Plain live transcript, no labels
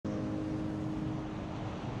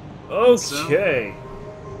Okay.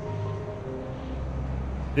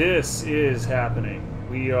 This is happening.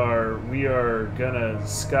 We are gonna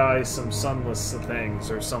sky some sunless things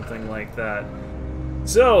or something like that.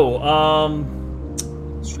 So,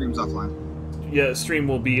 Stream's offline. yeah, stream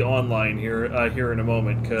will be online here in a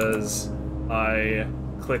moment because I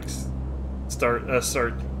clicked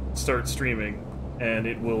start streaming, and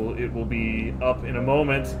it will be up in a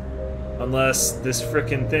moment unless this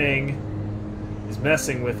frickin' thing is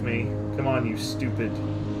messing with me. Come on, you stupid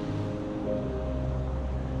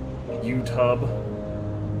YouTube.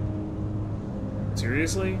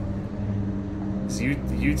 Seriously? Is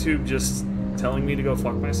YouTube just telling me to go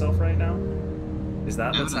fuck myself right now? Is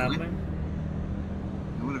that what's happening?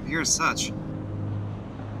 It would appear as such.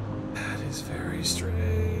 That is very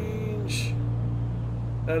strange.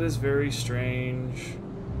 That is very strange.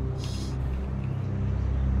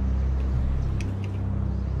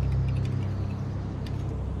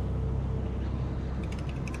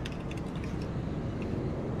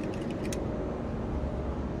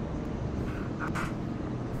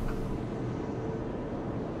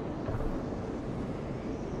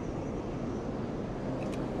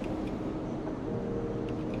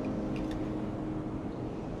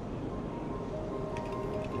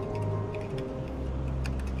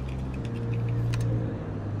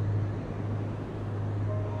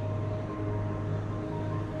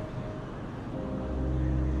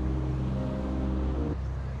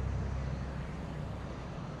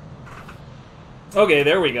 Okay,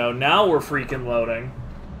 there we go. Now we're freaking loading.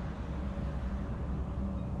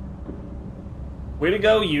 Way to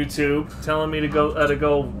go, YouTube! Telling me to go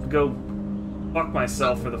fuck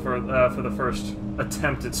myself for the first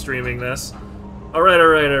attempt at streaming this. All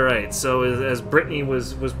right. So as Brittany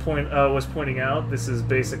was pointing out, this is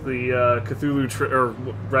basically Cthulhu, or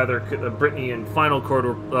rather, Brittany and Final Chord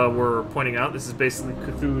were pointing out. This is basically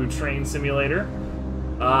Cthulhu Train Simulator.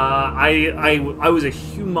 I was a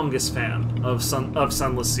humongous fan of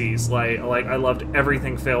Sunless Seas. Like I loved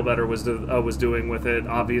everything Failbetter was doing with it.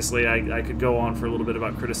 Obviously, I could go on for a little bit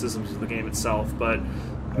about criticisms of the game itself, but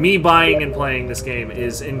me buying and playing this game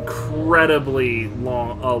is incredibly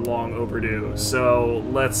long overdue. So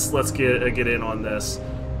let's get in on this.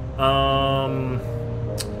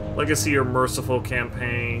 Legacy or Merciful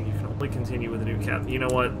campaign. You can only continue with a new cap. You know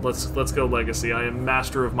what? Let's go Legacy. I am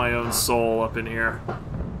master of my own soul up in here.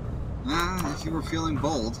 If you were feeling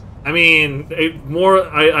bold. I mean,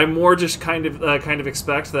 I more just kind of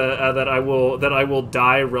expect that I will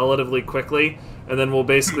die relatively quickly, and then we'll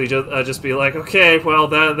basically just be like, okay, well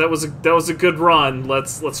that was a good run.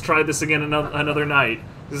 Let's try this again another night.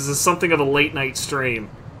 This is something of a late night stream.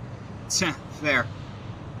 Fair.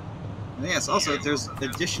 And yes. Also, there's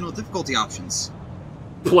additional difficulty options.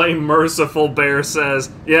 Play Merciful Bear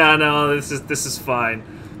says, yeah, no, this is fine.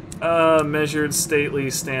 Measured,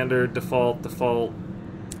 stately, standard, default,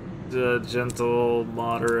 gentle,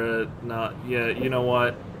 moderate, not. Yeah, you know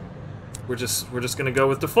what? We're just gonna go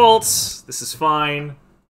with defaults. This is fine.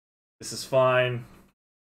 This is fine.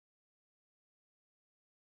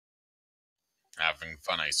 Having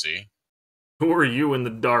fun, I see. Who are you in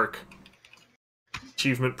the dark?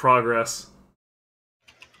 Achievement progress.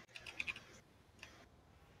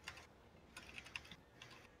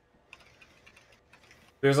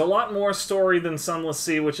 There's a lot more story than Sunless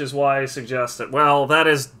Sea, which is why I suggest it. Well, that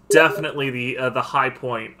is definitely the high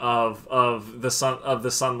point of the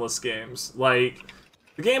Sunless games. Like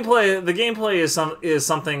the gameplay is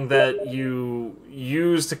something that you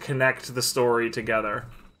use to connect the story together.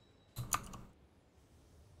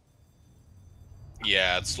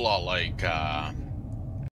 Yeah, it's a lot like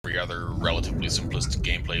every other relatively simplistic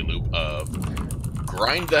gameplay loop of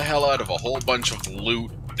grind the hell out of a whole bunch of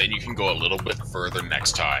loot. Then you can go a little bit further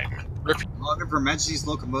next time. Login for Majesty's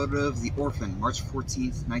Locomotive, The Orphan, March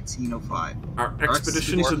 14th, 1905. Our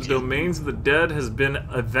expedition to the domains of the dead has been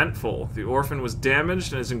eventful. The Orphan was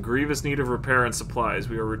damaged and is in grievous need of repair and supplies.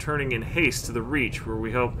 We are returning in haste to the Reach, where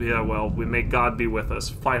we hope, we may God be with us.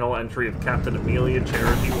 Final entry of Captain Amelia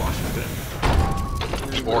Cherokee Washington.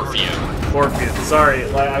 Orphean. Sorry,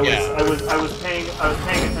 I was paying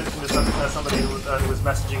attention to somebody who was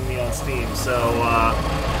messaging me on Steam, so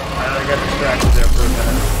I got distracted there for a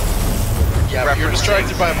minute. Yeah, you're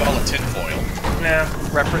distracted by a ball of tinfoil. Nah.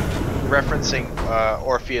 Referencing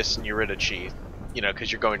Orpheus and Eurydice, you know,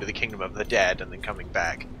 because you're going to the kingdom of the dead and then coming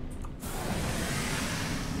back.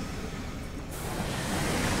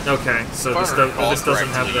 Okay, so this doesn't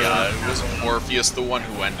have the... was Orpheus the one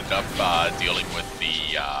who ended up dealing with the...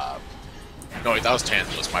 No, wait, that was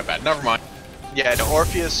Tantalus, my bad. Never mind. Yeah, no,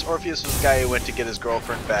 Orpheus was the guy who went to get his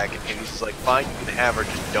girlfriend back, and he was like, fine, you can have her,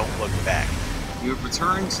 just don't look back. You have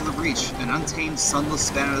returned to the Breach, an untamed, sunless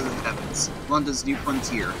span of the heavens, London's new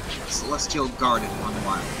frontier, celestial garden run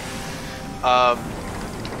wild.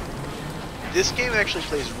 This game actually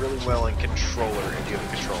plays really well in controller, if you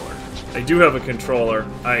have a controller. I do have a controller.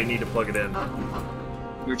 I need to plug it in.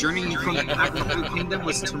 Your journey from the back of the kingdom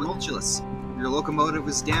was tumultuous. Your locomotive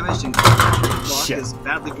was damaged and your block is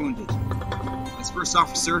badly wounded. As first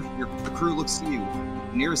officer, the crew looks to you.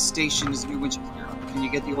 The nearest station is New Winchester. Can you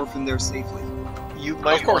get the orphan there safely? You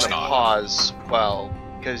might Of course want to not. pause, well,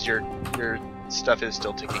 because your stuff is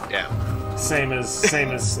still ticking down. Same as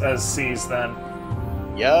C's then.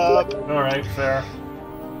 Yup. All right, fair.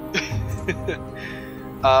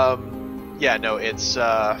 Yeah, no, it's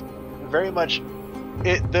very much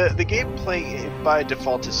the gameplay by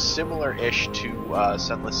default is similar-ish to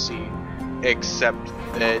Sunless Sea, except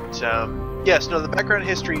that yes, no, the background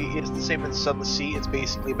history is the same as Sunless Sea. It's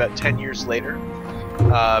basically about 10 years later.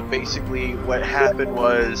 Basically, what happened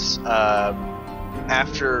was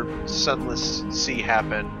after Sunless Sea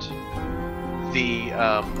happened, the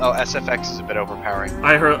SFX is a bit overpowering.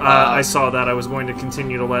 I heard. I saw that. I was going to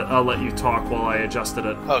continue to let you talk while I adjusted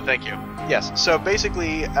it. Oh, thank you. Yes. So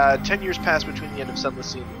basically, 10 years passed between the end of Sunless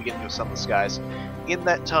Sea and the beginning of Sunless Skies. In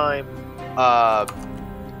that time,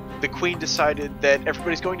 the Queen decided that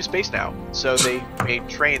everybody's going to space now, so they made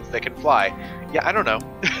trains that can fly. Yeah, I don't know.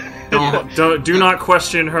 Do not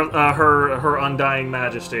question her undying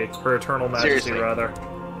majesty, her eternal majesty, Seriously. rather.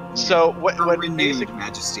 So what renewed basic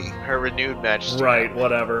majesty. her renewed majesty. Right,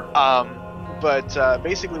 whatever. But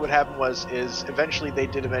basically what happened is eventually they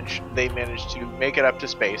managed to make it up to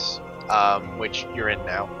space, which you're in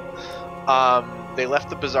now. They left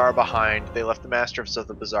the Bazaar behind. They left the Masters of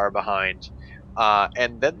the Bazaar behind,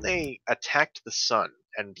 and then they attacked the sun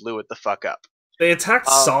and blew it the fuck up. They attacked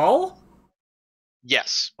Saul?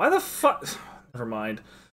 Yes. Why the fuck? Never mind.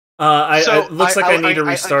 So, it looks like I need to I'm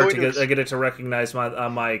restart going to get it to recognize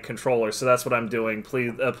my controller. So that's what I'm doing.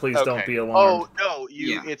 Please, please don't Okay. be alarmed. Oh no,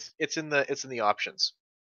 Yeah. it's in the options.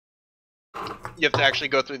 You have to actually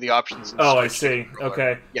go through the options. And Oh, I switch to see. the controller.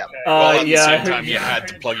 Okay. Yeah. Well, at yeah, the I same heard- time, you had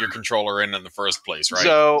to plug your controller in the first place, right?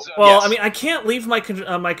 So Well, yes. I mean, I can't leave my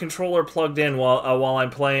my controller plugged in while I'm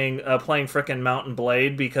playing frickin' Mountain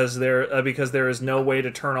Blade because there is no way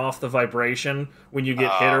to turn off the vibration when you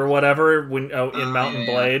get hit or whatever when in Mountain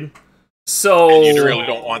yeah. Blade. So And you really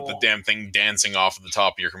don't want the damn thing dancing off of the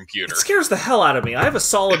top of your computer. it scares the hell out of me. I have a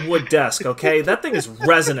solid wood desk. Okay, that thing is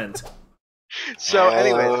resonant. So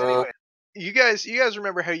anyway, you guys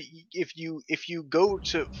remember how if you go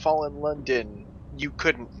to Fallen London, you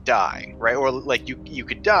couldn't die, right? Or like you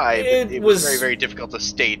could die, but it was very, very difficult to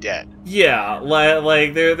stay dead. Yeah,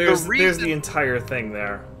 like there's reason- the entire thing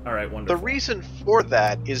there. All right, The wonderful. reason for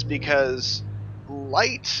that is because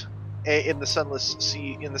light in the Sunless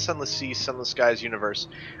Sea, Sunless Skies universe,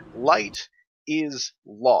 light is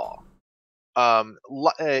law.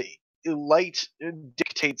 Light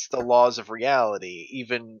dictates the laws of reality,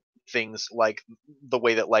 even things like the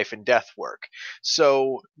way that life and death work.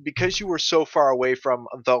 So, because you were so far away from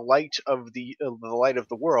the light of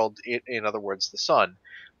the world, in other words, the sun,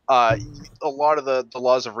 a lot of the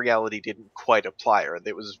laws of reality didn't quite apply, or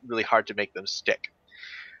it was really hard to make them stick.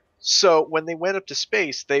 So when they went up to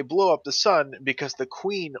space, they blew up the sun because the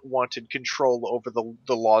Queen wanted control over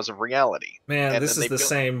the laws of reality. Man, And this then is they the built-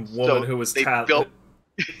 same woman so who was they built-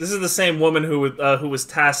 This is the same woman who was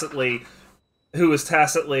tacitly saying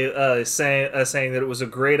that it was a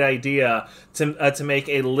great idea to make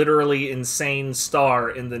a literally insane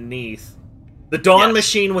star in the Neath. The Dawn Yes.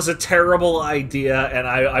 Machine was a terrible idea, and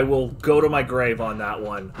I will go to my grave on that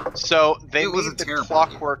one. So they It was a made the terrible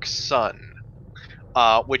Clockwork Sun,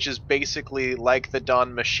 which is basically like the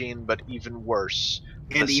Dawn Machine, but even worse.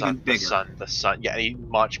 And The even sun, bigger. The sun, yeah,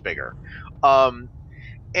 much bigger.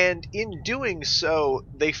 And in doing so,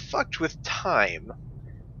 they fucked with time,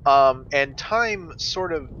 and time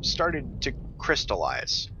sort of started to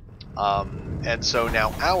crystallize. And so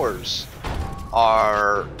now hours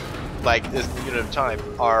are, like this unit of time,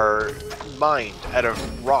 are mined out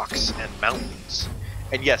of rocks and mountains.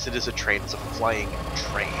 And yes, it is a train. It's a flying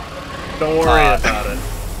train. Don't worry about it.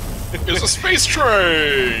 It's a space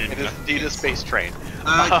train! It is indeed a space train.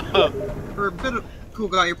 For a bit of cool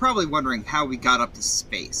guy, you're probably wondering how we got up to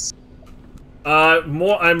space.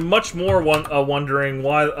 I'm much more wondering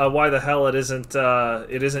why the hell it isn't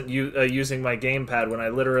using my gamepad when I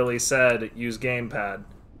literally said use gamepad.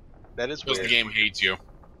 That is Because weird. the game hates you.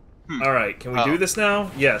 All right, can we Oh. do this now?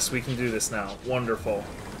 Yes, we can do this now. Wonderful.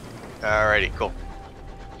 Alrighty, cool.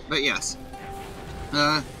 But yes.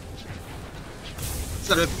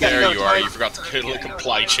 So, There you are, you forgot to click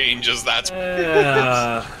apply changes, that's...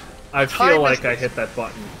 I Time feel like is- I hit that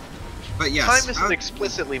button. But yes, Time isn't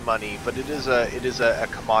explicitly money, but it is a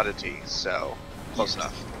commodity, so close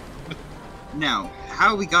enough. now,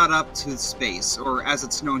 how we got up to space, or as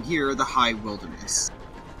it's known here, the High Wilderness.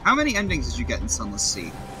 How many endings did you get in Sunless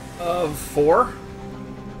Sea? 4?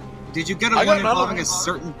 Did you get I a got one another involving one. a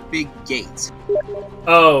certain big gate?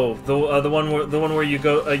 Oh, the one where you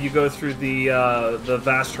go through the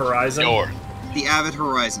vast horizon. The Avid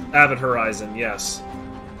Horizon. Avid Horizon, yes.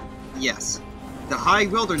 Yes. The High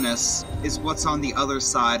Wilderness is what's on the other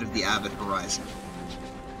side of the Avid Horizon.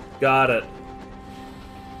 Got it.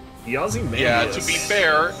 The Ozymandias. Yeah, to be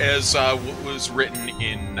fair, as what was written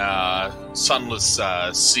in Sunless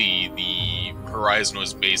Sea, the horizon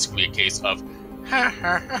was basically a case of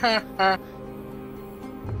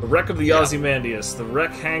The wreck of the Ozymandias. The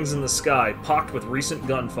wreck hangs in the sky, pocked with recent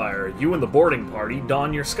gunfire. You and the boarding party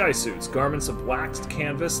don your sky suits, garments of waxed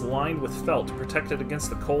canvas lined with felt, protected against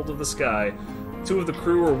the cold of the sky. 2 of the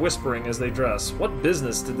crew are whispering as they dress. What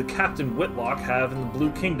business did the Captain Whitlock have in the Blue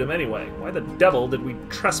Kingdom anyway? Why the devil did we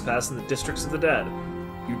trespass in the districts of the dead?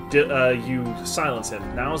 You silence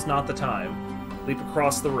him. Now's not the time. Leap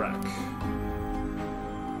across the wreck.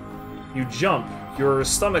 You jump. Your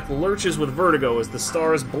stomach lurches with vertigo as the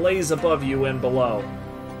stars blaze above you and below.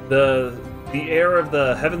 The air of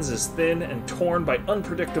the heavens is thin and torn by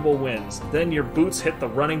unpredictable winds. Then your boots hit the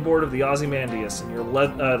running board of the Ozymandias, and your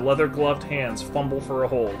leather-gloved hands fumble for a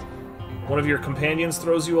hold. One of your companions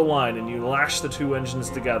throws you a line, and you lash the 2 engines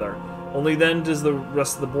together. Only then does the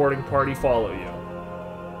rest of the boarding party follow you.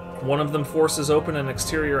 One of them forces open an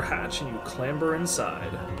exterior hatch, and you clamber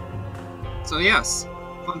inside. So yes,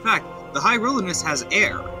 fun fact, the High Wilderness has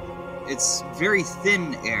air. It's very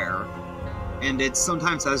thin air, and it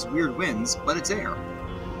sometimes has weird winds, but it's air.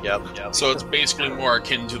 Yep. so it's basically more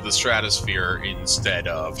akin to the stratosphere instead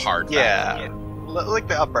of hard Yeah. matter. Like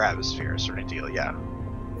the upper atmosphere sort of deal, yeah.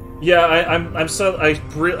 Yeah, I'm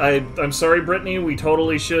sorry, Brittany. We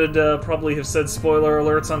totally should probably have said spoiler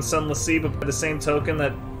alerts on Sunless Sea, but by the same token,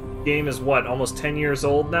 that game is what, almost 10 years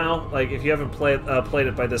old now. Like, if you haven't played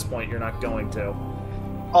it by this point, you're not going to.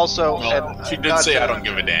 Also, Well, and she did not say to- I don't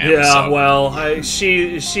give a damn. Yeah, so. well,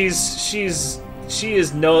 she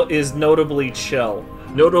is notably chill.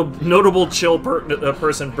 Notable chill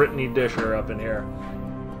person, Brittany Disher up in here.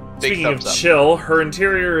 Big Speaking of thumbs up. chill, her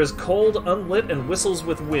interior is cold, unlit, and whistles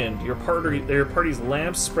with wind. Your party's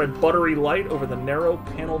lamps spread buttery light over the narrow,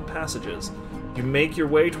 paneled passages. You make your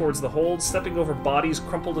way towards the hold, stepping over bodies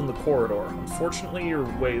crumpled in the corridor. Unfortunately, your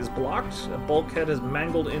way is blocked. A bulkhead is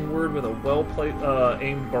mangled inward with a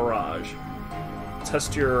well-aimed barrage.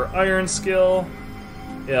 Test your iron skill.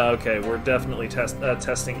 Yeah, okay, we're definitely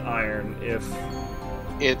testing iron if...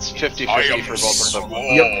 It's I 50-50 am for both of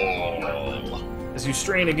them. swole. As you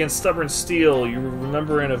strain against stubborn steel, you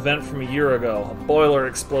remember an event from a year ago. A boiler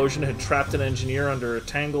explosion had trapped an engineer under a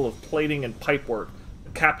tangle of plating and pipework.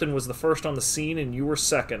 The captain was the first on the scene, and you were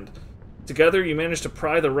second. Together, you managed to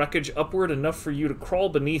pry the wreckage upward enough for you to crawl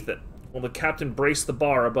beneath it, while the captain braced the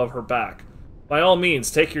bar above her back. By all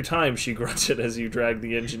means, take your time, she grunted as you dragged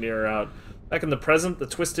the engineer out. Back in the present, the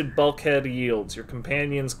twisted bulkhead yields. Your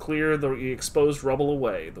companions clear the exposed rubble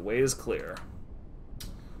away. The way is clear.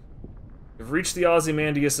 You've reached the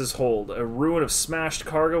Ozymandias' hold, a ruin of smashed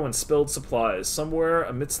cargo and spilled supplies. Somewhere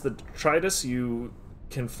amidst the detritus, you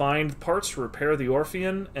can find parts to repair the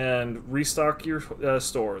Orpheon and restock your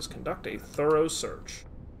stores. Conduct a thorough search.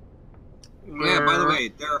 Oh, yeah, by the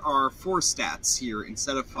way, there are 4 stats here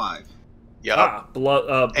instead of 5. Yep. Ah,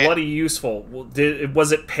 bloody useful.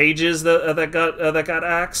 Was it pages that got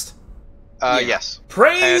axed? Yes.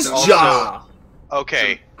 Praise And also- Jah!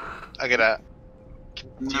 Okay. I gotta...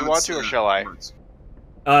 Do you want to, or shall I?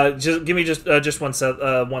 Just give me just one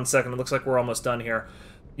second. It looks like we're almost done here.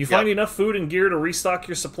 You find enough food and gear to restock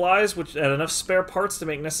your supplies, and enough spare parts to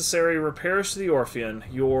make necessary repairs to the Orpheon.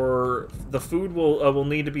 The food will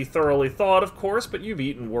need to be thoroughly thawed, of course, but you've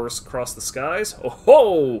eaten worse across the skies. Oh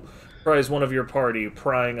ho! Cries one of your party,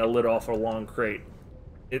 prying a lid off a long crate.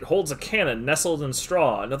 It holds a cannon nestled in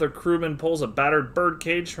straw. Another crewman pulls a battered bird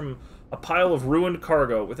cage from a pile of ruined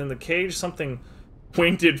cargo. Within the cage, something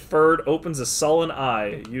winged-furred opens a sullen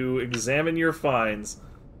eye. You examine your finds.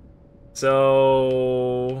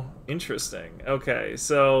 So... interesting. Okay,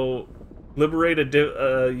 so... liberate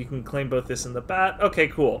you can claim both this and the bat. Okay,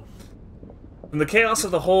 cool. From the chaos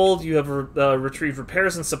of the hold, you have retrieved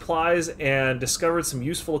repairs and supplies and discovered some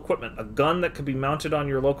useful equipment. A gun that could be mounted on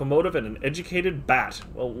your locomotive and an educated bat.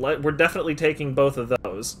 Well, we're definitely taking both of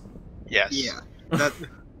those. Yes. Yeah,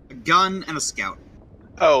 a gun and a scout.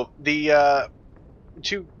 Oh, the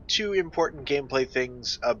two two important gameplay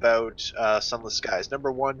things about Sunless Skies.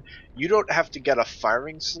 Number one, you don't have to get a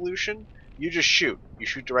firing solution. You just shoot. You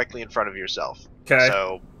shoot directly in front of yourself. Okay.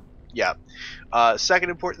 So, yeah. Second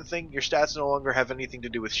important thing, your stats no longer have anything to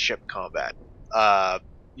do with ship combat.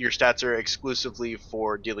 Your stats are exclusively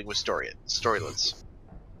for dealing with storylets.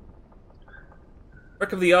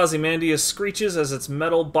 Wreck of the Ozymandias screeches as its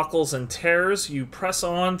metal buckles and tears. You press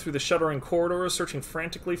on through the shuddering corridors, searching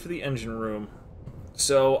frantically for the engine room.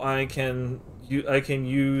 So I can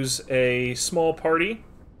use a small party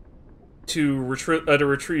to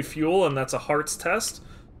retrieve fuel, and that's a hearts test.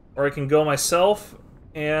 Or I can go myself,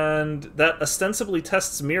 and that ostensibly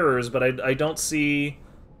tests mirrors, but I don't see...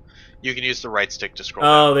 You can use the right stick to scroll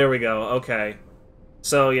Oh, down. there we go. Okay.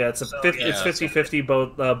 So yeah, it's 50-50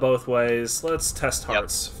 both ways. Let's test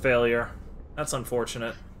hearts. Yep. Failure. That's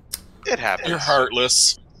unfortunate. It happens. You're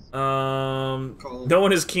heartless. No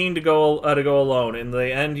one is keen to go alone. In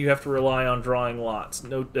the end, you have to rely on drawing lots.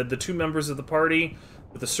 Note that the two members of the party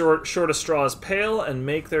with the shortest straws pale and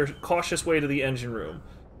make their cautious way to the engine room.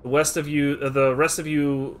 The rest of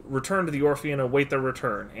you return to the Orpheum and await their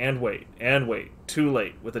return. And wait. Too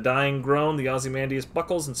late. With a dying groan, the Ozymandias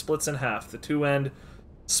buckles and splits in half. The two end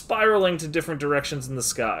spiraling to different directions in the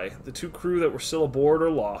sky. The two crew that were still aboard are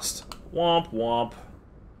lost. Womp womp.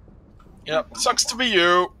 Yep, sucks to be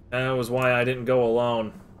you. That was why I didn't go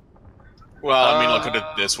alone. Well, I mean, look at it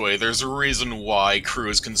this way. There's a reason why crew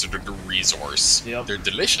is considered a resource. Yep. They're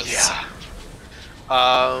delicious. Yeah.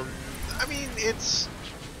 I mean, it's...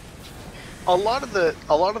 A lot of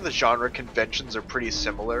the genre conventions are pretty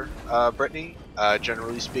similar, Brittany,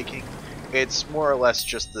 generally speaking. It's more or less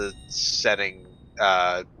just the setting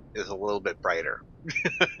is a little bit brighter.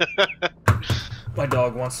 My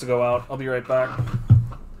dog wants to go out. I'll be right back.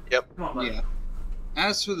 Yep. Come on, buddy. Yeah.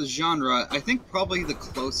 As for the genre, I think probably the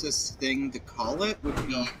closest thing to call it would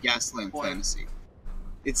be Gasland Fantasy.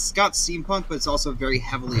 It's got steampunk, but it's also very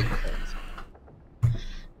heavily occult.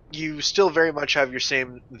 You still very much have your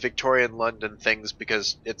same Victorian London things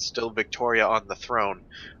because it's still Victoria on the throne.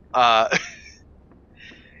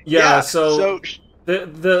 Yeah, so the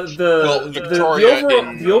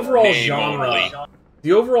overall genre.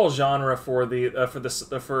 The overall genre for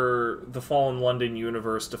the Fallen London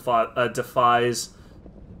universe defies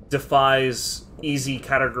easy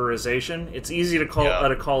categorization. It's easy to call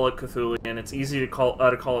it Cthulhian. It's easy to call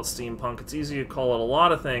it steampunk. It's easy to call it a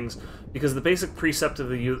lot of things because the basic precept of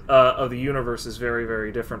the universe is very,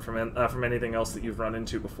 very different from anything else that you've run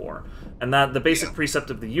into before. And that the basic precept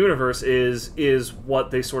of the universe is what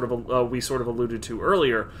they we sort of alluded to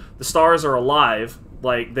earlier. The stars are alive.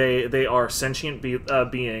 Like they are sentient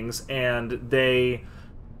beings, and they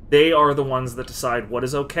are the ones that decide what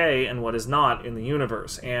is okay and what is not in the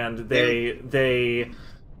universe, and they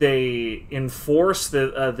enforce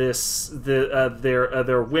their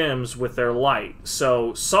whims with their light.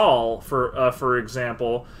 So Saul, for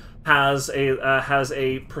example, has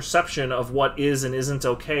a perception of what is and isn't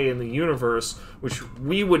okay in the universe, which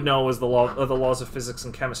we would know as the laws of physics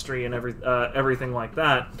and chemistry and everything like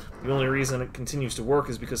that. The only reason it continues to work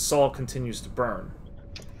is because Saul continues to burn.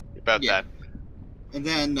 About that. And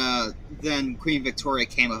then Queen Victoria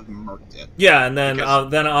came up and murked it. Yeah, and then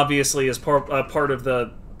obviously as part of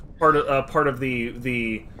the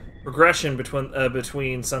progression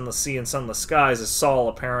between Sunless Sea and Sunless Skies is Saul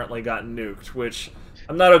apparently got nuked, which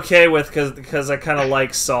I'm not okay with because I kind of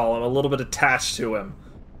like Saul. I'm a little bit attached to him.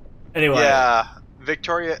 Anyway. Yeah,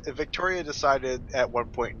 Victoria decided at one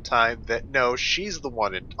point in time that no, she's the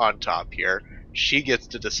one on top here. She gets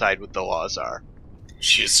to decide what the laws are.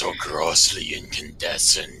 She's so grossly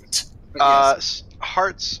incandescent.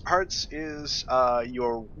 Hearts is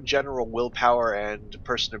your general willpower and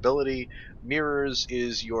personability. Mirrors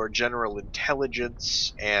is your general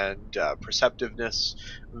intelligence and perceptiveness.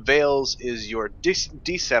 Veils is your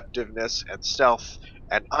deceptiveness and stealth.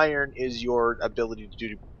 And iron is your ability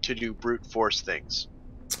to do brute force things.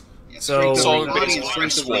 So basically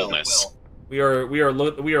swollenness. We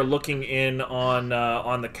are looking in on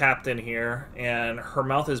the captain here, and her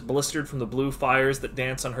mouth is blistered from the blue fires that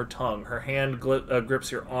dance on her tongue. Her hand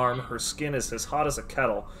grips your arm. Her skin is as hot as a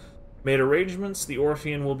kettle. Made arrangements, the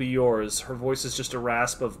Orpheum will be yours. Her voice is just a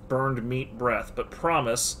rasp of burned meat breath, but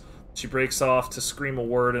promise. She breaks off to scream a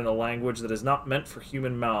word in a language that is not meant for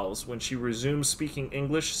human mouths. When she resumes speaking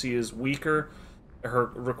English, she is weaker. Her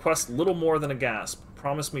request little more than a gasp.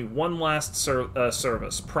 Promise me one last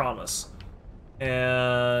service. Promise.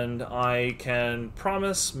 And I can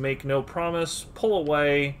promise, make no promise, pull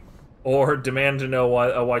away, or demand to know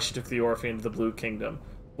why she took the Orpheum to the Blue Kingdom.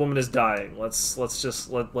 The woman is dying. Let's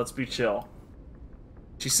be chill.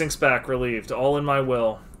 She sinks back, relieved. All in my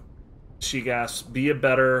will. She gasps, "Be a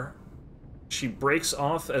better..." She breaks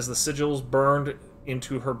off as the sigils burned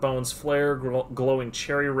into her bones flare, glowing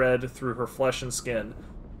cherry red through her flesh and skin.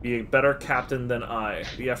 "Be a better captain than I."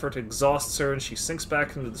 The effort exhausts her, and she sinks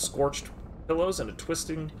back into the scorched pillows in a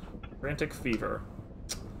twisting, frantic fever.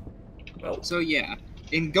 Well, so yeah,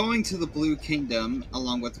 in going to the Blue Kingdom,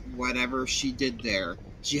 along with whatever she did there,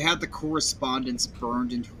 she had the correspondence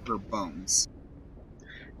burned into her bones.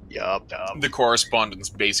 Yup. The correspondence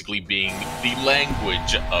basically being the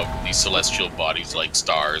language of the celestial bodies like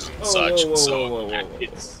stars and such, so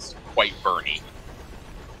it's quite burny.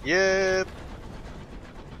 Yep.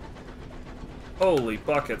 holy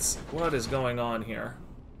buckets. What is going on here?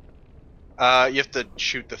 You have to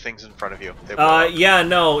shoot the things in front of you. They blow up. Yeah,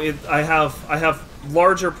 no, I have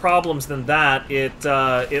larger problems than that.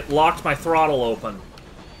 It locked my throttle open.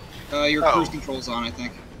 Your cruise control's on, I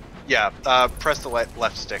think. Yeah, press the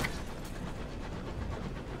left stick.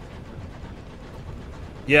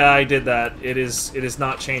 Yeah, I did that. It is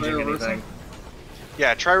not changing anything.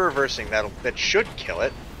 Yeah, try reversing. That should kill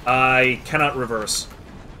it. I cannot reverse.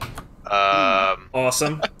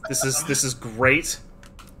 Awesome. This is great.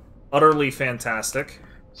 Utterly fantastic.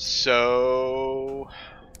 So,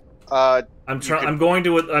 I'm going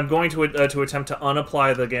to attempt to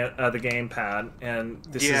unapply the gamepad, and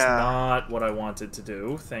this is not what I wanted to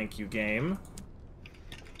do. Thank you, game.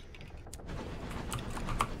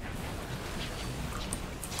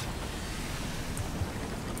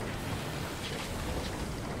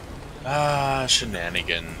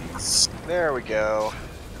 Shenanigans. There we go.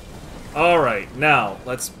 All right, now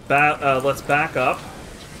let's back up.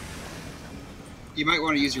 You might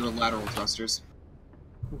want to use your lateral thrusters.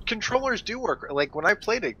 Controllers do work. Like when I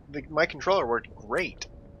played it, my controller worked great.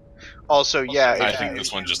 Also, yeah, I think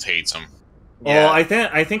this one just hates him. Yeah. Well,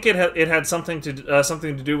 I think it had something to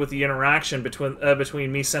do with the interaction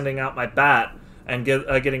between me sending out my bat and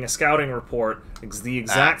getting a scouting report. It's the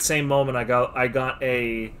exact same moment I got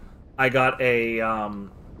a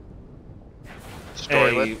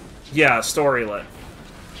storylet. Yeah, storylet.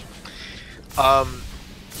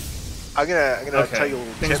 I'm gonna tell you a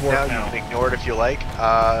little tip now. You can ignore it if you like.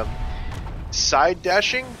 Side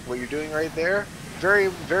dashing, what you're doing right there, very,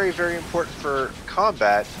 very, very important for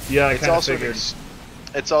combat. Yeah, I it's kind of also figured.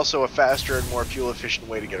 It's also a faster and more fuel-efficient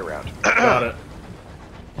way to get around. Got it.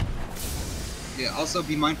 Yeah. Also,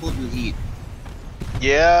 be mindful of your heat.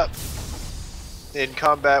 Yeah. In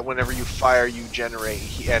combat, whenever you fire, you generate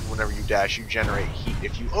heat, and whenever you dash, you generate heat.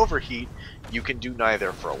 If you overheat, you can do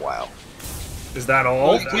neither for a while. Is that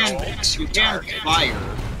all? Well, you can fire,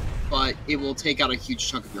 but it will take out a huge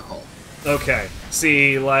chunk of your hull. Okay.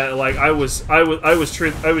 See, like I was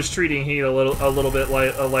treating heat a little bit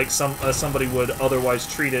like somebody would otherwise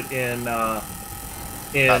treat it in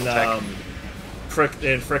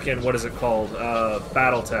frickin' what is it called?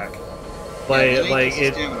 BattleTech. Like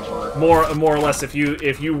it more or less if you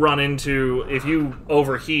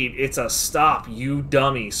overheat, it's a stop you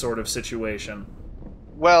dummy sort of situation.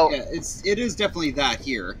 Well, yeah, it is definitely that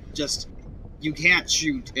here. Just you can't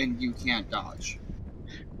shoot and you can't dodge,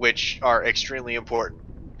 which are extremely important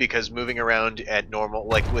because moving around at normal,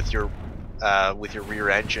 like with your rear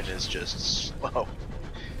engine, is just slow.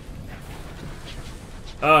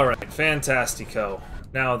 All right, fantastico.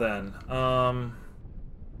 Now then,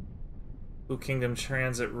 Blue Kingdom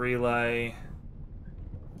Transit Relay.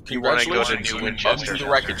 You want to go to New Winchester, the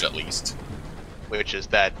wreckage at least. Which is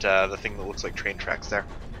that the thing that looks like train tracks there.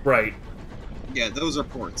 Right. Yeah, those are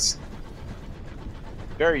ports.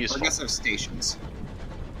 Very useful. Or I guess they're stations.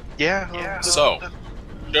 Yeah. So,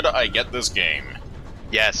 should I get this game?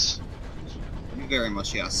 Yes. Very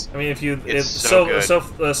much yes. I mean, if you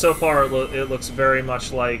so far it looks very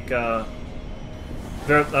much like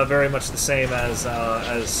very much the same as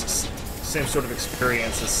same sort of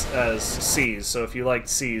experience as Seas. So if you liked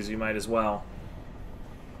Seas, you might as well.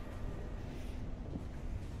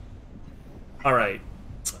 All right.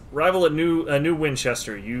 Arrival at New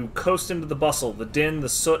Winchester. You coast into the bustle, the din, the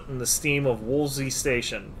soot, and the steam of Wolsey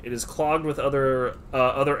Station. It is clogged with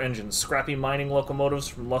other engines, scrappy mining locomotives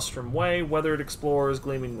from Lustrum Way, weathered explorers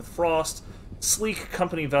gleaming with frost, sleek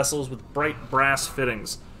company vessels with bright brass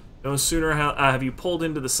fittings. No sooner have you pulled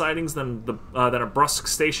into the sidings than a brusque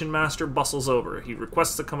station master bustles over. He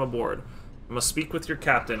requests to come aboard. You must speak with your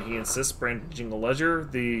captain, he insists, brandishing a ledger,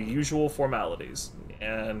 the usual formalities.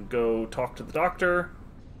 And go talk to the doctor.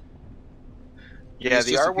 Yeah,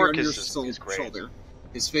 the artwork is great. Shoulder.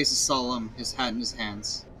 His face is solemn, his hat in his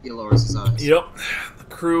hands. He lowers his eyes. Yep. The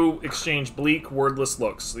crew exchange bleak, wordless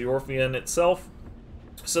looks. The Orpheon itself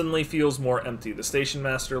suddenly feels more empty. The station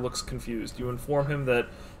master looks confused. You inform him that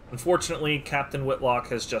Unfortunately, Captain Whitlock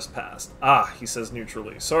has just passed. Ah, he says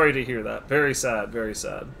neutrally. Sorry to hear that. Very sad, very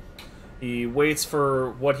sad. He waits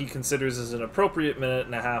for what he considers as an appropriate minute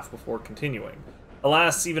and a half before continuing.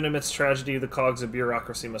 Alas, even amidst tragedy, the cogs of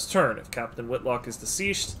bureaucracy must turn. If Captain Whitlock is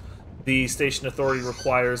deceased, the station authority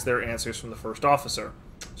requires their answers from the first officer.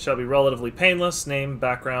 Shall be relatively painless, name,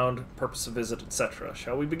 background, purpose of visit, etc.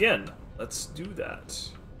 Shall we begin? Let's do that.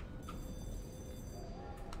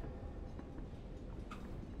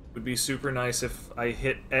 Would be super nice if I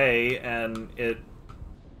hit A and it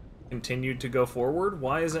continued to go forward.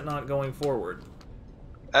 Why is it not going forward?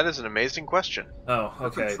 That is an amazing question. Oh,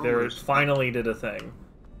 okay. There it finally did a thing.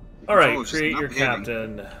 Alright, create your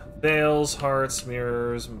captain. Veils, hearts,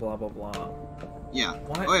 mirrors, and blah blah blah. Yeah.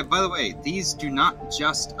 What? Oh, yeah, by the way, these do not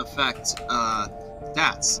just affect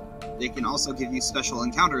stats. They can also give you special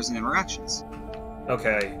encounters and interactions.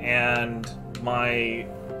 Okay, and my...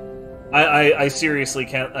 I seriously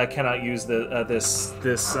cannot use the this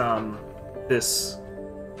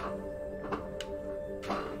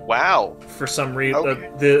Wow. for some reason.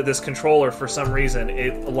 Okay. This controller, for some reason,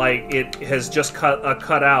 it has just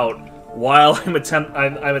cut out while I'm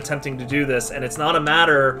attempting to do this, and it's not a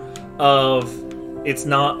matter of it's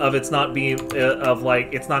not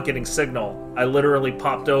getting signal. I literally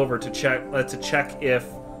popped over to check if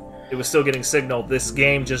it was still getting signal. This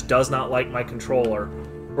game just does not like my controller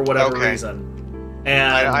for whatever reason.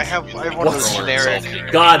 And I have one of those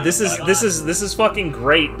generic. God, this is fucking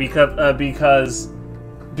great because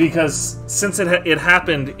since it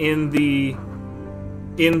happened in the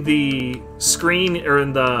screen, or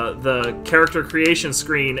in the character creation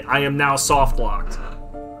screen, I am now soft locked.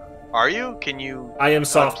 Are you? Can you? I am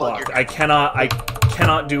soft locked. I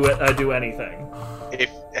cannot do anything.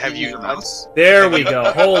 Have you mouse? There we go.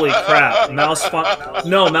 Holy crap! Mouse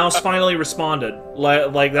finally responded.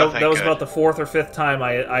 Like that was about the 4th or 5th time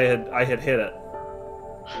I had hit it.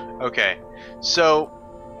 Okay, so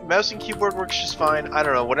mouse and keyboard works just fine. I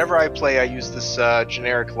don't know. Whenever I play, I use this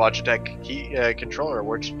generic Logitech controller. It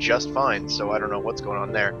works just fine. So I don't know what's going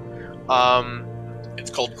on there. It's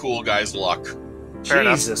called Cool Guy's Luck.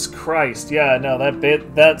 Jesus Christ! Yeah, no,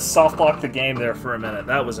 that soft locked the game there for a minute.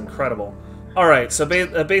 That was incredible. All right, so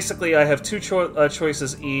basically, I have two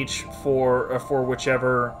choices each for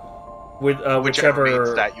whichever main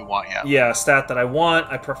stat you want. Yeah, stat that I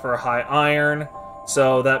want. I prefer high iron,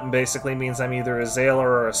 so that basically means I'm either a Zailor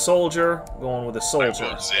or a soldier. I'm going with a soldier. I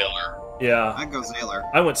go Zailor. Yeah, I go Zailor.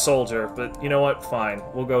 I went soldier, but you know what? Fine,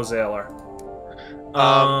 we'll go Zailor.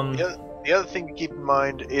 The other thing to keep in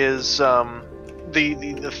mind is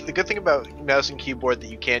the good thing about mouse and keyboard that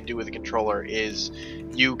you can't do with a controller is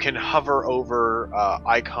you can hover over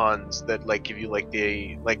icons that give you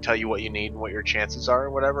tell you what you need and what your chances are or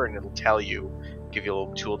whatever, and it'll give you a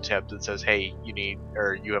little tooltip that says, hey,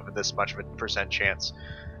 you have this much of a % chance.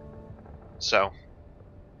 So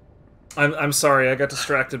I'm sorry, I got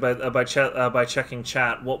distracted by checking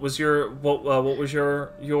chat. What was your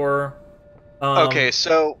okay,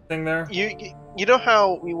 so thing there? You know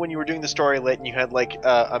how when you were doing the story lit and you had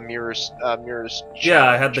a mirrors yeah,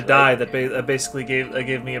 I had the right? die that basically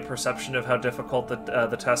gave me a perception of how difficult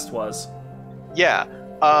the test was. Yeah.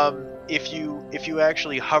 If you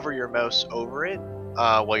actually hover your mouse over it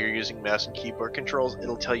while you're using mouse and keyboard controls,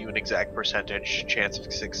 it'll tell you an exact percentage chance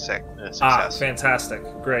of success. Ah, fantastic,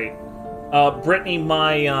 great. Brittany,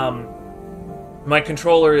 my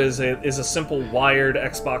controller is a simple wired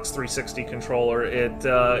Xbox 360 controller. It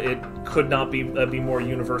could not be more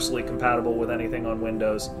universally compatible with anything on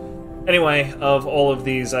Windows. Anyway, of all of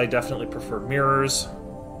these, I definitely prefer mirrors.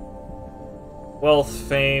 Wealth,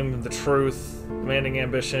 fame, the truth, commanding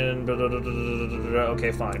ambition.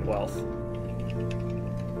 Okay, fine, wealth.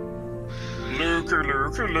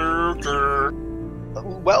 Lurker.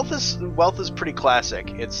 Wealth is pretty classic.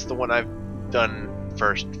 It's the one I've done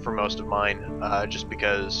first for most of mine, just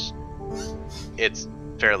because it's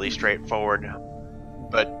fairly straightforward.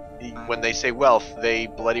 But when they say wealth, they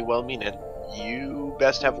bloody well mean it. You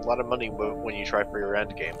best have a lot of money when you try for your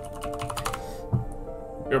end game.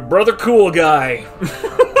 Your brother cool guy.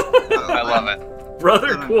 I love it.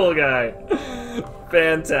 Brother cool guy.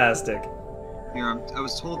 Fantastic. Here, I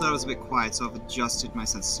was told that I was a bit quiet, so I've adjusted my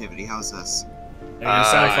sensitivity. How's this? And you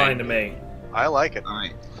sound fine to me. I like it.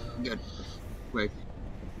 Alright, good. Quick.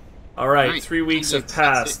 Alright, 3 weeks have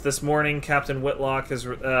passed. This morning, Captain Whitlock has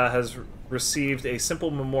received a simple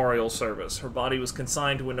memorial service. Her body was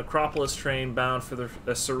consigned to a necropolis train bound for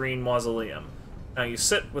the Serene Mausoleum. Now you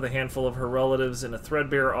sit with a handful of her relatives in the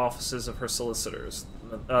threadbare offices of her solicitors.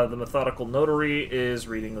 The methodical notary is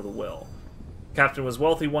reading the will. Captain was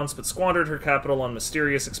wealthy once, but squandered her capital on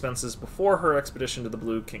mysterious expenses before her expedition to the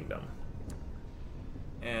Blue Kingdom.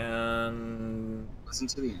 And... Listen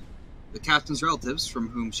to the end. The captain's relatives, from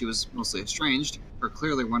whom she was mostly estranged, are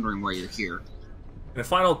clearly wondering why you're here. In a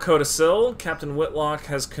final codicil, Captain Whitlock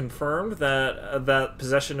has confirmed that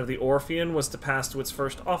possession of the Orpheon was to pass to its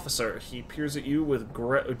first officer. He peers at you with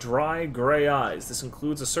dry, gray eyes. This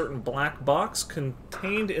includes a certain black box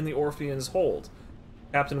contained in the Orpheon's hold.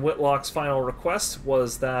 Captain Whitlock's final request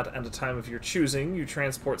was that, at a time of your choosing, you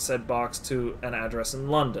transport said box to an address in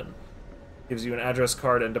London. Gives you an address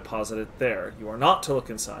card and deposit it there. You are not to look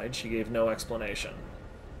inside. She gave no explanation.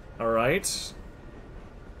 Alright.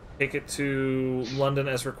 Take it to London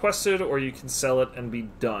as requested, or you can sell it and be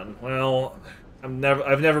done. Well, I've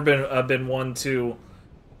never been one to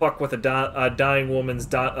fuck with a dying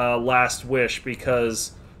woman's last wish,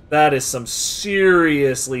 because that is some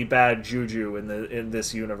seriously bad juju in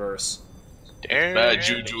this universe. Damn. Bad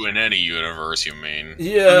juju in any universe, you mean?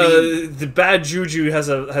 Yeah, the bad juju has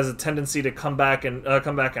a tendency to come back and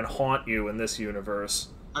haunt you in this universe.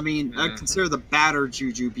 I mean, I'd consider the badder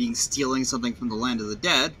juju being stealing something from the land of the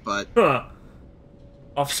dead, but... Huh.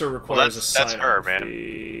 Officer requires a sign-off that's her, man.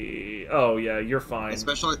 fee. Oh, yeah, you're fine.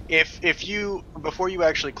 Especially... If you... Before you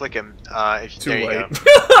actually click him, Too there late. You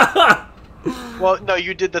go. Well, no,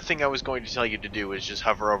 you did the thing I was going to tell you to do, is just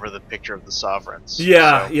hover over the picture of the sovereigns.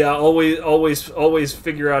 Yeah, so. yeah, always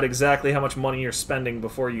figure out exactly how much money you're spending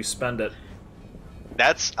before you spend it.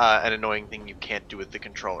 That's an annoying thing you can't do with the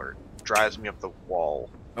controller. It drives me up the wall.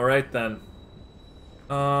 Alright, then.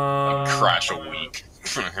 Crash a week.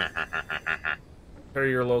 Repair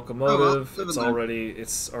your locomotive. Oh, well,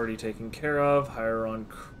 It's already taken care of. Hire on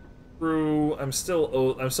crew. I'm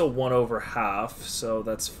still 1 over half, so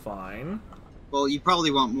that's fine. Well, you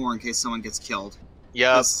probably want more in case someone gets killed.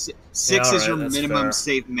 Yep. 6 is your minimum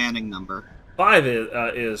safe manning number. 5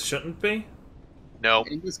 is shouldn't be? No.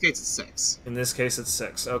 In this case, it's 6. In this case, it's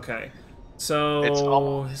 6. Okay. So, It's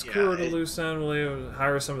almost, his crew are to loose end. Will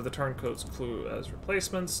hire some of the turncoats' crew as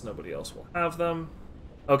replacements. Nobody else will have them.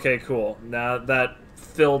 Okay, cool. Now that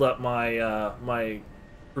filled up my my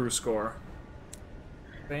crew score.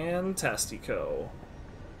 Fantastico.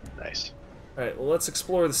 Nice. Alright, well, let's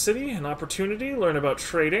explore the city, an opportunity, learn about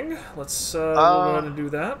trading. Let's we'll go ahead and do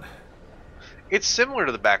that. It's similar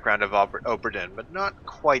to the background of Oberdin, but not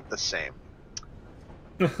quite the same.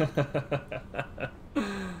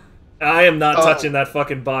 I am not touching that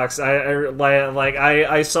fucking box.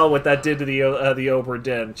 I saw what that did to the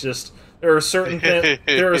Oberdin. Just there are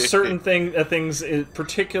certain things,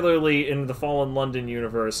 particularly in the Fallen London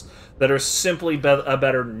universe, that are simply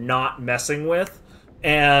better not messing with.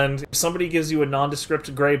 And if somebody gives you a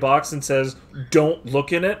nondescript gray box and says, "Don't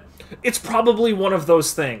look in it," it's probably one of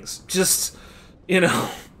those things. Just, you know,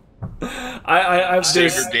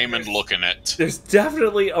 Save your game and look in it. There's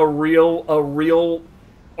definitely a real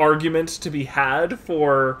argument to be had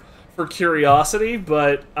for curiosity,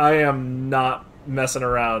 but I am not messing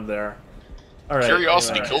around there. All right,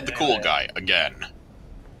 Curiosity killed the cool guy again.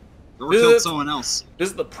 Or killed someone else.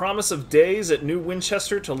 Visit the Promise of Days at New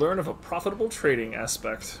Winchester to learn of a profitable trading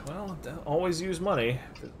aspect. Well, always use money.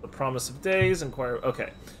 The Promise of Days, inquire... Okay.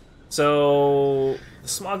 So, the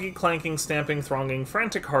smoggy, clanking, stamping, thronging,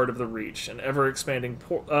 frantic heart of the Reach, an ever-expanding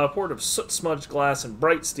port of soot-smudged glass and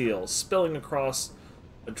bright steel, spilling across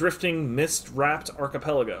a drifting, mist-wrapped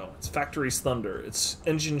archipelago. Its factories thunder. Its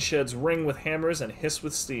engine sheds ring with hammers and hiss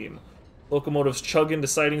with steam. Locomotives chug into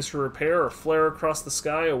sidings for repair or flare across the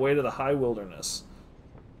sky away to the high wilderness.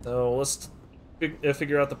 So let's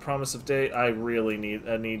figure out the Promise of Day. I really need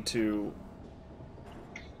to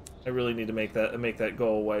make that go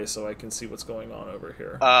away so I can see what's going on over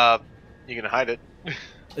here. You can hide it.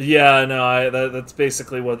 Yeah, no, that's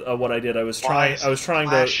basically what I did. I was trying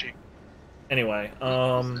to. Anyway,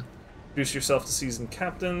 introduce yourself to seasoned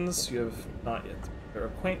captains. You have not yet their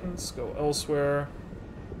acquaintance. Go elsewhere.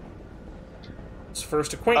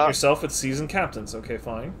 First, acquaint yourself with seasoned captains. Okay,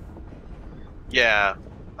 fine. Yeah.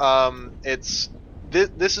 This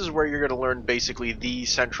is where you're going to learn basically the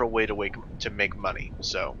central way to make money.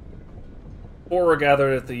 So. 4 are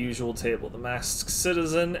gathered at the usual table. The masked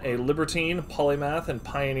citizen, a libertine, polymath, and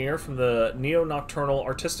pioneer from the neo-nocturnal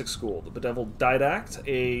artistic school. The bedeviled didact,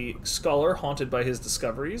 a scholar haunted by his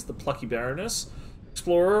discoveries. The plucky baroness,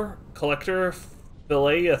 explorer, collector,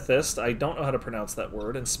 philanthropist, I don't know how to pronounce that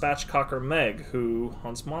word, and spatchcocker Meg, who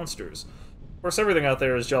hunts monsters. Of course, everything out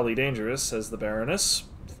there is jolly dangerous, says the baroness.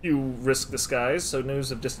 Few risk disguise, so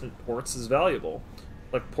news of distant ports is valuable.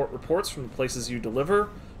 Collect port reports from the places you deliver,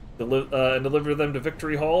 and deliver them to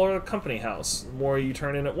Victory Hall or the Company House. The more you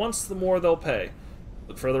turn in at once, the more they'll pay.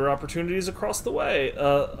 Further opportunities across the way,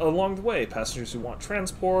 along the way. Passengers who want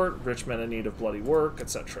transport, rich men in need of bloody work,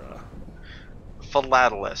 etc.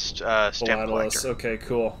 Philatelist, stamp Philatelist, collector. okay,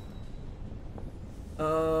 cool.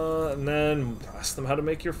 And then ask them how to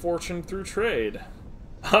make your fortune through trade.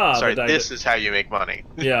 Sorry, this is how you make money.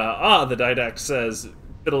 Yeah, the didact says,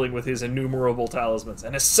 fiddling with his innumerable talismans.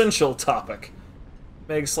 An essential topic.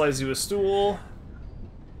 Meg slides you a stool.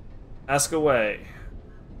 Ask away.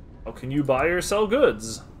 How can you buy or sell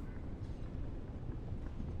goods?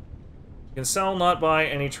 You can sell, not buy,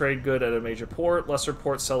 any trade good at a major port. Lesser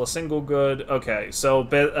ports sell a single good. Okay, so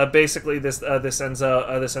basically this ends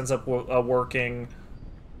up working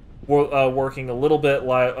a little bit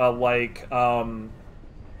like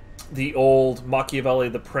the old Machiavelli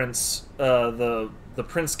the Prince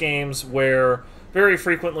Prince games, where very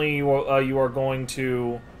frequently you are going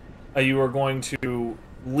to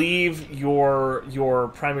leave your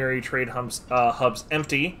primary trade hubs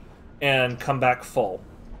empty and come back full.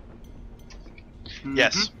 Mm-hmm.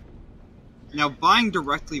 Yes. Now, buying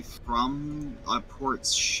directly from a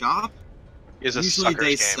port's shop, Is a usually sucker's they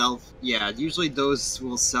game. sell. Yeah, usually those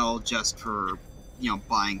will sell just for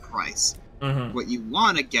buying price. Mm-hmm. What you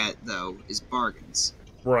want to get though is bargains.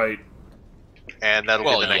 Right. And that'll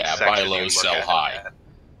Well, be the next yeah, section buy you low, look sell at. high.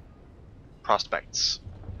 Prospects.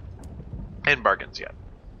 And bargains, yeah.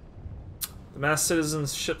 The mass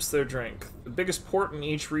citizens ships their drink. The biggest port in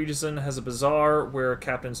each region has a bazaar where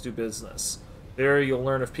captains do business. There you'll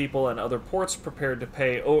learn if people and other ports prepared to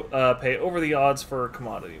pay over the odds for a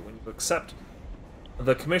commodity. When you accept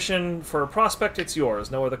the commission for a prospect, it's yours.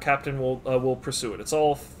 No other captain will pursue it. It's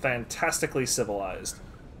all fantastically civilized.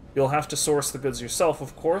 You'll have to source the goods yourself,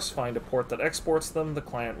 of course. Find a port that exports them. The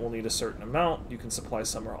client will need a certain amount. You can supply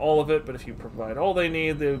some or all of it, but if you provide all they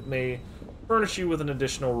need, they may furnish you with an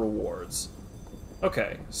additional rewards.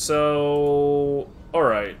 Okay, so all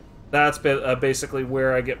right, that's basically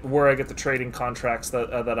where I get the trading contracts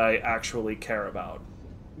that I actually care about.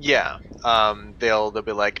 Yeah. They'll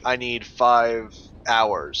be like, I need 5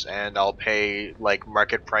 hours, and I'll pay like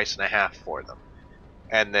market price and a half for them.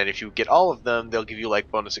 And then if you get all of them, they'll give you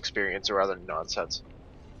like bonus experience or other nonsense.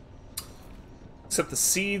 Except the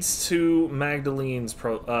seeds to Magdalene's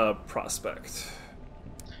prospect.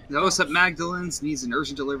 No, except Magdalene's needs an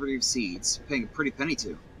urgent delivery of seeds, paying a pretty penny to.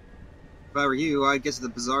 If I were you, I'd get to the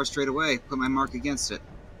bazaar straight away, put my mark against it.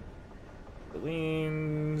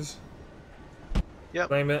 Magdalene's. Yep.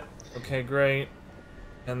 Claim it. Okay, great.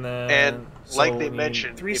 And then, And so like they we need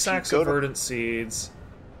mentioned, 3 if you sacks go of to- verdant seeds.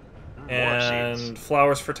 More And seeds.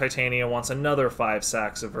 Flowers for Titania wants another 5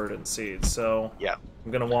 sacks of verdant seeds. So Yeah.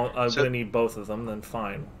 I'm gonna need both of them. Then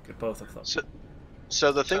fine, get both of them.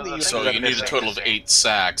 So the thing that you So ended up you need a missing- total of 8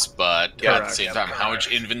 sacks, but at the Correct. same time, how much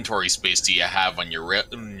inventory space do you have on your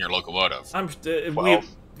locomotive? I'm 12.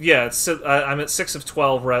 I'm at 6 of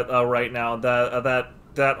 12 right now.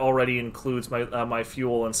 That already includes my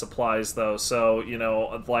fuel and supplies though. So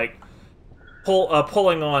like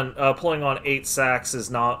pulling on 8 sacks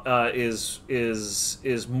is not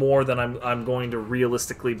is more than I'm going to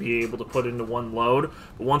realistically be able to put into one load.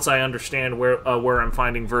 But once I understand where I'm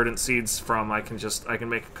finding verdant seeds from, I can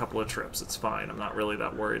make a couple of trips. It's fine. I'm not really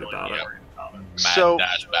that worried about it. Mad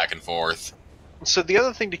dash back and forth. So the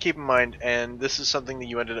other thing to keep in mind, and this is something that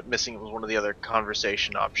you ended up missing, it was one of the other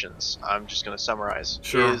conversation options, I'm just going to summarize,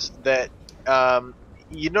 Sure. is that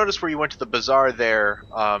you notice where you went to the bazaar there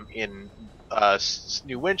in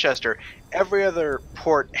New Winchester, every other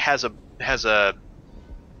port has a bazaar.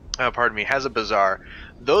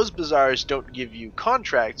 Those bazaars don't give you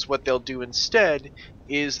contracts. What they'll do instead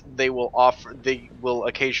is they will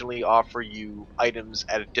occasionally offer you items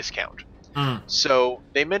at a discount. So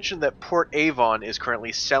they mentioned that Port Avon is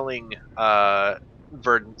currently selling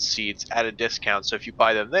verdant seeds at a discount. So if you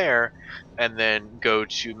buy them there and then go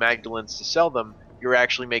to Magdalene's to sell them, you're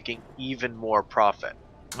actually making even more profit.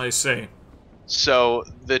 I see. So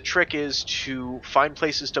the trick is to find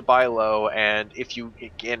places to buy low, and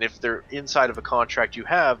if they're inside of a contract you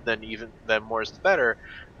have, then more is the better.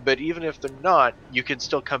 But even if they're not, you can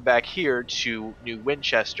still come back here to New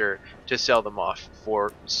Winchester to sell them off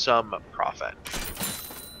for some profit.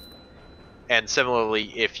 And similarly,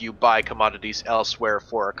 if you buy commodities elsewhere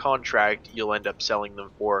for a contract, you'll end up selling them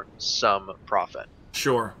for some profit.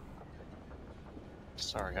 Sure.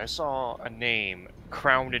 Sorry, I saw a name,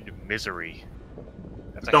 Crowned Misery.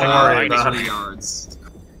 That's Don't worry about Misery it. yards.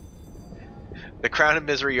 The Crown and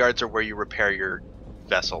Misery Yards are where you repair your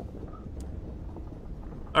vessel.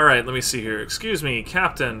 Alright, let me see here. Excuse me,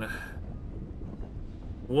 Captain. A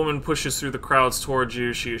woman pushes through the crowds towards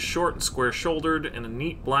you. She is short and square-shouldered in a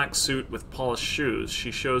neat black suit with polished shoes. She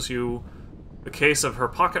shows you The case of her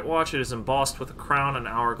pocket watch, it is embossed with a crown and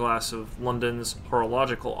hourglass of London's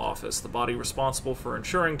horological office. The body responsible for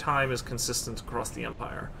ensuring time is consistent across the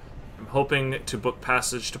Empire. I'm hoping to book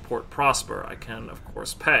passage to Port Prosper. I can, of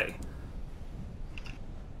course, pay.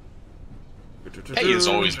 Pay is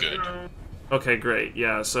always good. Okay, great.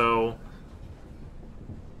 Yeah, so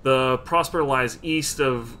the Prosper lies east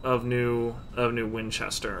of New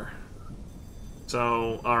Winchester.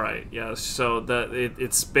 So, all right, yeah. So that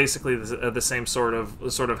it's basically the same sort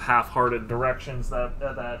of half-hearted directions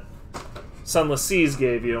that Sunless Seas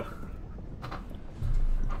gave you.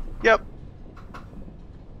 Yep.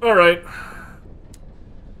 All right.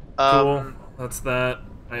 Cool. That's that.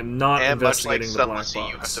 I am not and investigating much the like black Sunless Sea, you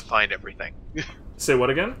have box. to find everything. Say what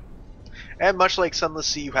again? And much like Sunless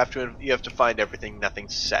Sea, you have to find everything.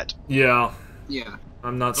 Nothing's set. Yeah, Yeah.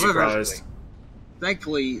 I'm not However, surprised.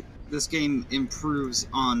 Thankfully, this game improves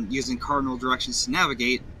on using cardinal directions to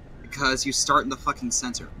navigate because you start in the fucking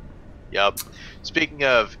center. Yup. Speaking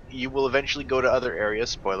of, you will eventually go to other areas.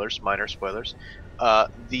 Spoilers, minor spoilers.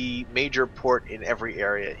 The major port in every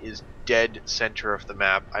area is dead center of the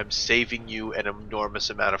map. I'm saving you an enormous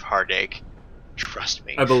amount of heartache. Trust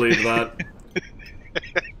me. I believe that.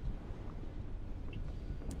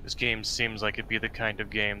 This game seems like it'd be the kind of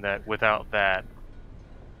game that, without that,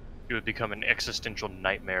 it would become an existential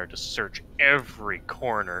nightmare to search every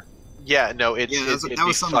corner. Yeah, no, it'd that be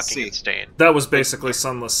was Sunless fucking Sea. insane. That was basically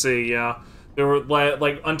Sunless Sea. Yeah, there were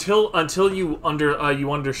like until you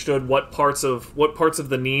understood what parts of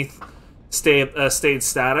the Neath stayed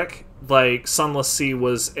static. Like Sunless Sea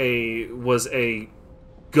was a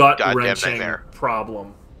gut wrenching nightmare.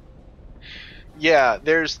 problem. Yeah,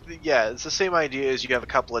 it's the same idea as you have a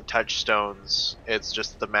couple of touchstones. It's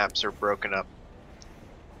just the maps are broken up,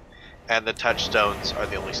 and the touchstones are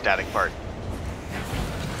the only static part.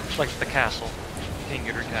 It's like the castle, King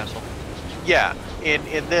Ghidorah Castle. Yeah, in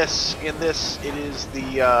this it is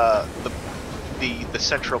the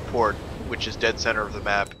central port, which is dead center of the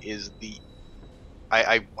map, is the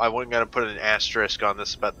I wasn't gonna put an asterisk on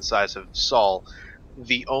this about the size of Saul,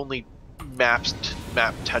 the only map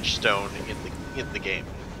touchstone in the game.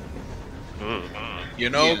 You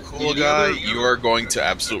know, Yeah, cool the guy, other- you are going to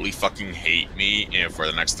absolutely fucking hate me for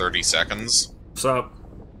the next 30 seconds. So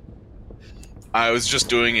I was just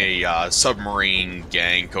doing a submarine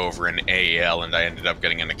gank over in AL, and I ended up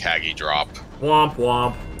getting an Akagi drop. womp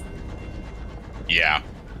womp. Yeah.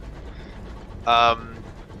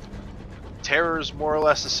 Terror's more or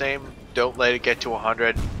less the same. Don't let it get to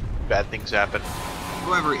 100. Bad things happen.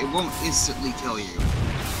 However, it won't instantly kill you.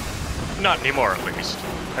 Not anymore, at least.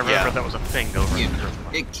 I remember Yeah. that was a thing over in Yeah. Earth.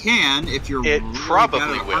 It can if you're It really probably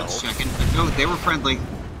good at will. hearts checking. But no, they were friendly.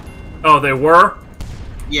 Oh, they were.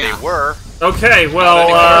 Yeah. They were. Okay,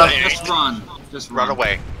 well, Just run. Just Run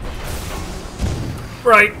away.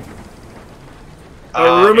 right.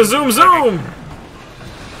 Uh, Zoom zoom.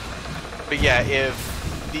 But yeah,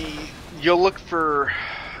 you'll look for,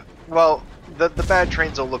 well, the bad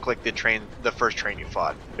trains will look like the first train you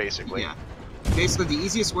fought, basically. Yeah. Basically, the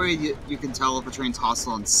easiest way you can tell if a train's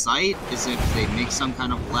hostile in sight is if they make some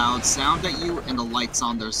kind of loud sound at you and the lights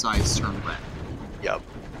on their sides turn red. Yep.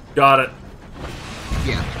 Got it.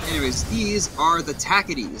 Yeah. Anyways, these are the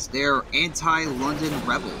Tackities. They're anti-London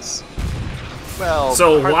rebels. Well.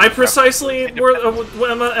 So part why of the precisely am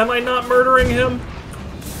I not murdering him?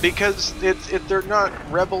 Because they're not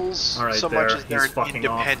rebels All right, so there, much as they're he's an fucking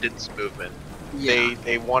off. independence movement. Yeah.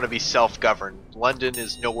 They want to be self-governed. London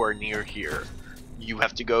is nowhere near here. You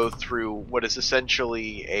have to go through what is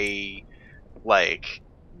essentially a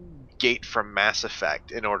gate from Mass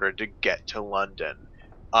Effect in order to get to London.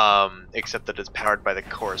 Except that it's powered by the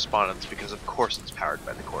correspondence, because of course it's powered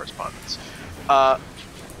by the correspondence.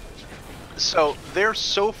 So they're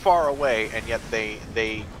so far away, and yet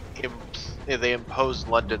they impose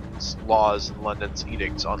London's laws and London's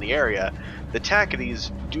edicts on the area. The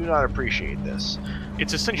Tackities do not appreciate this.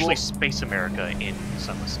 It's essentially Space America in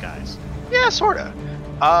Sunless Skies. Yeah, sorta.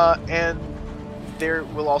 And there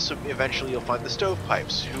will also eventually you'll find the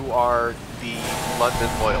Stovepipes, who are the London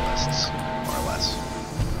loyalists, more or less.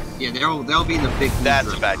 Yeah, they'll be the big. That's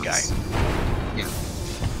loser a bad of guy. us. Yeah.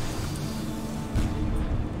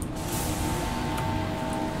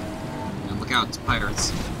 And look out, it's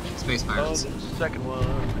pirates, space pirates, there's the second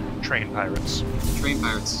one. Train pirates. train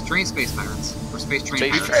pirates, train space pirates, or space train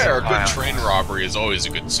Space To be pirates. fair, a Wow. good train robbery is always a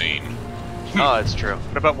good scene. Oh, it's true.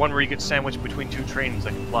 What about one where you get sandwiched between two trains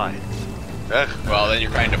that can fly? Ugh. Well, then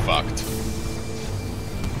you're kind of fucked.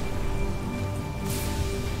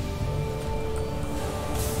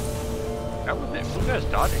 I would admit, Blue Guy's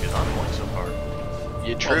dodging is on point so far.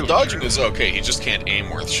 Yeah, true. Well, dodging is okay, he just can't aim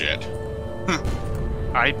worth shit.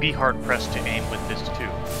 I'd be hard pressed to aim with this too.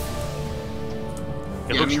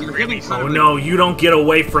 It Yeah, I looks mean, you're really getting kind Oh of no, you don't get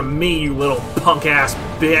away from me, you little punk-ass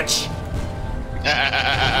bitch!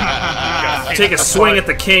 Take a swing at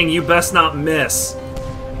the king, you best not miss.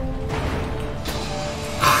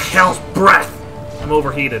 Ah, hell's breath! I'm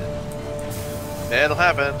overheated. It'll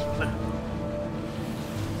happen.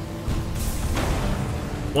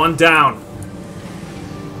 One down.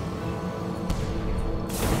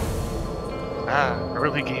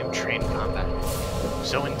 Early game train combat.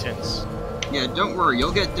 So intense. Yeah, don't worry,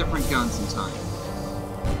 you'll get different guns in time.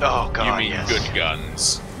 Oh You god, mean yes. good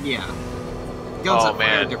guns? Yeah. Guns Oh, that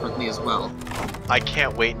fire man. differently as well. I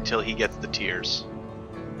can't wait until he gets the tears.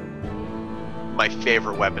 My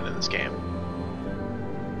favorite weapon in this game.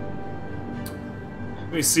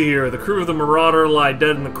 Let me see here. The crew of the Marauder lie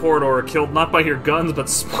dead in the corridor, killed not by your guns, but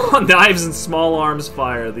small knives and small arms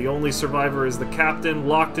fire. The only survivor is the captain,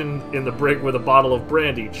 locked in the brig with a bottle of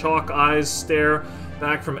brandy. Chalk eyes stare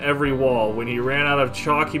back from every wall. When he ran out of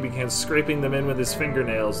chalk, he began scraping them in with his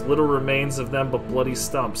fingernails. Little remains of them but bloody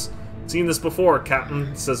stumps. Seen this before,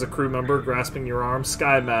 Captain, says a crew member, grasping your arm.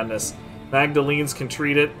 Sky madness. Magdalenes can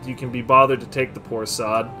treat it. You can be bothered to take the poor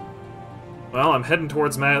sod. Well, I'm heading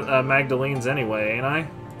towards Magdalene's anyway, ain't I?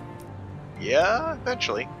 Yeah,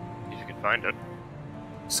 eventually. If you can find it.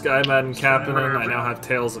 Sky Madden Captain, I now have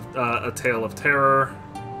a tale of terror.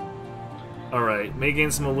 Alright, may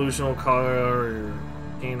gain some illusional color,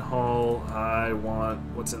 gain hull. I want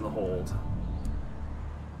what's in the hold.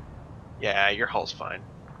 Yeah, your hull's fine.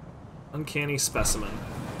 Uncanny specimen.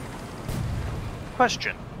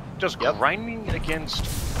 Question. Does Yep. grinding against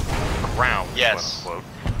ground, Yes. quote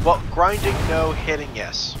unquote, Well, grinding no, hitting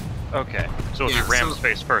yes. okay. So if Yeah, you ram so-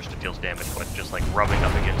 space first, it deals damage, but just like rubbing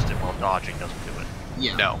up against it while dodging doesn't do it.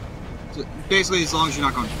 Yeah. No. So basically, as long as you're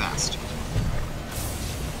not going fast.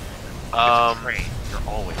 It's a train. You're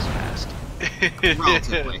always fast.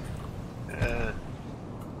 Relatively.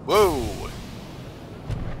 Whoa.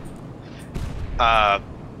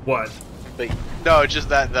 What? But no, just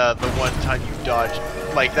that the one time you dodged,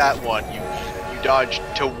 like that one, you dodged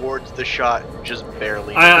towards the shot, just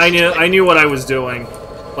barely. I missed. knew what I was doing.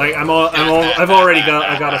 Like I've already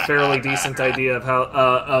got a fairly decent idea of how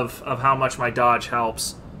of how much my dodge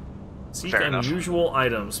helps. Seek Fair enough. unusual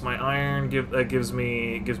items. My iron gives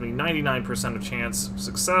me 99% of chance of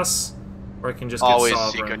success, or I can just get Always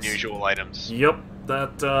sovereigns. seek unusual items. Yep,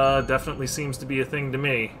 that definitely seems to be a thing to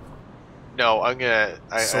me. No, another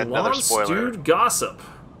Salon spoiler. stewed gossip.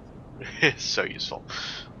 It's so useful.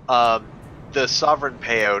 The sovereign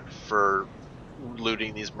payout for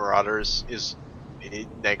looting these marauders is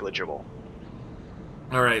negligible.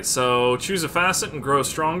 All right, so choose a facet and grow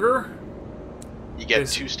stronger. You get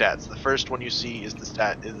Yes. 2 stats. The first one you see is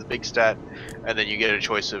the big stat, and then you get a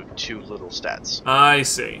choice of 2 little stats. I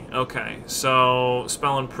see. Okay, so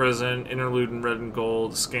spell in prison, interlude in red and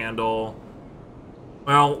gold, scandal.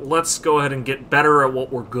 Well, let's go ahead and get better at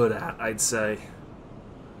what we're good at. I'd say.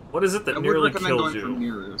 What is it that I would nearly recommend killed going for you?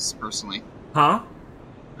 mirrors, personally. Huh?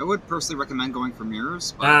 I would personally recommend going for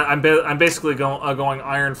mirrors, but I'm basically going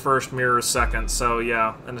iron first, mirrors second. So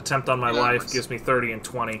yeah, an attempt on my Yeah, life works. gives me 30 and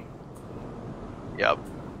 20. Yep.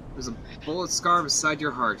 there's a bullet scar beside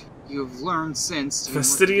your heart. You've learned since to be more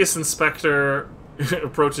Fastidious inspector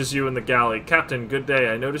approaches you in the galley. Captain, good day.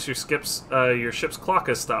 I notice your ship's clock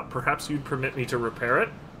has stopped. Perhaps you'd permit me to repair it?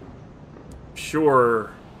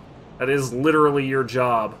 Sure. That is literally your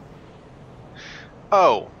job.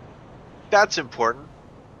 Oh, that's important.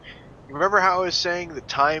 Remember how I was saying that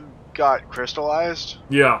time got crystallized?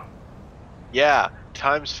 Yeah. Yeah,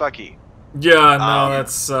 time's fucky. Yeah, no, Um,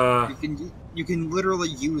 that's, You can literally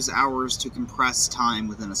use hours to compress time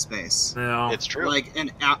within a space. no. It's true. Like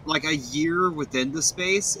a year within the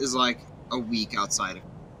space is like a week outside of it.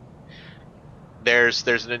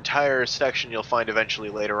 There's an entire section you'll find eventually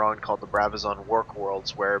later on called the Bravazon Work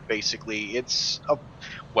Worlds, where basically it's a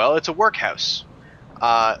workhouse,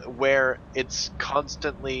 where it's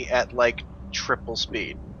constantly at like triple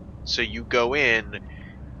speed. So you go in,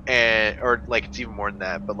 or like it's even more than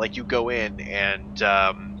that, but like you go in and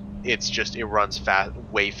it runs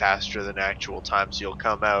way faster than actual time. So you'll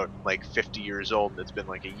come out like 50 years old, and it's been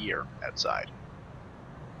like a year outside.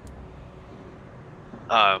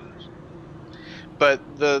 But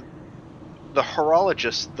the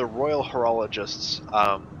horologists, the royal horologists,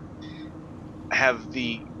 have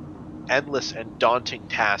the endless and daunting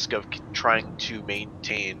task of trying to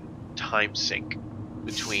maintain time sync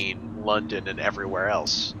between London and everywhere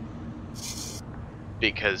else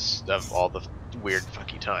because of all the weird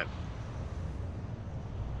funky time.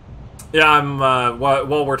 Yeah, I'm.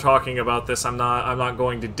 While we're talking about this, I'm not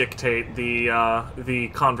going to dictate the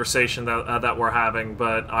conversation that we're having,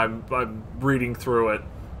 but I'm reading through it.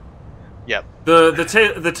 Yep. The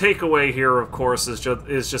takeaway here, of course, is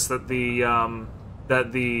just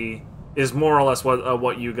that is more or less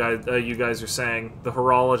what you guys are saying. The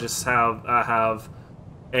horologists have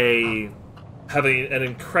an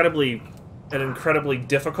incredibly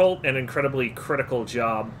difficult and incredibly critical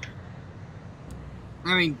job.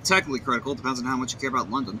 I mean, technically critical. Depends on how much you care about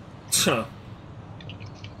London.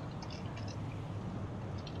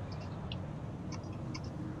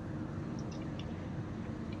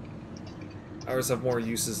 Ours have more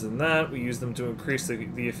uses than that. We use them to increase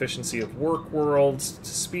the efficiency of work worlds, to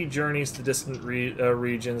speed journeys to distant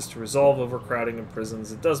regions, to resolve overcrowding in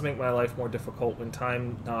prisons. It does make my life more difficult when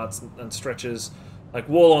time knots and stretches like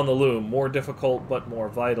wool on the loom. More difficult, but more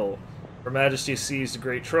vital. Her Majesty seized a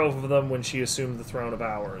great trove of them when she assumed the throne of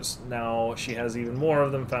ours. Now she has even more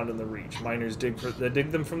of them found in the Reach. Miners dig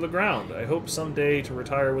them from the ground. I hope someday to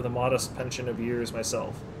retire with a modest pension of years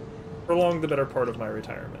myself. Prolong the better part of my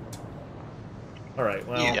retirement. Alright,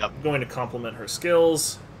 well, Yep. I'm going to compliment her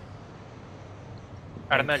skills.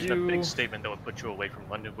 I'd Thank imagine you. a big statement that would put you away from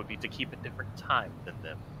London would be to keep a different time than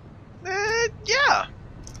them. Yeah.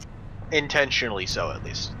 Intentionally so, at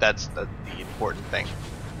least. That's the important thing.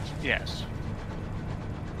 Yes.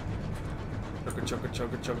 And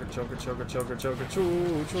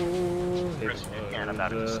I'm about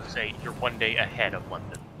to say you're one day ahead of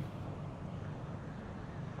London.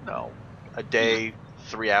 No. A day,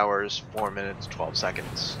 3 hours, 4 minutes, 12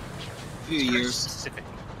 seconds. A few years. Specific.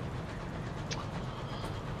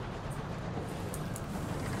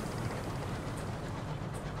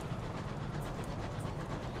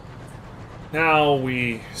 Now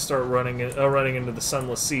we start running into the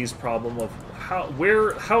Sunless Seas problem of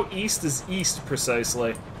how east is east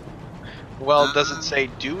precisely. Well, does it say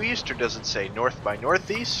due east or does it say north by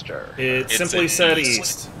northeast or? It It's simply an said east.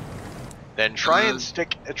 east. Then try and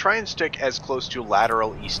stick as close to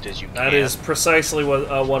lateral east as you can. That is precisely what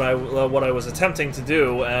I was attempting to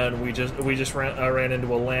do, and we just ran into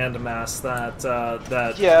a landmass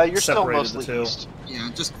that Yeah, you're still separated mostly the two. east. Yeah,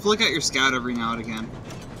 just flick out your scout every now and again.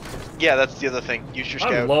 Yeah, that's the other thing. Use your I'm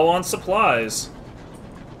scout. low on supplies.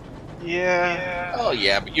 Yeah. Oh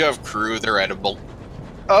yeah, but you have crew, they're edible.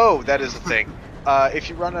 Oh, that is the thing. If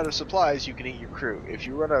you run out of supplies, you can eat your crew. If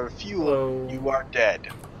you run out of fuel, Hello. you are dead.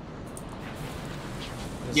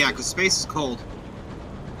 Yeah, because space is cold.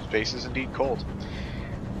 Space is indeed cold.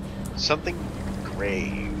 Something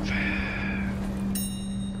grave.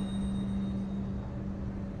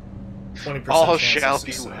 20% All chance shall of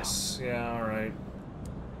be success. Yeah, all right.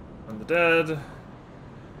 I'm the dead.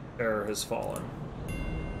 Terror has fallen.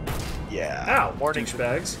 Yeah. Ow, Morning.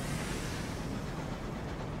 douchebags.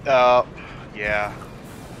 Yeah.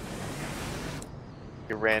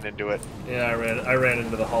 You ran into it. Yeah, I ran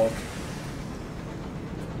into the Hulk.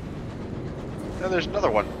 No, there's another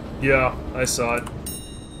one. Yeah, I saw it.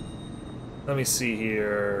 Let me see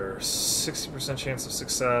here. 60% chance of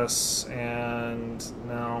success, and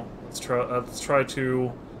now let's try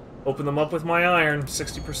to open them up with my iron.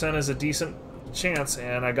 60% is a decent chance,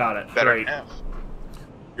 and I got it. Better Great. than half.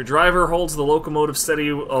 Your driver holds the locomotive steady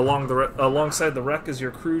alongside the wreck as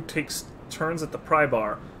your crew takes turns at the pry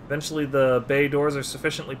bar. Eventually, the bay doors are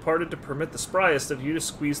sufficiently parted to permit the spryest of you to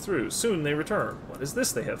squeeze through. Soon they return. What is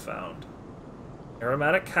this they have found?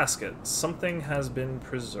 Aromatic casket. Something has been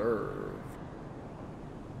preserved.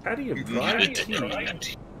 Patty of dry tea.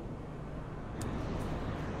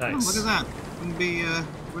 Nice. Oh, look at that.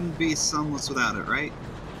 Wouldn't be Sunless without it, right?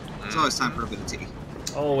 It's always time for a bit of tea.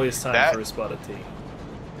 Always time That- for a spot of tea.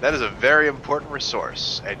 That is a very important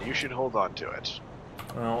resource, and you should hold on to it.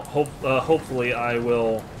 Well, hopefully I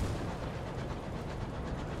will.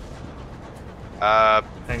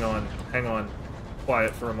 Hang on.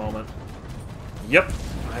 Quiet for a moment. Yep,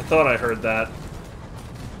 I thought I heard that.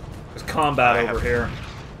 There's combat over here.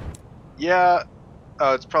 Yeah.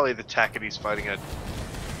 Oh, it's probably the Tackities fighting it.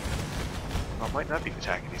 Oh, it might not be the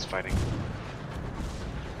Tackities fighting.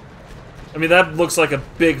 I mean, that looks like a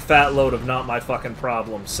big fat load of not my fucking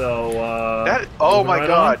problem, so, That. Oh moving my right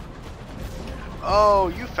god. on. Oh,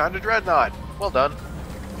 you found a dreadnought. Well done.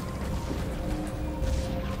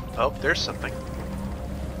 Oh, there's something.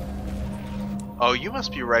 Oh, you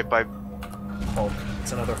must be right by. Hulk.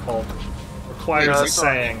 It's another Hulk. Requires Yeah, a that's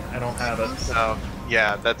saying. I don't have it. Oh,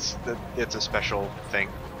 yeah, it's a special thing.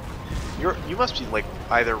 You must be like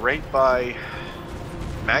either right by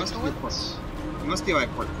Magdalene's. You must be like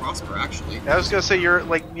Port Prosper, actually. I was gonna say you're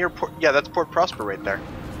like near Port. Yeah, that's Port Prosper right there.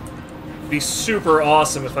 be super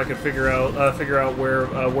awesome if I could figure out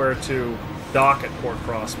where to dock at Port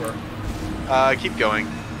Prosper. Keep going.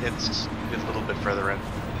 It's a little bit further in.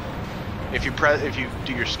 If you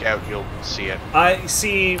do your scout, you'll see it. I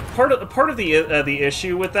see. Part of the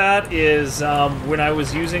issue with that is when I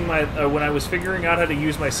was using my when I was figuring out how to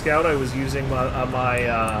use my scout, I was using my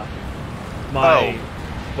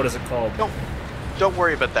what is it called? Don't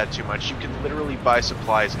worry about that too much. You can literally buy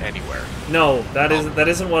supplies anywhere. No, that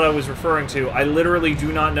isn't what I was referring to. I literally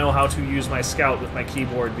do not know how to use my scout with my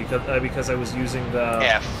keyboard because I was using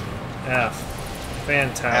the F.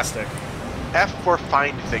 Fantastic. F for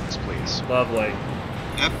find things, please. Lovely.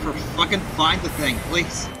 F for fucking find the thing,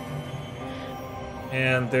 please.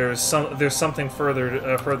 And there's something further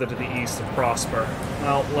to the east of Prosper.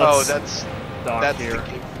 Well, let's dock here.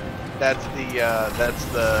 That's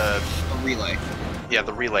the relay. Yeah,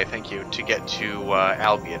 the relay. Thank you, to get to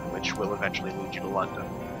Albion, which will eventually lead you to London.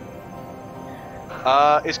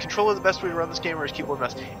 Is controller the best way to run this game, or is keyboard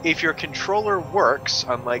mouse? If your controller works,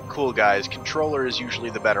 unlike Cool Guys, controller is usually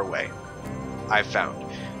the better way. I've found.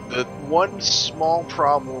 The one small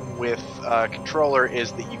problem with controller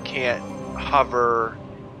is that you can't hover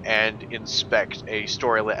and inspect a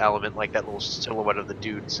story element like that little silhouette of the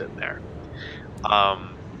dude sitting there.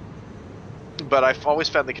 But I've always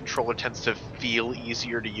found the controller tends to feel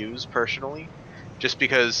easier to use, personally. Just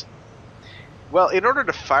because, well, in order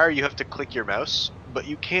to fire you have to click your mouse, but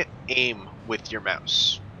you can't aim with your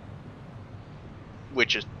mouse.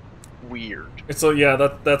 Which is weird. It's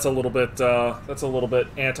that's a little bit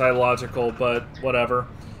anti-logical, but whatever.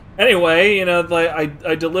 Anyway, you know, like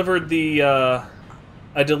I delivered the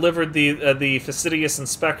fastidious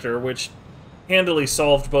inspector, which handily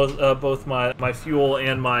solved both my fuel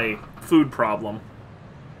and my food problem.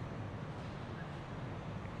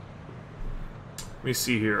 Let me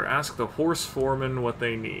see here. Ask the horse foreman what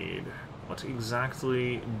they need. What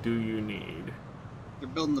exactly do you need? They're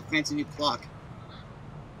building the fancy new clock.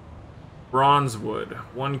 Bronze wood,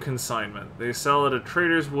 1 consignment. They sell it at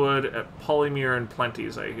Trader's Wood at Polymere and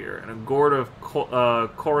Plantains, I hear, and a gourd of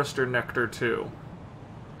chorister nectar too.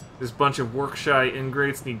 This bunch of work-shy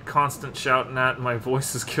ingrates need constant shouting at, and my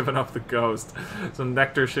voice has given up the ghost. So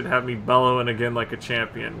nectar should have me bellowing again like a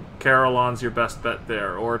champion. Carillon's your best bet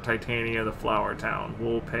there, or Titania, the flower town.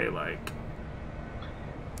 We'll pay like.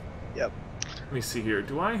 Yep. Let me see here.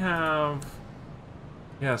 Do I have?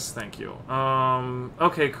 Yes, thank you.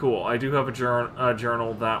 Okay, cool. I do have a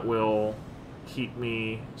journal that will keep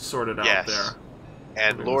me sorted out there.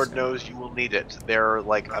 And Lord knows you will need it. There are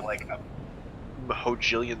like a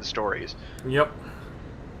hojillion stories. Yep.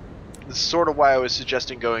 This is sort of why I was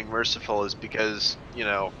suggesting going merciful, is because, you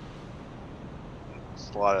know,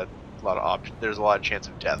 it's a lot of options. There's a lot of chance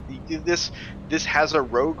of death. This has a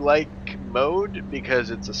roguelike mode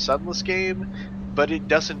because it's a Sunless game, but it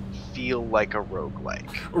doesn't feel like a roguelike.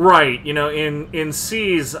 Right. You know, in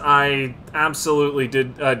Seas, I absolutely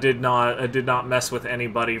did not mess with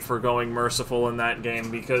anybody for going merciful in that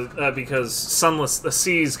game because Sunless, the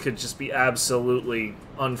Seas could just be absolutely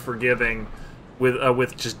unforgiving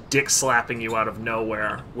with just dick slapping you out of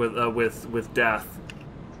nowhere with death.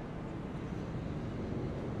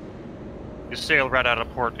 You sail right out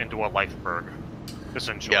of port into a lifeberg,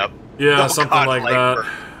 essentially. Yep. Yeah, something like that.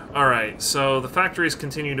 Alright, so the factories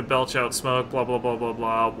continue to belch out smoke, blah blah blah blah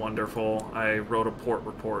blah, wonderful. I wrote a port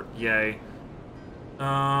report, yay.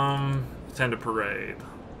 Attend a parade.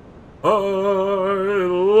 I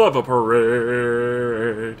love a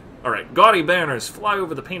parade. Alright, gaudy banners fly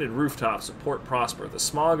over the painted rooftops of Port Prosper. The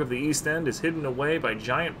smog of the East End is hidden away by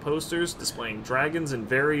giant posters displaying dragons in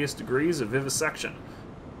various degrees of vivisection.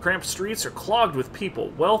 Cramped streets are clogged with people.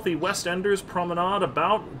 Wealthy West Enders promenade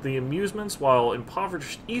about the amusements, while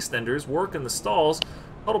impoverished East Enders work in the stalls,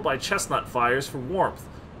 huddled by chestnut fires for warmth.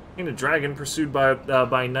 A dragon pursued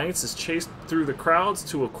by knights is chased through the crowds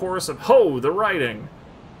to a chorus of "Ho, the riding!"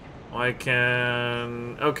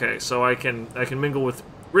 Okay, so I can mingle with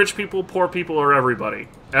rich people, poor people, or everybody.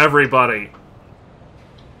 Everybody.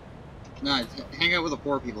 Nah, hang out with the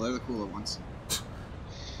poor people. They're the cooler ones.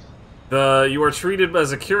 You are treated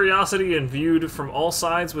as a curiosity and viewed from all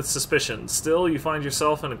sides with suspicion. Still, you find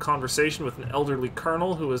yourself in a conversation with an elderly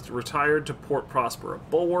colonel who has retired to Port Prosper. A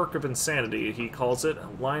bulwark of insanity, he calls it, a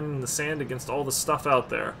line in the sand against all the stuff out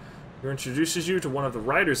there. He introduces you to one of the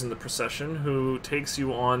riders in the procession, who takes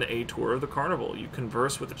you on a tour of the carnival. You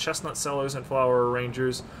converse with the chestnut sellers and flower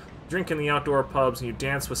arrangers, drink in the outdoor pubs, and you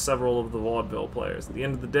dance with several of the vaudeville players. At the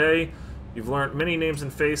end of the day, you've learned many names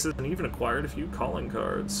and faces, and even acquired a few calling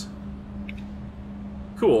cards.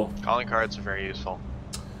 Cool. Calling cards are very useful.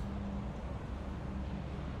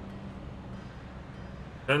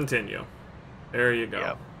 Continue. There you go.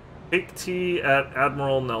 Yep. Take tea at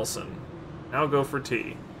Admiral Nelson. Now go for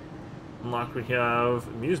tea. Unlock, we have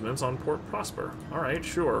amusements on Port Prosper. Alright,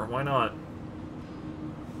 sure, why not?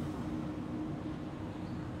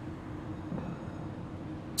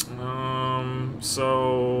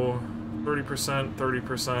 So 30%,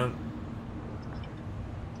 30%.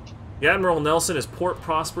 The Admiral Nelson is Port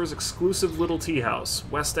Prosper's exclusive little tea house.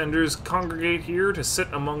 West Enders congregate here to sit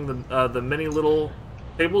among the many little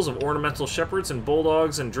tables of ornamental shepherds and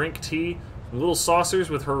bulldogs and drink tea from little saucers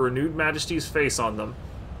with Her Renewed Majesty's face on them.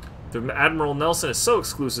 The Admiral Nelson is so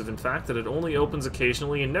exclusive, in fact, that it only opens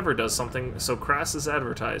occasionally and never does something so crass as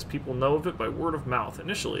advertised. People know of it by word of mouth,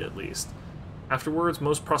 initially at least. Afterwards,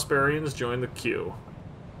 most Prosperians join the queue.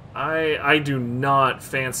 I do not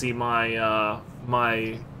fancy my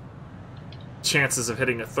my chances of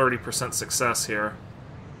hitting a 30% success here,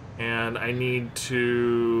 and I need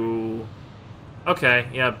to. Okay,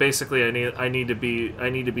 yeah. Basically, I need to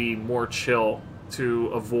be more chill to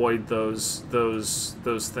avoid those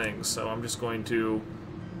things. So I'm just going to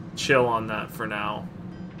chill on that for now.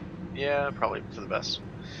 Yeah, probably for the best.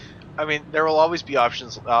 I mean, there will always be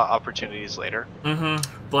opportunities later.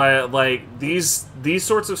 But like these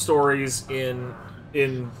sorts of stories in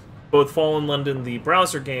both Fallen London, the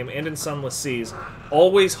browser game, and in Sunless Seas,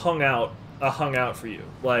 always hung out for you.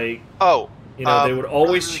 Like, they would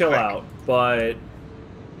always chill out. But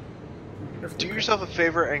do yourself a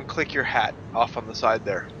favor and click your hat off on the side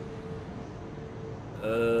there.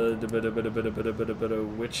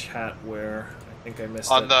 Which hat where? I think I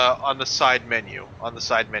missed it. On the side menu. On the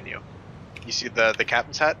side menu. You see the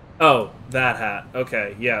captain's hat? Oh, that hat.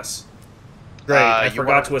 Okay, yes. Great. I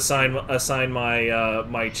forgot to assign my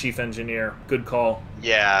my chief engineer. Good call.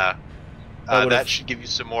 Yeah. That should give you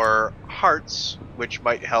some more hearts, which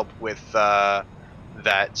might help with that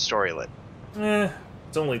storylet.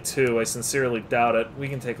 It's only 2. I sincerely doubt it. We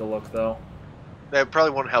can take a look, though. That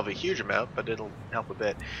probably won't help a huge amount, but it'll help a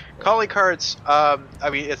bit. Calling cards, I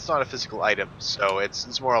mean, it's not a physical item, so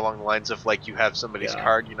it's more along the lines of, like, you have somebody's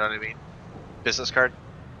card, you know what I mean? Business card.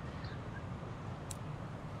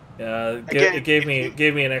 Yeah, it gave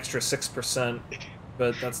me an extra 6%,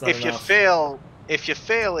 but that's not enough. If you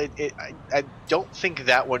fail, I don't think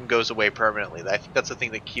that one goes away permanently. I think that's the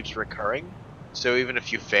thing that keeps recurring. So even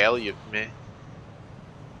if you fail, you meh.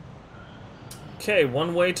 Okay,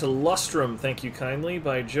 one way to Lustrum, thank you kindly.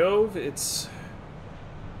 By Jove, it's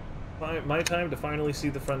my time to finally see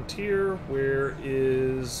the frontier. Where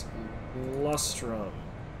is Lustrum?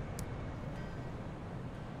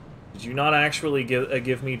 Did you not actually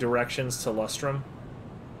give me directions to Lustrum?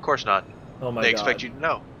 Of course not. Oh my god. They expect you to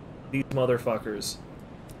know. These motherfuckers.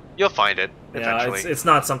 You'll find it eventually. Yeah, it's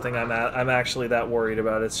not something I'm actually that worried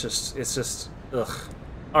about. It's just ugh.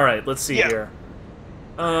 All right, let's see here.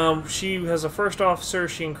 She has a first officer.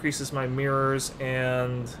 She increases my mirrors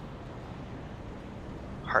and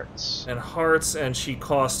hearts. And she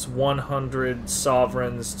costs 100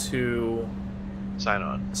 sovereigns to sign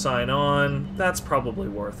on. That's probably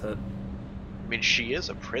worth it. I mean, she is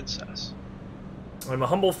a princess. I'm a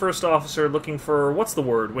humble first officer looking for, what's the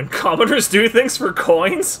word, when commoners do things for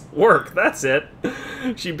coins? Work, that's it.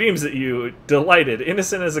 She beams at you, delighted,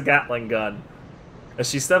 innocent as a Gatling gun. As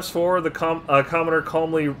she steps forward, the commoner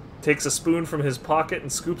calmly takes a spoon from his pocket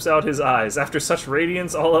and scoops out his eyes. After such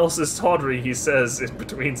radiance, all else is tawdry, he says, in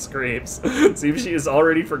between screams. Seems she has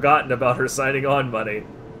already forgotten about her signing on money.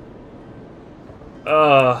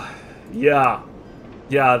 Yeah.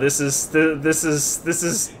 Yeah, this is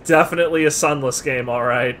definitely a Sunless game, all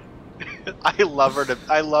right. I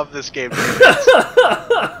love this game.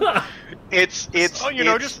 It's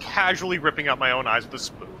just casually ripping out my own eyes with a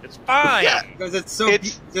spoon. It's fine. Yeah, because it's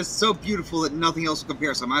just so beautiful that nothing else will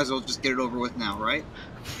compare. So I might as well just get it over with now, right?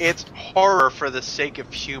 It's horror for the sake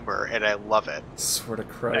of humor, and I love it. Swear to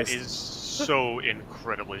Christ. That is so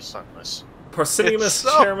incredibly Sunless. Parsimonious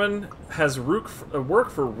chairman has work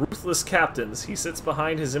for ruthless captains. He sits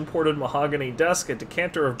behind his imported mahogany desk, a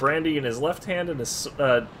decanter of brandy in his left hand, and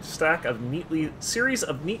a series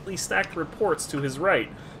of neatly stacked reports to his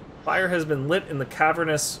right. Fire has been lit in the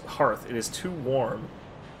cavernous hearth. It is too warm.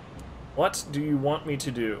 What do you want me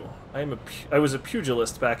to do? I was a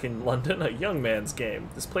pugilist back in London, a young man's game.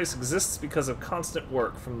 This place exists because of constant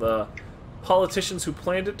work, from the politicians who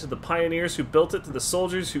planned it, to the pioneers who built it, to the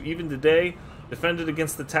soldiers who even today defended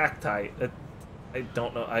against the tactite. I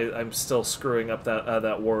don't know. I'm still screwing up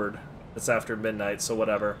that word. It's after midnight, so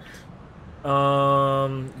whatever.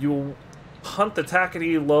 You'll hunt the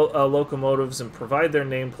tackety locomotives and provide their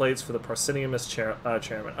nameplates for the Parsimonious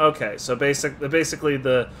chairman. Okay, so basically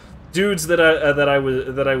the dudes that I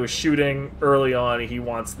was shooting early on, he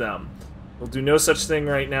wants them. We'll do no such thing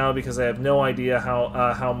right now because I have no idea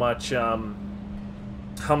how much I'm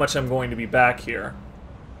going to be back here.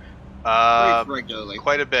 Regularly.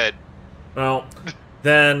 Quite a bit. Well,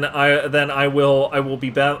 then I will be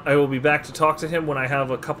back to talk to him when I have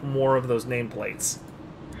a couple more of those nameplates.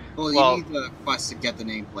 Well, Well- you need the quest to get the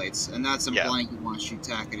nameplates, and that's implying you want to shoot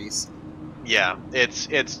Tackities. Yeah,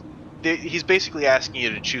 he's basically asking you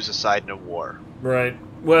to choose a side in a war. Right.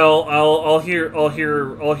 Well, I'll hear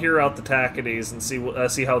out the Tackities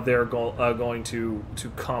and see how they're going to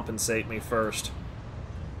compensate me first.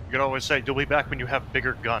 You can always say, you'll be back when you have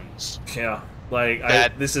bigger guns. Yeah. Like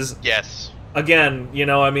this is Yes. again, you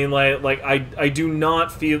know, I mean, like I do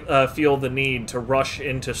not feel the need to rush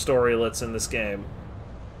into storylets in this game.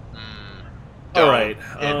 Don't. All right.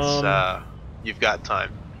 It's you've got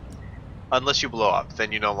time. Unless you blow up,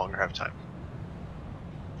 then you no longer have time.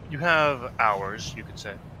 You have hours, you could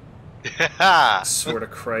say. Swear to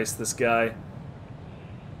Christ, this guy.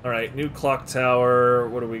 All right, new clock tower.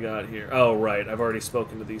 What do we got here? Oh, right. I've already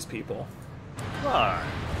spoken to these people. Alright.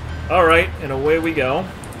 All right, and away we go.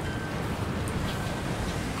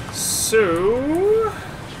 So,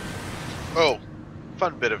 Oh,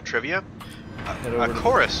 fun bit of trivia. head A over to-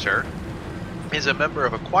 chorister is a member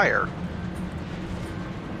of a choir.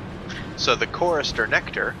 So the chorister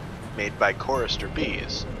nectar, made by chorister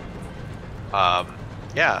bees,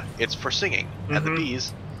 yeah, it's for singing, and the Mhm.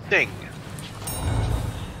 bees sing.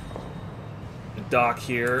 dock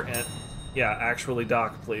here, and yeah, actually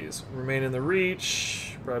dock, please. Remain in the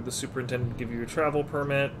reach. Bribe the superintendent to give you a travel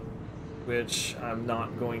permit, which I'm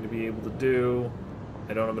not going to be able to do.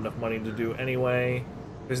 I don't have enough money to do anyway.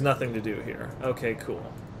 There's nothing to do here. Okay,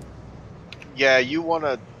 cool. Yeah, you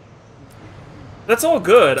wanna. That's all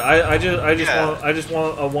good. I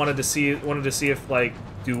Yeah. wanted to see if, like,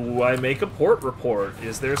 do I make a port report?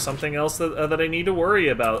 Is there something else that I need to worry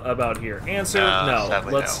about here? Answer: no.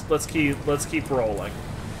 Sadly, Let's keep rolling.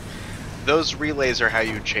 Those relays are how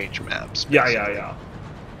you change maps. Yeah.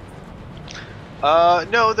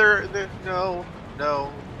 No,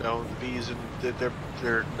 no. The bees and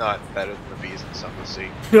they're not better than the bees in Sunless Sea.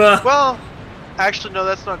 Well, actually, no,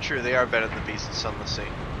 that's not true. They are better than the bees in Sunless Sea.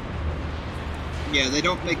 Yeah, they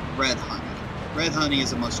don't make red honey. Red honey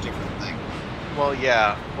is a much different thing. Well,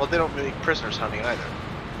 yeah. Well, they don't make prisoners honey either.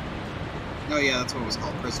 Oh yeah, that's what it was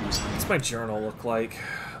called, prisoners honey. What's my journal look like?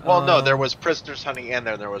 Well, no, there was prisoners honey and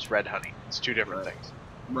then there was red honey. It's two different things.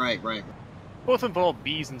 Right. Both involve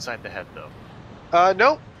bees inside the head, though.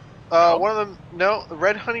 No. No? One of them, no,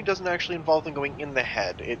 red honey doesn't actually involve them going in the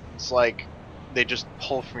head. It's like they just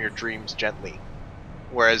pull from your dreams gently.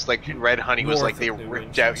 Whereas, like, red honey was North like they of New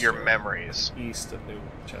ripped out your Winchester. memories. East of New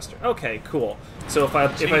Chester. Okay, cool. So if I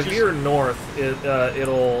veer north,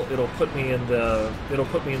 it'll put me in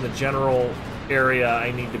the general area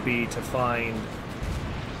I need to be to find.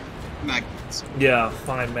 Magnets. Yeah,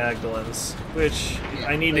 find Magdalene's, which Yeah,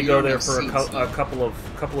 I need but to go you're there no for saints, a though.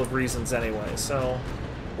 couple of reasons anyway. So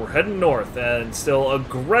we're heading north and still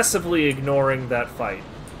aggressively ignoring that fight.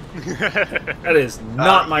 That is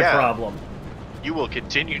not my yeah. problem. You will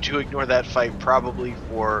continue to ignore that fight probably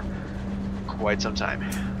for quite some time.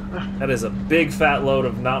 That is a big fat load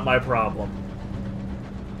of not my problem.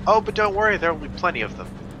 Oh, but don't worry, there will be plenty of them.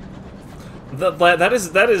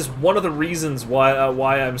 That is one of the reasons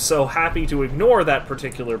why I'm so happy to ignore that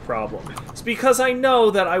particular problem. It's because I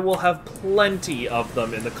know that I will have plenty of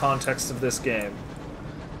them in the context of this game.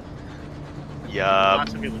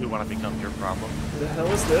 Lots of people who want to become your problem. The hell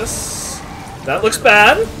is this? That looks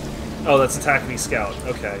bad. Oh, that's a Tackney Scout.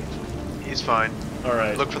 Okay. He's fine. All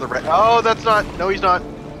right. Look for the red. Oh, that's not. No, he's not.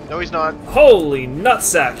 No, he's not. Holy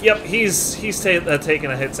nutsack! Yep, he's taking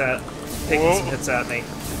some hits at me.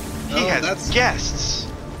 He has that's- guests.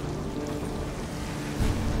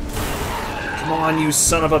 Come on, you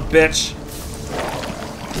son of a bitch!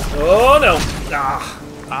 Oh no! Ah.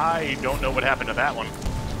 I don't know what happened to that one.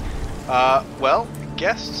 Well,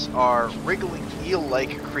 guests are wriggling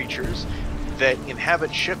eel-like creatures that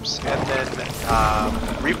inhabit ships and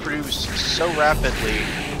then reproduce so rapidly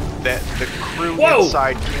that the crew Whoa!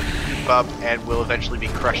 inside can't keep up and will eventually be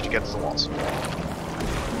crushed against the walls.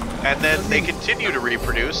 And then they continue to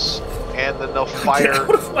reproduce, and then they'll Get fire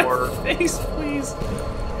out of my more, face, please!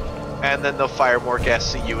 and then they'll fire more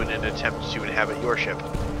guests at you in an attempt to inhabit your ship.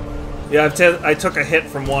 Yeah, I took a hit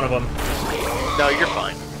from one of them. No, you're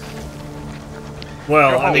fine.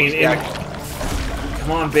 Well, You're I mean, holding-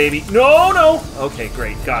 come on, baby. No! Okay,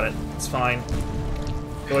 great, got it. It's fine.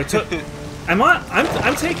 So I took.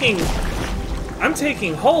 I'm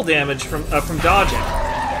taking hull damage from dodging.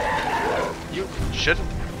 You shouldn't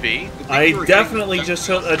be. I definitely just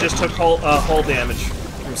took hull damage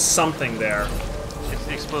through something there. It's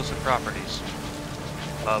the explosive properties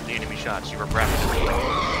of the enemy shots you were practicing.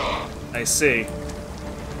 I see.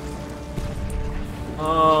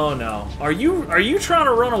 Oh no. Are you trying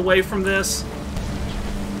to run away from this?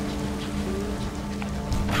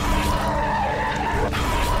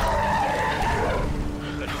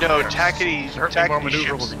 No, Certainly more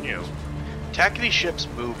maneuverable than you. tackety ships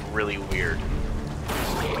move really weird.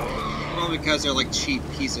 Well, because they're like cheap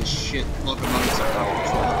piece of shit locomotives of power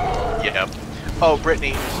control. Yeah. Oh,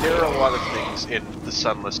 Brittany, there are a lot of things in the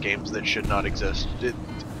Sunless games that should not exist.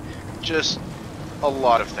 Just a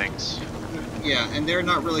lot of things. Yeah, and they're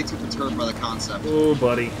not really too perturbed by the concept. Oh,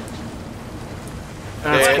 buddy.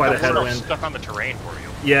 That's Yeah, quite a We're headwind. stuck on the terrain for you.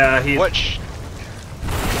 Yeah, he. Oh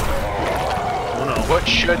no. What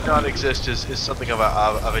should not exist is something of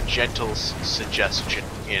a gentle suggestion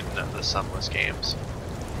in the Sunless games.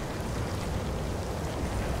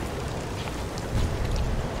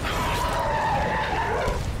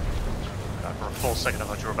 For a full second, I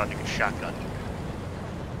thought you were about to get shotgunned.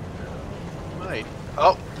 Right.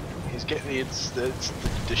 Oh, he's getting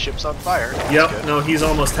the ship's on fire. That's Yep. good. No, he's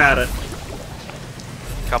almost had it.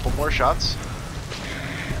 Couple more shots.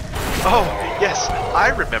 Oh yes, I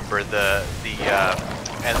remember the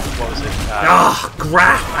and what was it?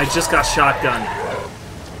 Grap! I just got shotgun.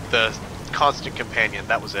 The constant companion.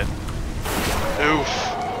 That was it.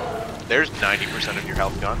 Oof. There's 90% of your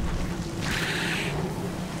health gone.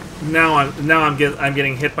 Now I'm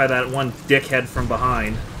getting hit by that one dickhead from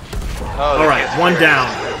behind. Oh, all right, one down.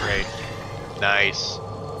 Great. Nice.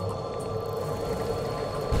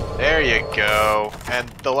 There you go. And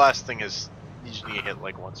the last thing is, you just need to hit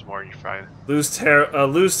like once more and you're fine. Lose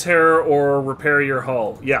terror or repair your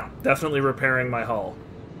hull. Yeah, definitely repairing my hull.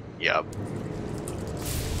 Yep.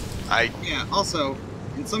 Yeah, also,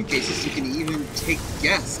 in some cases you can even take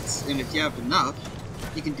guests, and if you have enough,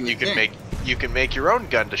 you can do You can make your own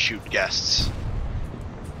gun to shoot guests.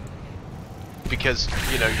 Because,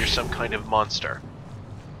 you know, you're some kind of monster.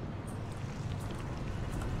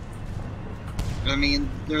 I mean,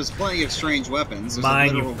 there's plenty of strange weapons. There's Mine,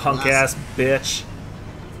 a you literal punk-ass bitch.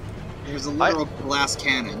 There's a literal glass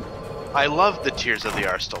cannon. I love the Tears of the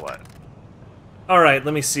Arstelet. Alright,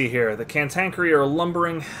 let me see here. The Cantankeree are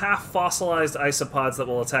lumbering, half-fossilized isopods that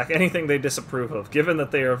will attack anything they disapprove of. Given that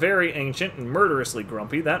they are very ancient and murderously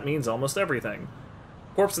grumpy, that means almost everything.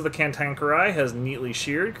 Corpse of the Cantankeree has neatly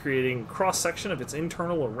sheared, creating cross-section of its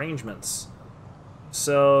internal arrangements.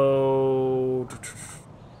 So...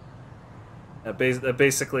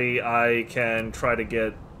 basically, I can try to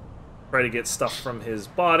get stuff from his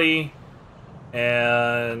body,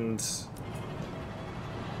 and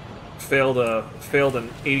failed an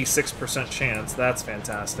 86% chance. That's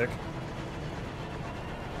fantastic.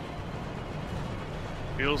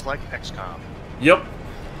 Feels like XCOM. Yep.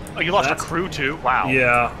 Oh, you lost a crew too? Wow.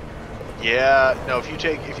 Yeah. Yeah, no, if you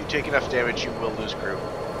take enough damage, you will lose crew.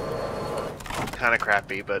 Kind of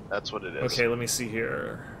crappy, but that's what it is. Okay, let me see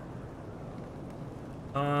here.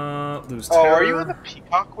 Lose Oh, terror. are you in the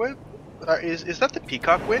Peacock Wind? Is that the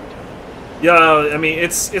Peacock Wind? Yeah, I mean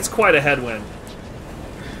it's quite a headwind.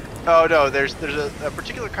 Oh no, there's a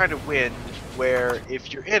particular kind of wind where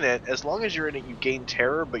if you're in it, as long as you're in it, you gain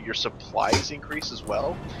terror, but your supplies increase as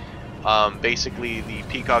well. Basically, the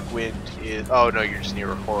Peacock Wind is... Oh no, you're just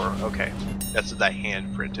near a horror. Okay, that's what that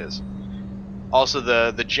handprint is. Also,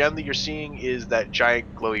 the gem that you're seeing is that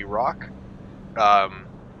giant glowy rock.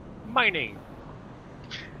 Mining.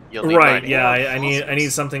 You'll need Right. mining. Yeah, I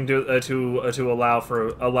need something to allow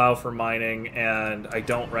for mining, and I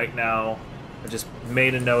don't right now. I just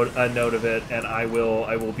made a note of it, and I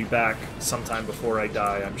will be back sometime before I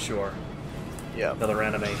die, I'm sure. Yeah. Another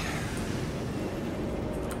enemy.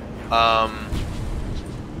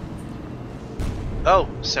 Oh,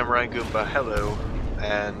 Samurai Goomba, hello.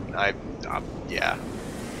 And yeah.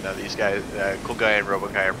 No, these guys, Cool Guy and Robo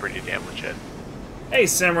Guy are pretty damn legit. Hey,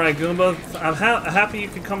 Samurai Goomba. I'm happy you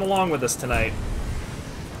could come along with us tonight.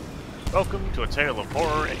 Welcome to a tale of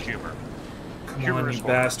horror and humor. Come on, you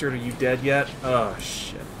bastard. Are you dead yet? Oh,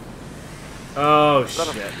 shit. Oh,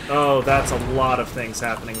 shit. Oh, that's a lot of things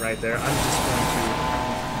happening right there. I'm just going to...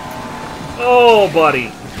 Oh, buddy.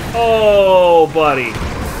 Oh, buddy.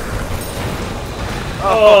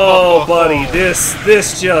 Oh, buddy. This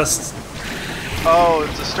just... Oh,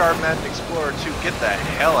 it's a Star Madden Explorer 2. Get the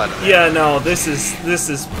hell out of there. Yeah, no, this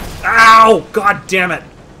is... Ow! God damn it.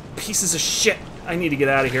 Pieces of shit. I need to get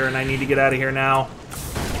out of here, and I need to get out of here now.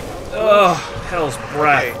 Ugh, hell's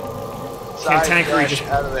breath. Cantankeree just...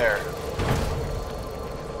 out of there.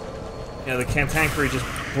 Yeah, the Cantankeree just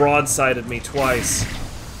broadsided me twice.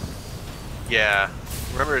 Yeah.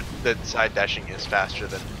 Remember that side dashing is faster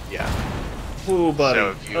than Ooh, buddy. So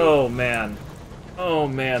if you- Oh man. Oh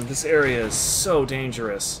man, this area is so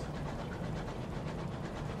dangerous.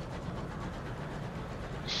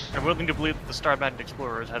 I'm willing to believe that the Star Madden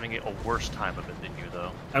Explorer is having a worse time of it than you,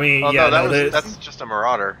 though. I mean, Oh yeah, no, no, that's just a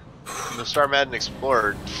Marauder. The Star Madden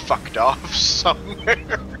Explorer fucked off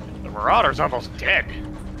somewhere. The Marauder's almost dead.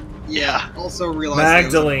 Yeah. Also realize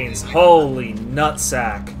Magdalene's, holy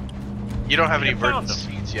nutsack. You don't have any You found verdant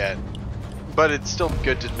seeds yet, but it's still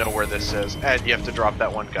good to know where this is, and you have to drop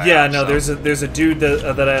that one guy. Yeah, off, no, so. there's a dude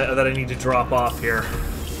that I need to drop off here.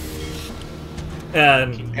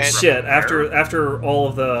 And shit, after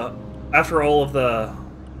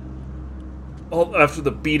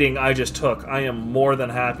the beating I just took, I am more than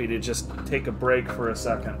happy to just take a break for a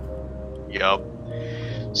second. Yup.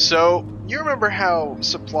 So, you remember how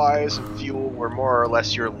supplies and fuel were more or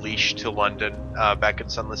less your leash to London back in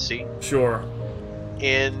Sunless Sea? Sure.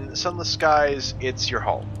 In Sunless Skies, it's your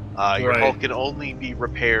hull. Your Right. hull can only be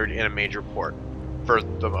repaired in a major port, for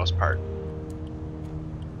the most part.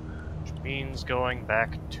 Which means going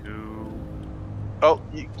back to... Oh,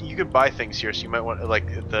 you could buy things here, so you might want, like,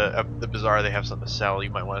 the Bazaar, they have something to sell. You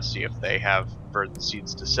might want to see if they have verdant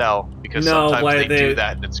seeds to sell, because No, sometimes like, they do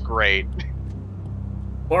that, and it's great.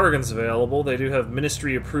 Bargains available. They do have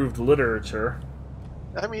ministry-approved literature.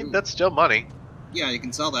 I mean, that's still money. Yeah, you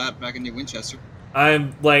can sell that back in New Winchester.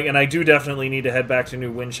 I'm like, and I do definitely need to head back to New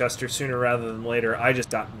Winchester sooner rather than later. I just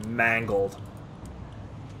got mangled.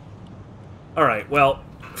 Alright, well,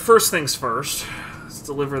 first things first. Let's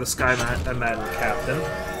deliver the Sky Madden Captain.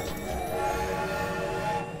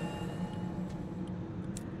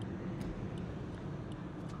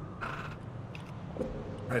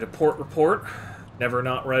 Write a port report. Never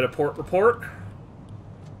not write a port report.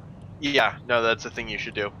 Yeah, no, that's a thing you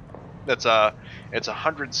should do. It's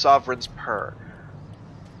 100 sovereigns per.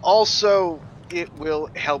 Also, it will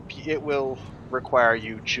help. It will require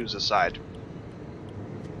you choose a side.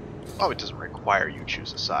 Oh, it doesn't require you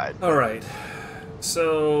choose a side. All right.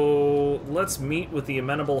 So let's meet with the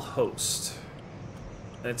amenable host.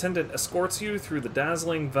 An attendant escorts you through the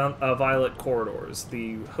dazzling violet corridors.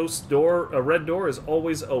 The host's door, a red door, is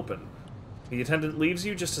always open. The attendant leaves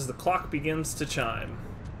you just as the clock begins to chime.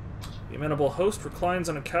 The amenable host reclines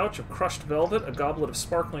on a couch of crushed velvet, a goblet of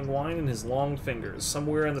sparkling wine in his long fingers.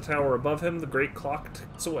 Somewhere in the tower above him, the great clock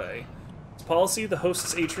ticks away. His policy, the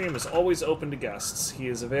host's atrium is always open to guests. He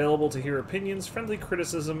is available to hear opinions, friendly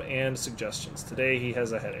criticism, and suggestions. Today he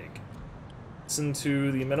has a headache. Listen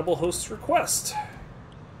to the amenable host's request.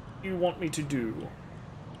 What do you want me to do?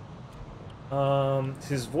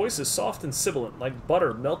 His voice is soft and sibilant, like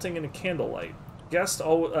butter melting in a candlelight. Guest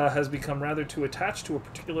has become rather too attached to a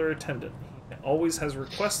particular attendant. He always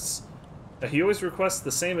requests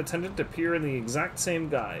the same attendant appear in the exact same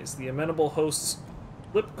guise. The amenable host's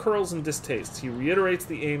lip curls in distaste. He reiterates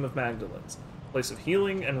the aim of Magdalen's, a place of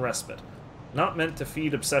healing and respite, not meant to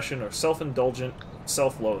feed obsession or self-indulgent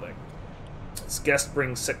self-loathing. This guest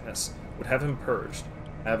brings sickness. Would have him purged.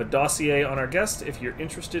 I have a dossier on our guest if you're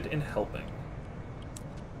interested in helping.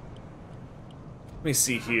 Let me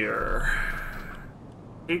see here.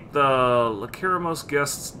 Take the Lacrimos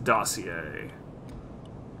guest's dossier.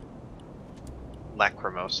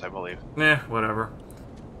 Lacrimose, I believe. Whatever.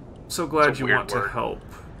 So glad It's a you weird want to word. help.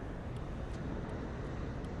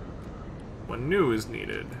 When new is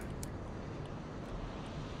needed.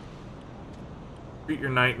 Treat your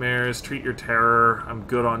nightmares, treat your terror. I'm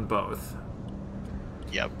good on both.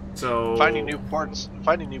 Yep. So Finding new ports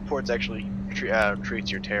actually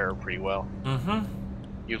treats your terror pretty well. Mm-hmm.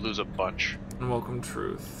 You lose a bunch. Unwelcome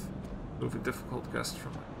truth. Move a difficult guest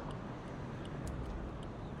from it.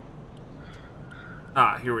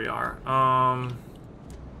 Ah, here we are.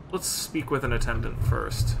 Let's speak with an attendant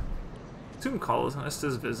first. Soon call us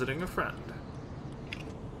as visiting a friend.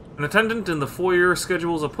 An attendant in the foyer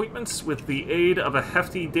schedules appointments with the aid of a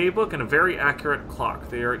hefty daybook and a very accurate clock.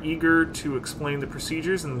 They are eager to explain the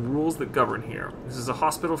procedures and rules that govern here. This is a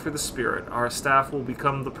hospital for the spirit. Our staff will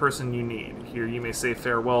become the person you need. Here you may say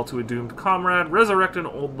farewell to a doomed comrade, resurrect an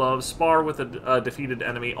old love, spar with a defeated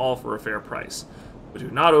enemy, all for a fair price. But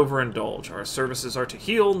do not overindulge. Our services are to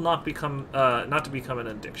heal, not to become an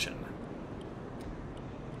addiction.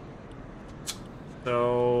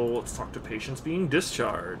 So, let's talk to patients being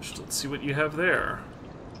discharged. Let's see what you have there.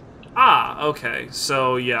 Ah, okay.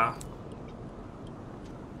 So, yeah.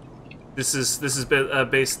 This is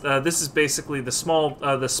basically the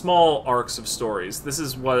small arcs of stories. This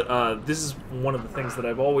is one of the things that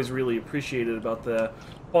I've always really appreciated about the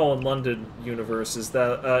Fallen London universe is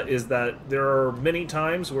that there are many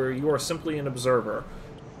times where you are simply an observer.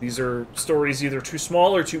 These are stories either too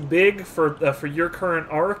small or too big for your current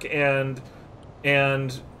arc, and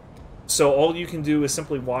so all you can do is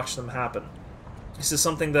simply watch them happen. This is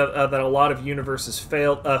something that a lot of universes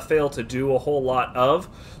fail to do a whole lot of,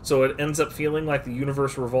 so it ends up feeling like the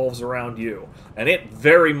universe revolves around you, and it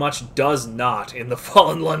very much does not in the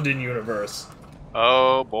Fallen London universe.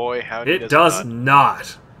 Oh boy, how it does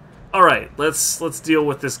not. All right, let's deal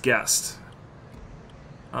with this guest.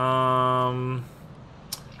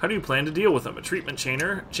 How do you plan to deal with him? A treatment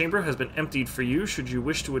chamber has been emptied for you should you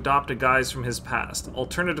wish to adopt a guise from his past.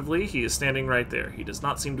 Alternatively, he is standing right there. He does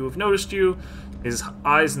not seem to have noticed you, his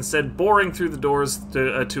eyes instead boring through the doors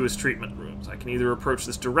to his treatment rooms. I can either approach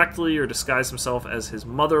this directly or disguise himself as his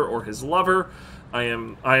mother or his lover. I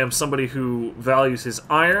am somebody who values his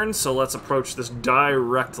iron, so let's approach this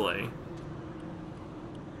directly.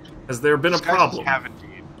 Has there been a problem? Have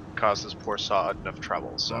indeed caused this poor saw enough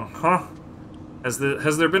trouble, so... Has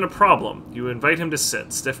there been a problem? You invite him to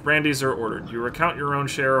sit. Stiff brandies are ordered. You recount your own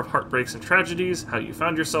share of heartbreaks and tragedies, how you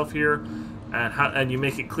found yourself here, and you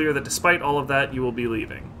make it clear that despite all of that, you will be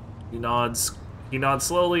leaving. He nods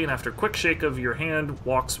slowly, and after a quick shake of your hand,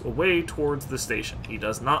 walks away towards the station. He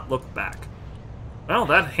does not look back. Well,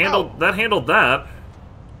 that handled that.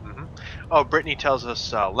 Mm-hmm. Oh, Brittany tells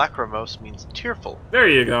us lachrymose means tearful. There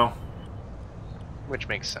you go. Which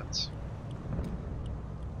makes sense.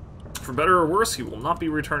 For better or worse, he will not be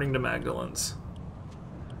returning to Magdalen's.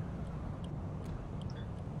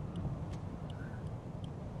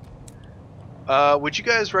 Would you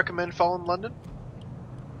guys recommend Fallen London?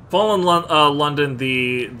 Fallen London,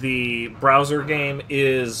 the browser game,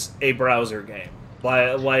 is a browser game.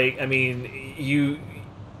 I mean,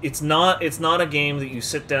 it's not a game that you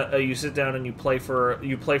sit down and you play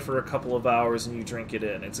for a couple of hours and you drink it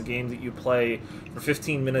in. It's a game that you play for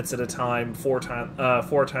 15 minutes at a time, four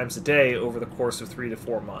times a day over the course of 3 to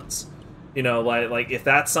 4 months. You know, like if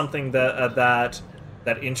that's something that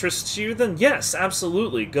interests you, then yes,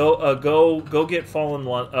 absolutely, go get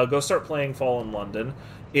go start playing Fallen London.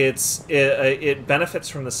 It benefits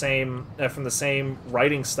from the same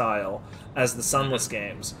writing style as the Sunless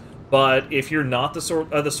games. But if you're not the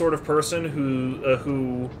sort of person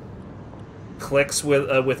who clicks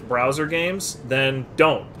with browser games, then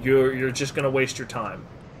don't. You're just going to waste your time.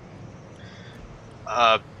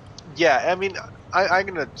 Yeah, I mean, I'm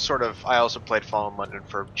gonna I also played Fallen London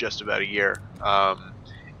for just about a year.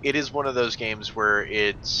 It is one of those games where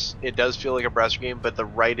it does feel like a browser game, but the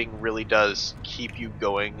writing really does keep you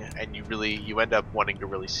going, and you end up wanting to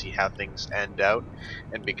really see how things end out.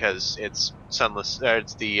 And because it's Sunless,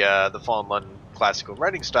 it's the Fallen London classical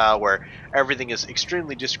writing style where everything is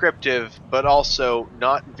extremely descriptive, but also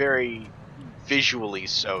not very visually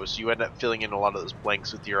so. So you end up filling in a lot of those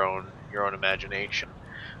blanks with your own imagination.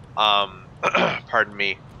 Pardon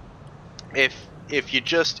me. If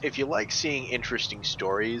you like seeing interesting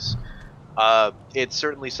stories, it's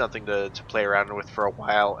certainly something to play around with for a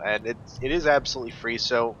while, and it is absolutely free.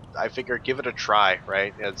 So I figure give it a try,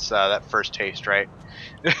 right? It's that first taste, right?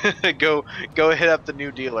 go hit up the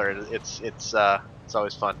new dealer. It's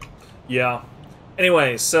always fun. Yeah.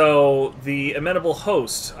 Anyway, so the amenable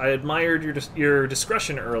host, I admired your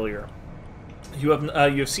discretion earlier. You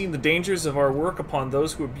have seen the dangers of our work upon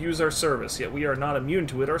those who abuse our service, yet we are not immune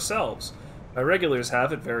to it ourselves. My regulars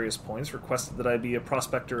have, at various points, requested that I be a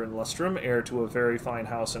prospector in Lustrum, heir to a very fine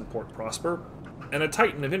house in Port Prosper, and a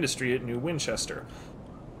titan of industry at New Winchester.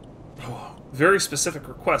 Oh, very specific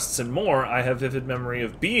requests and more. I have vivid memory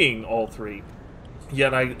of being all three,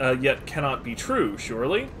 yet cannot be true,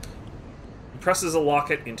 surely? He presses a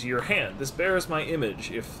locket into your hand. This bears my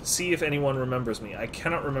image. See if anyone remembers me. I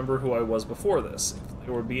cannot remember who I was before this. If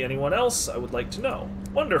there would be anyone else, I would like to know.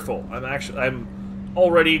 Wonderful. I'm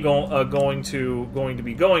already going to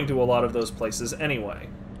be going to a lot of those places anyway.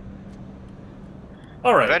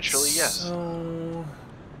 All right. Eventually, yes. So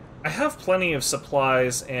I have plenty of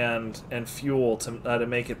supplies and fuel to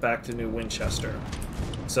make it back to New Winchester.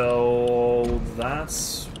 So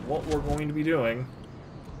that's what we're going to be doing.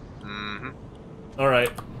 Mm-hmm. All right.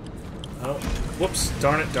 Oh, whoops!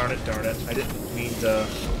 Darn it! I didn't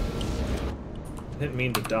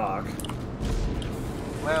mean to dock.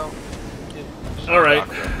 Well. Alright,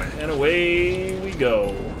 and away we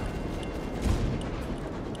go.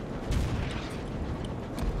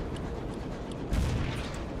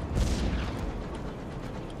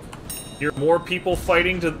 Hear more people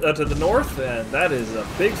fighting to the north, and that is a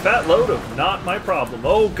big fat load of not my problem.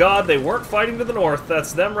 Oh god, they weren't fighting to the north.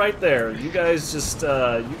 That's them right there. You guys just,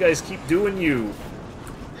 you guys keep doing you.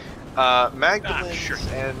 Magdalene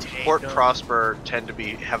and Port Prosper tend to be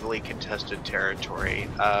heavily contested territory.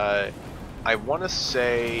 I want to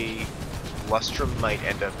say Lustrum might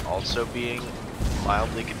end up also being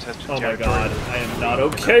mildly contested Oh my territory. god, I am not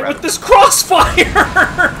okay with this crossfire!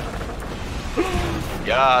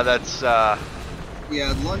 Yeah, that's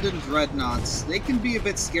Yeah, London Dreadnoughts. They can be a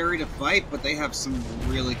bit scary to fight, but they have some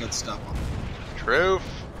really good stuff on them. truth.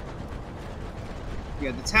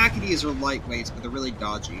 Yeah, the Tackities are lightweights, but they're really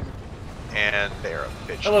dodgy. And they're a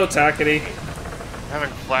bitch. Hello, Tackety. Having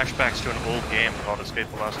flashbacks to an old game called Escape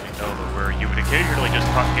Velocity Nova, where you would occasionally just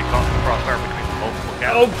get caught in the crossfire between multiple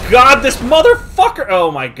captains. Oh god, this motherfucker! Oh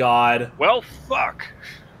my god. Well, fuck.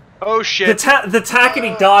 Oh shit. The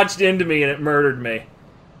Tackety dodged into me and it murdered me.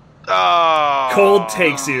 Oh. Cold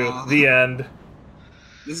takes you. The end.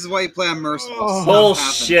 This is why you play on Merciful. Stuff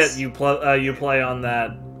Bullshit, happens. you play on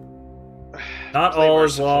that. Not Play all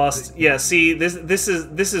is Merciful. lost. Yeah, see, this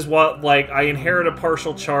is what, like, I inherit a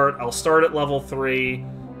partial chart. I'll start at level 3.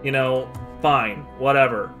 You know, fine,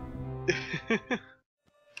 whatever.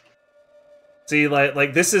 See,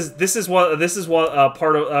 like this is what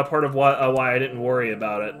part of what why I didn't worry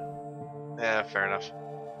about it. Yeah, fair enough.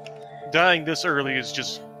 Dying this early is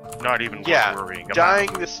just not even Yeah, worth worrying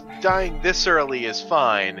about. dying this early is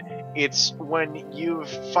fine. It's when you've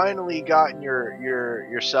finally gotten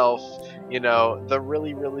yourself, you know, the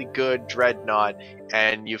really, really good dreadnought,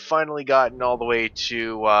 and you've finally gotten all the way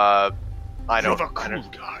to I don't You're the cool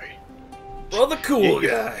guy. Well, the cool You-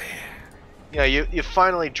 guy. Yeah, you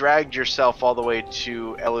finally dragged yourself all the way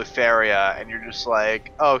to Eleutheria, and you're just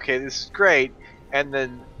like, oh, okay, this is great, and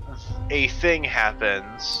then a thing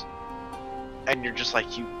happens, and you're just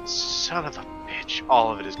like, you son of a bitch,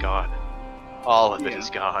 all of it is gone. All of it Yeah. is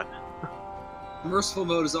gone. Merciful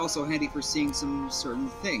mode is also handy for seeing some certain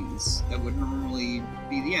things that would normally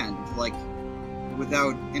be the end. Like,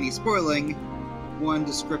 without any spoiling, one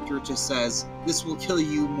descriptor just says, "This will kill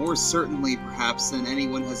you more certainly, perhaps, than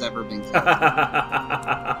anyone has ever been killed."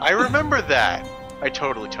 I remember that. I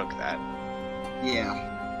totally took that.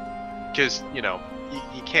 Yeah, Because, you know,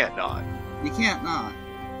 you can't not. you can't not.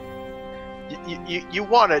 You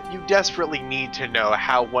want it, you desperately need to know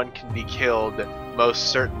how one can be killed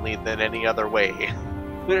most certainly than any other way.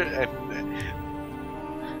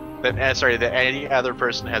 That any other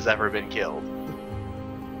person has ever been killed.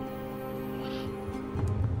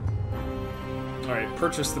 Alright,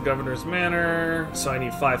 purchase the governor's manor. So I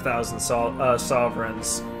need 5,000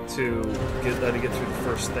 sovereigns to get through the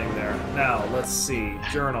first thing there. Now, let's see.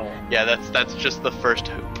 Journal. Yeah, that's just the first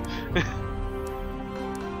hoop.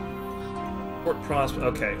 Port Prospect.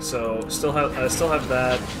 Okay, so still have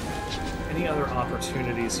that. Any other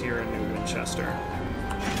opportunities here in New Winchester?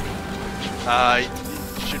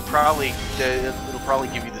 You should probably it'll probably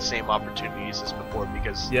give you the same opportunities as before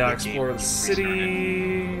because Yeah, the game explore the keeps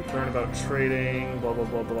restarting. city, learn about trading, blah blah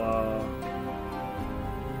blah blah.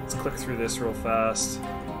 Let's click through this real fast.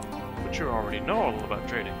 But you already know all about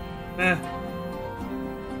trading.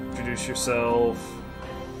 Introduce yourself.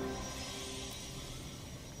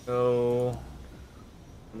 Go.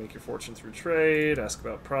 Make your fortune through trade. Ask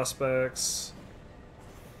about prospects.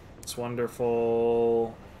 It's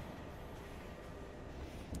wonderful.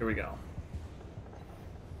 Here we go.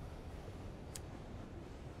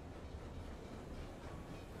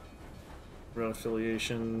 Road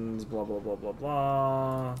affiliations, blah blah blah blah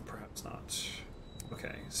blah. Perhaps not.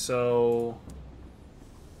 Okay, so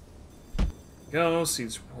go.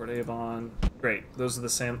 Seeds report Avon. Great. Those are the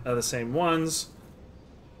same ones.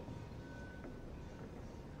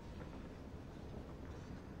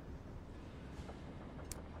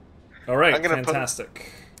 All right, I'm gonna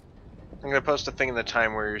fantastic. I'm gonna post a thing in the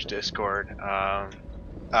Time Warriors Discord.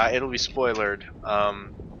 It'll be spoilered,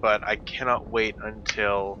 but I cannot wait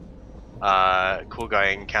until Cool Guy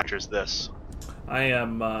encounters this. I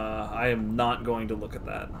am not going to look at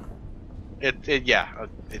that.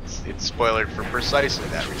 It's spoilered for precisely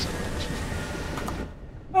that reason.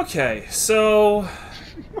 Okay, so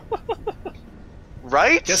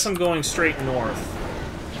Right? guess I'm going straight north.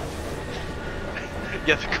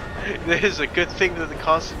 Yeah, it is a good thing that the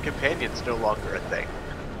Constant Companion's no longer a thing.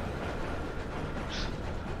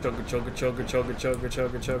 Choga choga choga choga choga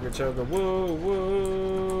choga choga choga. Whoa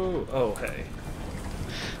whoa. Oh hey.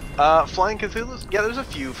 Flying Cthulhu's? Yeah, there's a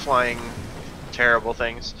few flying terrible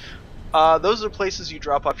things. Those are places you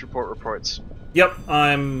drop off your port reports. Yep,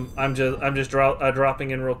 I'm just dropping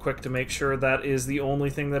in real quick to make sure that is the only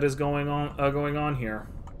thing that is going on here.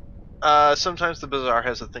 Sometimes the Bazaar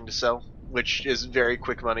has a thing to sell, which is very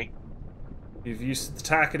quick money. You've used the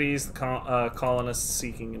Tackities, the colonists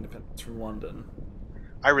seeking independence from London.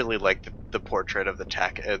 I really like the portrait of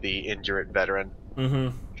the Indurate veteran.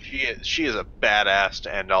 Mm-hmm. She is a badass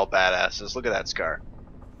to end all badasses. Look at that scar.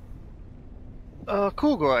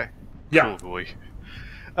 Cool guy. Yeah. Cool boy.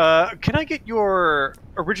 Can I get your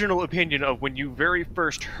original opinion of when you very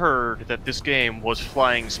first heard that this game was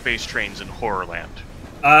flying space trains in Horrorland?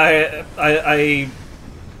 I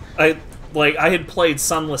had played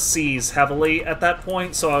Sunless Seas heavily at that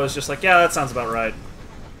point, so I was just like, yeah, that sounds about right.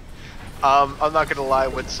 I'm not gonna lie.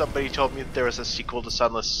 When somebody told me that there was a sequel to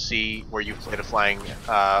Sunless Sea where you played a flying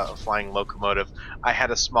locomotive, I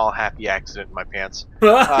had a small happy accident in my pants.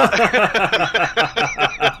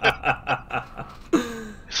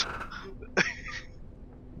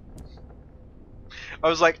 I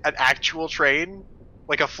was like, an actual train,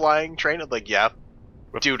 like a flying train. I'm like, yeah,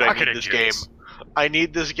 dude, I need this game. I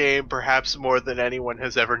need this game perhaps more than anyone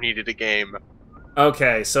has ever needed a game.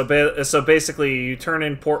 Okay, so basically, you turn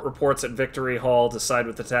in port reports at Victory Hall to side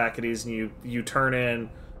with the Tackities, and you turn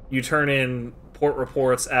in port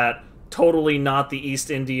reports at totally not the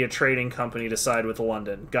East India Trading Company to side with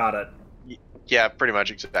London. Got it. Yeah, pretty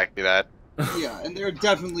much exactly that. Yeah, and they're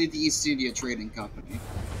definitely the East India Trading Company.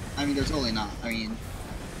 I mean, they're totally not. I mean,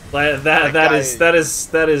 that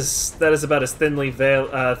is about as thinly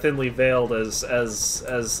veiled as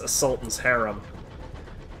a sultan's harem.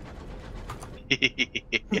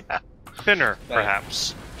 Yeah. Thinner,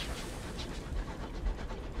 perhaps.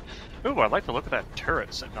 Ooh, I like the look of that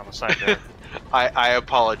turret sitting on the side there. I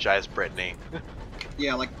apologize, Brittany.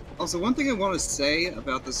 yeah, like, also one thing I want to say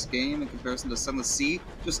about this game in comparison to Sunless Sea,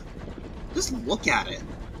 just look at it.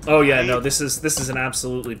 Oh yeah, no, this is an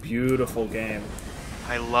absolutely beautiful game.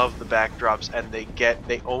 I love the backdrops, and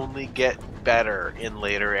they only get better in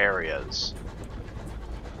later areas.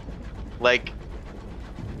 Like,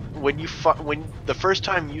 when the first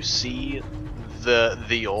time you see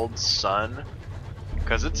the old sun,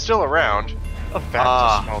 because it's still around. Oh, that's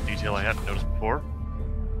a small detail I hadn't noticed before.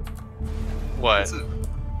 What?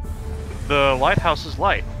 The lighthouse is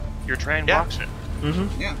light. Your train blocks it.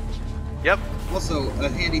 Mm-hmm. Yeah. Yep. Also, a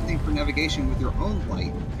handy thing for navigation with your own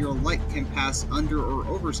light. If your light can pass under or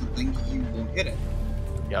over something, you won't hit it.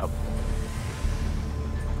 Yep.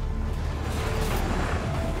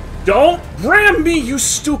 Don't ram me, you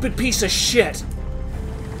stupid piece of shit!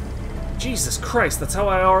 Jesus Christ, that's how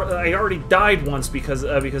I already died once because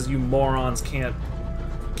you morons can't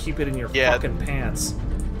keep it in your fucking pants.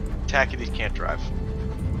 Tackities can't drive.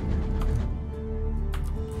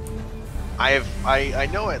 I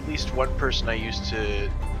know at least one person I used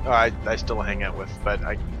to I still hang out with, but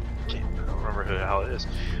I don't remember who the hell it is.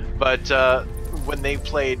 But when they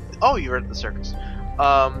played, oh, you were at the circus.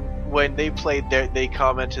 When they played there, they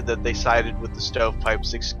commented that they sided with the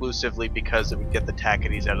stovepipes exclusively because it would get the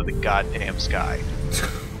Tackities out of the goddamn sky.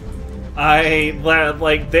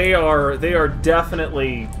 They are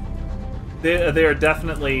definitely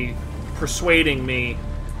persuading me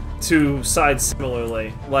to side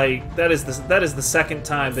similarly. Like that is the second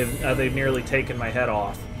time they've nearly taken my head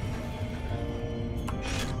off.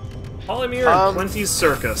 Polymere and Plantains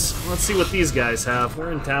Circus. Let's see what these guys have.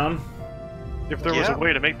 We're in town. If there was a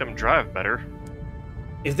way to make them drive better.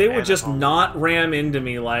 If they would just not ram into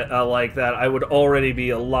me like that, I would already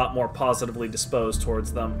be a lot more positively disposed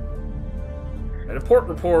towards them. Right, a port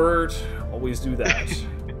report. Always do that.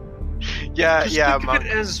 Just think of it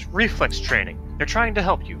as reflex training. They're trying to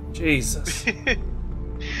help you. Jesus.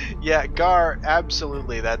 Yeah, Gar,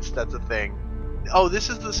 absolutely. That's a thing. Oh, this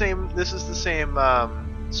is the same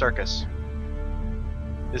circus.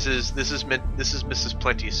 This is Mrs.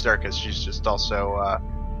 Plenty's circus. She's just also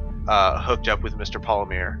hooked up with Mr.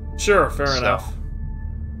 Polymere. Sure, fair enough.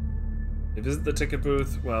 They visit the ticket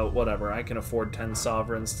booth. Well, whatever. I can afford 10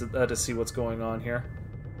 sovereigns to see what's going on here.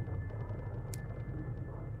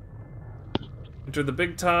 Enter the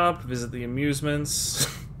big top. Visit the amusements.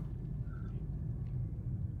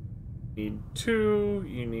 You need 2.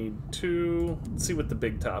 You need 2. Let's see what the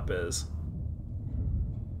big top is.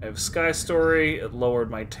 I have Sky Story. It lowered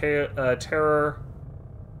my terror.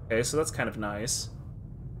 Okay, so that's kind of nice.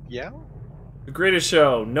 Yeah. The greatest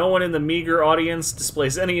show. No one in the meager audience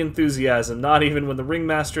displays any enthusiasm, not even when the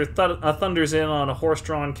ringmaster thunders in on a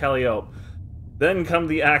horse-drawn calliope. Then come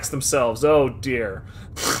the acts themselves. Oh dear.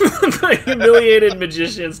 The humiliated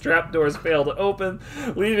magician's trapdoors fail to open,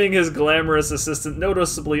 leaving his glamorous assistant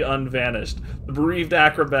noticeably unvanished. The bereaved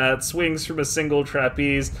acrobat swings from a single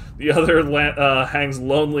trapeze, the other hangs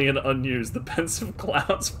lonely and unused. The pensive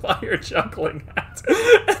clown's fire-juggling act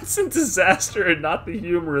ends in disaster and not the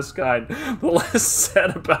humorous kind. The less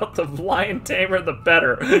said about the lion tamer, the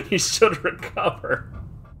better. He should recover.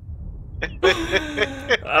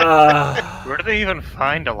 Where do they even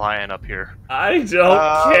find a lion up here? I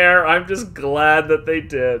don't care. I'm just glad that they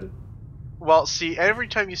did. Well, see, every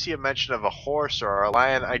time you see a mention of a horse or a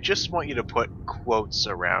lion, I just want you to put quotes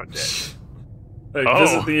around it. Like,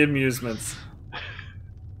 visit the amusements.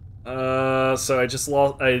 So I just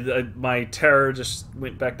lost. My terror just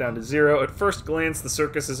went back down to 0. At first glance, the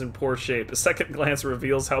circus is in poor shape. A second glance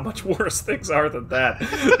reveals how much worse things are than that.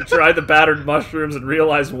 To try the battered mushrooms and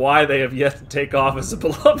realize why they have yet to take off as a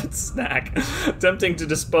beloved snack. Tempting to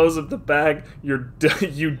dispose of the bag,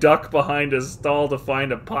 you duck behind a stall to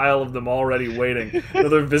find a pile of them already waiting.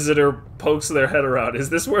 Another visitor pokes their head around. Is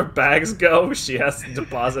this where bags go? She has to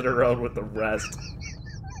deposit her own with the rest.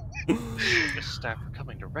 The staff are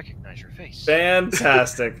coming to recognize your face.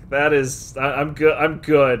 Fantastic. That is, I'm good. I'm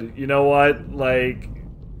good. You know what? Like,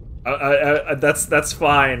 that's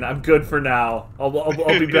fine. I'm good for now. I'll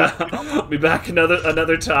be back. I'll be back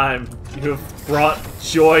another time. You have brought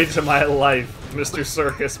joy to my life, Mr.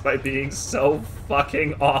 Circus, by being so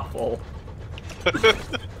fucking awful.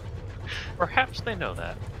 Perhaps they know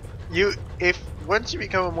that. Once you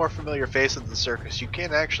become a more familiar face of the circus, you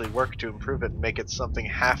can actually work to improve it and make it something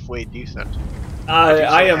halfway decent.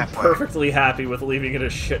 I am perfectly happy with leaving it a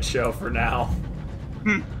shit show for now.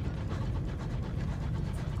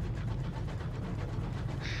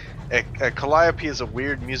 A calliope is a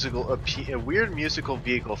weird musical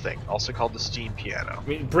vehicle thing, also called the steam piano. I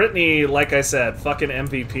mean, Brittany, like I said, fucking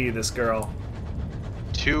MVP. This girl.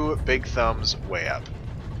 2 big thumbs way up.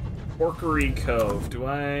 Porkery Cove. Do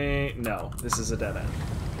I? No, this is a dead end.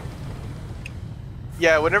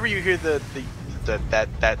 Yeah, whenever you hear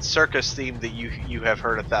that circus theme that you have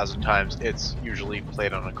heard 1,000 times, it's usually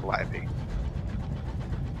played on a calliope.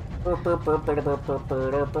 That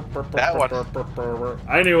one.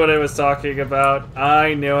 I knew what I was talking about.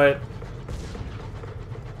 I knew it.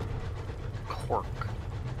 Cork.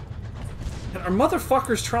 And are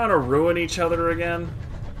motherfuckers trying to ruin each other again?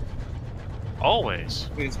 Always.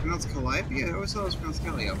 Wait, it's pronounced Calliope? I always thought it was pronounced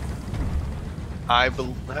Calliope.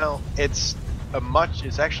 Well, it's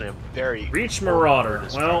actually a very Reach Marauder.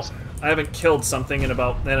 Well, I haven't killed something in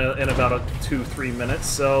about 2-3 minutes,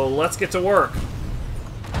 so let's get to work.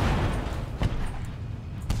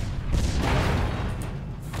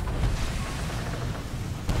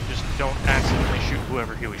 Just don't accidentally shoot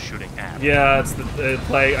whoever he was shooting at. Yeah, it's the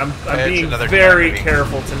play. I'm being very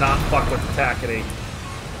careful to not fuck with the tackety.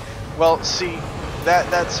 Well, see,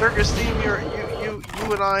 that circus theme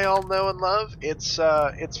you and I all know and love. It's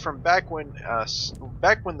from back when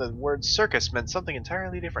the word circus meant something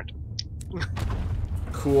entirely different.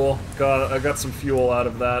 Cool. I got some fuel out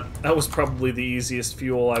of that. That was probably the easiest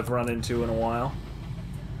fuel I've run into in a while.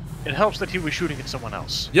 It helps that he was shooting at someone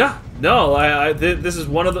else. Yeah. No, this is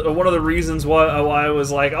one of the reasons why I was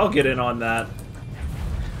like, I'll get in on that.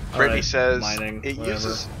 Brittany says mining,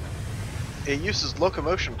 it uses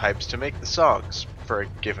locomotion pipes to make the songs for a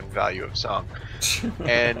given value of song.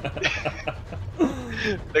 And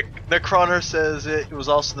the Croner says it was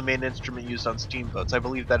also the main instrument used on steamboats. I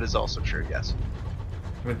believe that is also true, yes.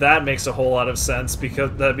 I mean, that makes a whole lot of sense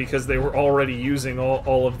because they were already using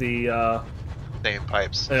all of the same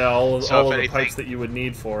pipes. Yeah, all of the pipes that you would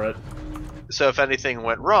need for it. So if anything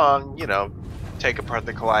went wrong, take apart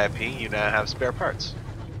the calliope, you now have spare parts.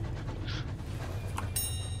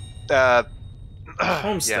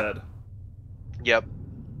 Homestead. Yeah. Yep.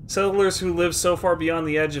 Settlers who live so far beyond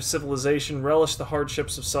the edge of civilization relish the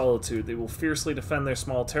hardships of solitude. They will fiercely defend their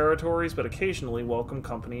small territories, but occasionally welcome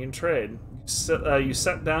company and trade. You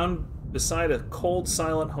sit down beside a cold,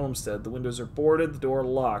 silent homestead. The windows are boarded, the door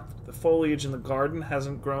locked. The foliage in the garden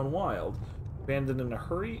hasn't grown wild. Abandoned in a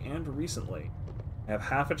hurry and recently. I have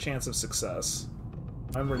half a chance of success.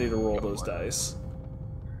 I'm ready to roll those dice.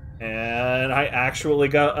 And I actually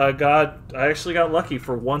got lucky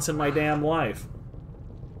for once in my damn life.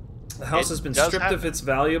 The house has been stripped of its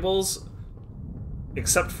valuables,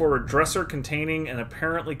 except for a dresser containing an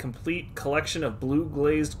apparently complete collection of blue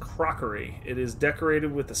glazed crockery. It is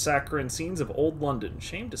decorated with the saccharine scenes of old London.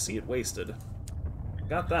 Shame to see it wasted.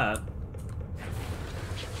 Got that.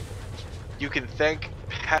 You can thank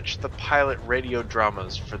Patch the Pilot radio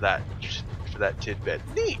dramas for that tidbit.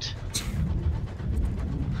 Neat.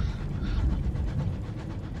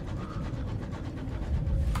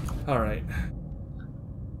 All right.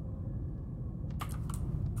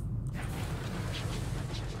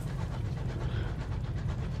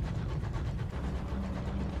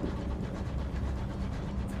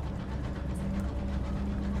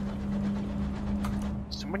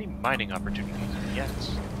 So many mining opportunities.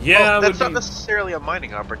 Yes. Yeah, well, that's not necessarily a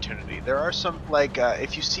mining opportunity. There are some, like,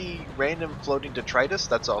 if you see random floating detritus,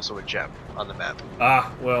 that's also a gem on the map.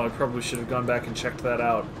 Ah, well, I probably should have gone back and checked that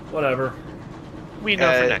out. Whatever. We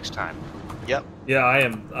know for next time. Yep. Yeah, I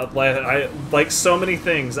am. Like so many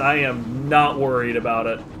things, I am not worried about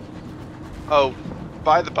it. Oh,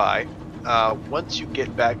 by the by, once you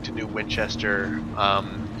get back to New Winchester,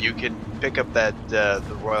 you can pick up that the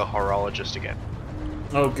Royal Horologist again.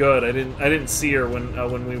 Oh, good. I didn't see her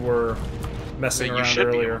when we were messing You around should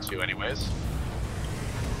earlier. be able to, anyways.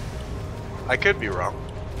 I could be wrong.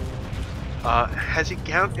 Has he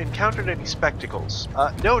encountered any spectacles?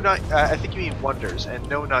 No, not. I think you mean wonders, and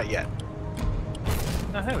no, not yet.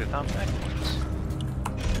 Oh, hey, we found spectacles.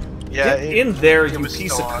 Yeah, Get in there, it you was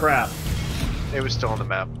piece still of on- crap. It was still on the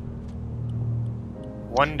map.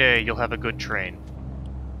 One day you'll have a good train.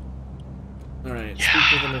 Alright, Yeah.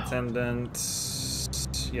 speak with an attendant.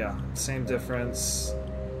 Yeah, same difference.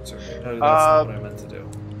 Sorry, no, that's not what I meant to do.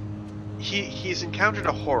 He's encountered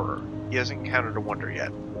a horror. He hasn't encountered a wonder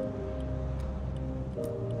yet.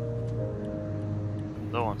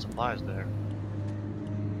 Low on supplies there.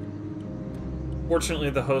 Fortunately,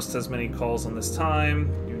 the host has many calls on this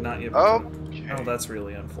time. You've not yet. Okay. Oh, that's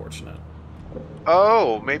really unfortunate.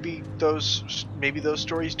 Oh, maybe those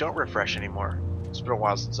stories don't refresh anymore. It's been a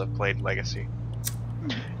while since I've played Legacy.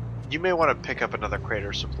 You may want to pick up another crate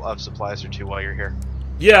of supplies or two while you're here.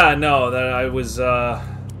 Yeah, no, that I was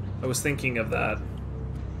thinking of that.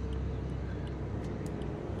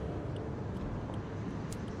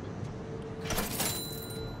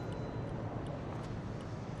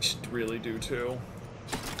 Should really do too.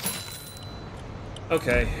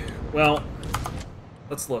 Okay, well,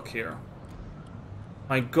 let's look here.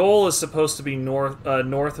 My goal is supposed to be north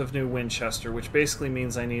of New Winchester, which basically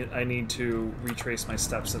means I need to retrace my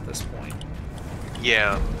steps at this point.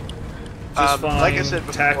 Yeah. Just fine. Like I said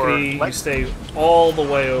before, Tackety, you stay all the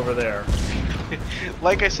way over there.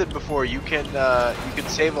 like I said before, you can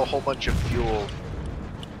save a whole bunch of fuel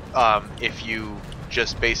if you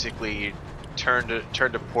just basically turn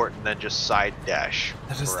to port and then just side dash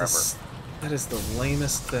forever. That is the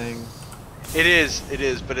lamest thing. It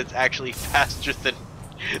is, but it's actually faster than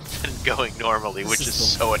going normally, which is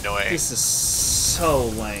so annoying. This is so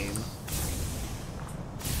lame.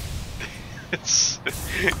 It's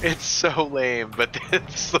so lame, but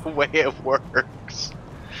it's the way it works.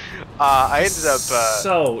 I ended up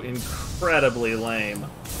so incredibly lame.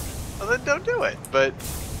 well, then don't do it. But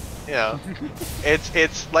you know,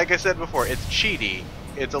 it's like I said before, it's cheaty.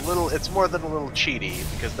 It's more than a little cheaty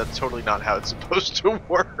because that's totally not how it's supposed to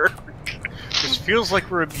work. This feels like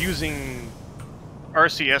we're abusing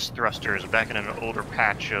RCS thrusters back in an older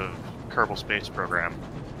patch of Kerbal Space Program.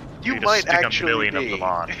 You just might stick actually a million be. of them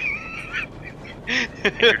on.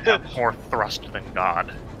 And you'd have more thrust than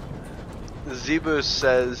God. Zebus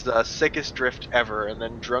says sickest drift ever, and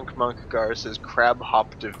then Drunk Monk Gar says crab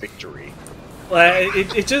hop to victory. Well,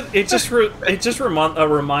 it just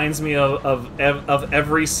reminds me of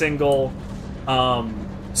every single speedrunning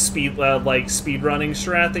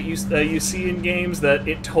strat that you see in games, that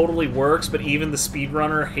it totally works, but even the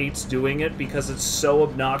speedrunner hates doing it because it's so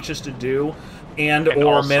obnoxious to do, and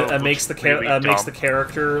or makes the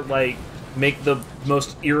character like make the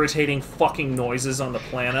most irritating fucking noises on the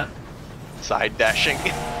planet. Side dashing.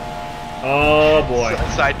 Oh boy.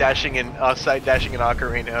 Side dashing in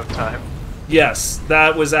Ocarina of Time. Yes,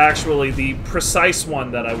 that was actually the precise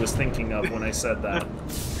one that I was thinking of when I said that.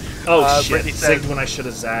 Oh shit, Brittany says, zigged when I should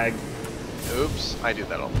have zagged. Oops, I do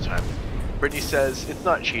that all the time. Brittany says, it's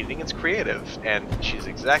not cheating, it's creative. And she's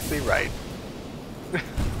exactly right.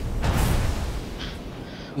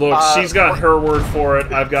 Look, she's got her word for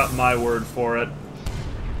it, I've got my word for it.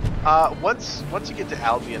 Once you get to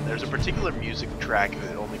Albion, there's a particular music track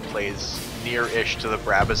that only plays near-ish to the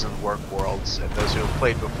Brabazon work worlds, and those who have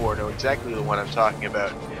played before know exactly the one I'm talking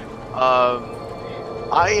about.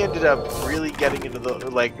 I ended up really getting into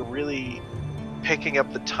really picking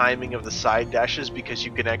up the timing of the side dashes because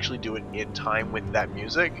you can actually do it in time with that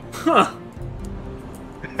music. Huh.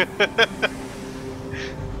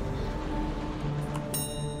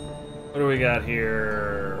 What do we got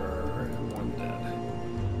here? One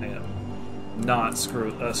dead. I am not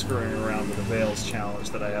screwing around with the Veils challenge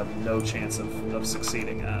that I have no chance of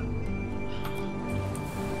succeeding at.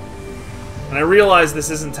 And I realize this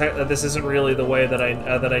isn't really the way that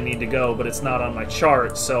I need to go, but it's not on my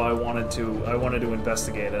chart, so I wanted to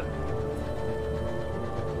investigate it.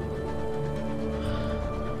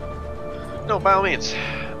 No, by all means,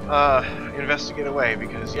 investigate away,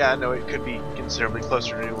 because yeah, no, it could be considerably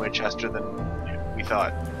closer to New Winchester than we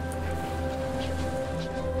thought.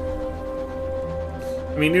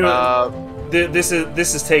 I mean, this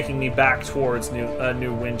is taking me back towards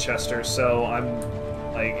New Winchester, so I'm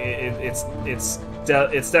like it's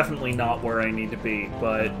definitely not where I need to be,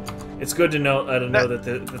 but It's good to know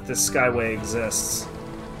that this skyway exists.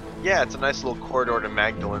 Yeah, it's a nice little corridor to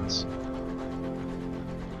Magdalene's.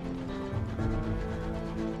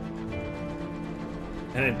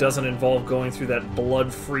 And it doesn't involve going through that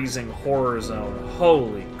blood-freezing horror zone.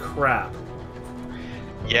 Holy crap.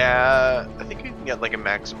 Yeah, I think you can get like a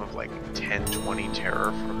maximum of like 10, 20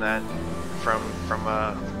 terror from that, from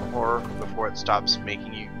horror before it stops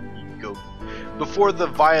making you go, before the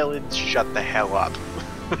violins shut the hell up.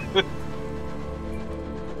 It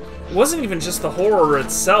wasn't even just the horror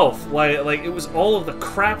itself. Like it was all of the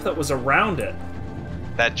crap that was around it.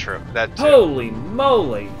 That true. That too. Holy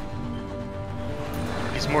moly!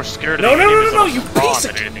 He's more scared of No, you piece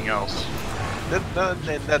than of... anything else.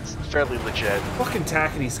 That's fairly legit. Fucking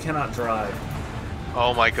Tackities cannot drive.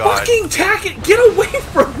 Oh my god. Fucking Tackit! Get away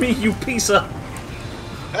from me, you piece of...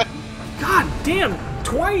 God damn!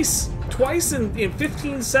 Twice! Twice in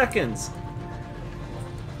 15 seconds!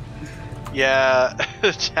 Yeah,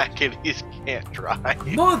 Tackities can't drive.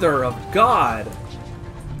 Mother of God!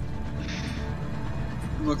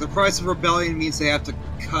 Look, the price of rebellion means they have to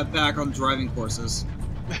cut back on driving courses.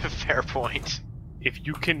 Fair point. If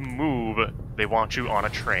you can move, they want you on a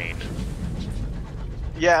train.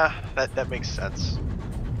 Yeah, that makes sense.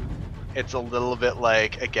 It's a little bit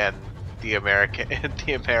like, again, the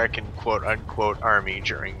American quote unquote army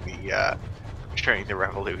during the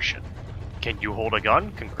revolution. Can you hold a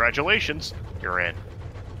gun? Congratulations, you're in.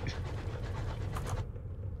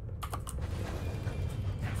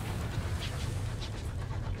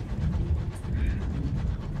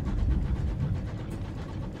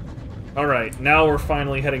 Alright, now we're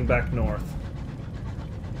finally heading back north.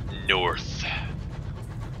 North.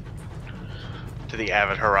 To the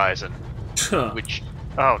Avid Horizon. Which...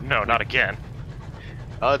 Oh, no, not again.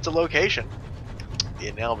 It's a location.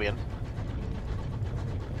 In Albion.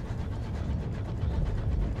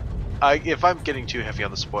 If I'm getting too heavy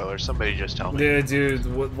on the spoilers, somebody just tell me. Yeah, dude,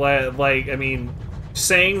 like, I mean,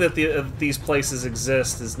 saying that these places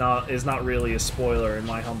exist is not really a spoiler, in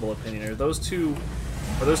my humble opinion. Are those two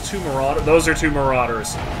marauders? Those are two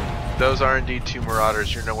marauders. Those are indeed two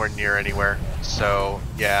marauders. You're nowhere near anywhere. So,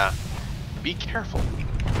 yeah. Be careful.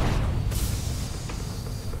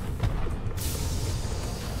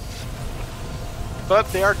 But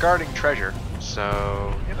they are guarding treasure,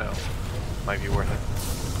 so, you know, might be worth it.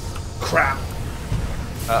 Crap.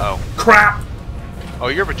 Uh-oh. Crap! Oh,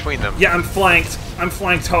 you're between them. Yeah, I'm flanked. I'm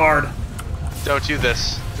flanked hard. Don't do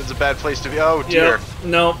this. This is a bad place to be. Oh, dear. Yep.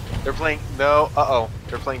 No. They're playing... No. Uh-oh.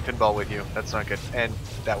 They're playing pinball with you. That's not good. And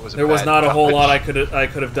that was a There was bad not a whole dodge. lot I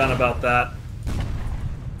could have done about that.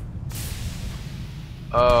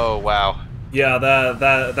 Oh, wow. Yeah,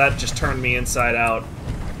 that just turned me inside out.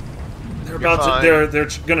 They're You're about to they're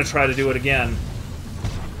gonna try to do it again.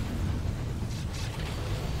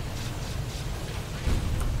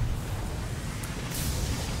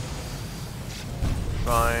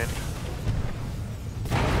 Fine.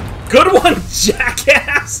 Good one,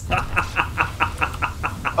 jackass!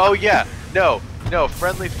 Oh, yeah. No. No.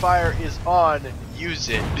 Friendly fire is on. Use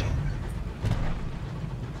it.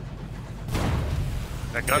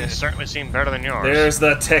 That gun certainly seemed better than yours. There's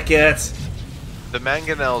the ticket. The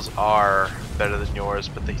mangonels are better than yours,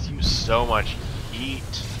 but they use so much heat.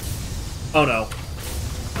 Oh no.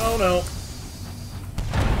 Oh no.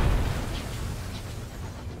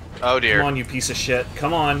 Oh dear. Come on, you piece of shit.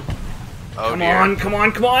 Come on. Oh Come dear. on, come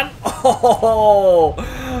on, come on! Oh!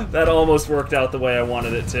 That almost worked out the way I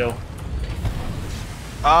wanted it to.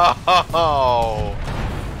 Oh!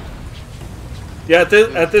 Yeah,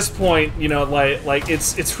 at this point, you know, like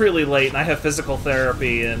it's really late, and I have physical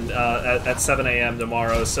therapy and at 7 a.m.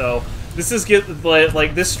 tomorrow. So this is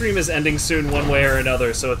like this stream is ending soon, one way or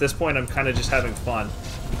another. So at this point, I'm kind of just having fun.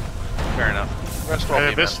 Fair enough. Rest well,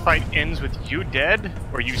 Either this fight ends with you dead,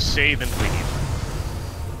 or you save and leave.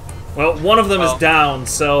 Well, one of them is down,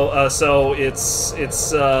 so it's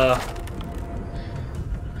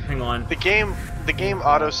hang on. The game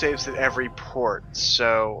autosaves at every port,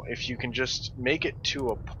 so if you can just make it to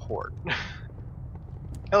a port.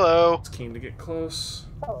 Hello. It's keen to get close.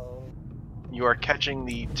 You are catching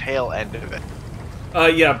the tail end of it.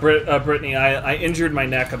 Yeah, Brittany, I injured my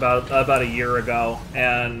neck about a year ago,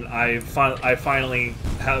 and I finally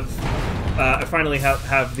have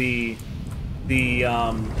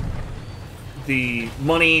the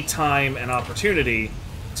money, time, and opportunity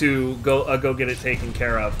to go get it taken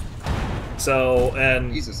care of. So,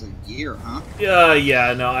 and Jesus, a year, huh?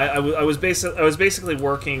 yeah, no, I was basically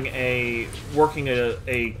working a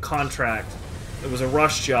contract. It was a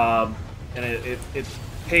rush job, and it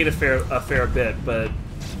paid a fair bit, but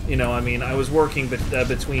you know, I mean, I was working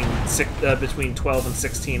between 12 and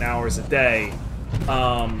 16 hours a day.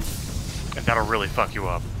 And that'll really fuck you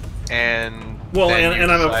up. And well, then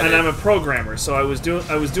and I'm a programmer, so I was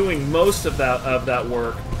doing most of that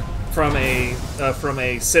work from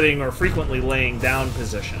a sitting or frequently laying down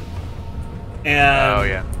position. And oh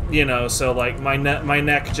yeah, you know, so like my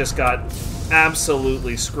neck just got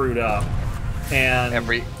absolutely screwed up, and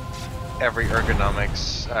every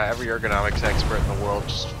ergonomics expert in the world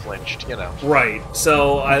just flinched, you know. Right.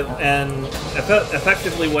 So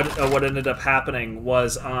effectively what ended up happening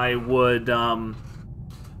was I would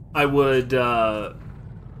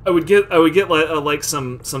get like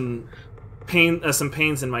some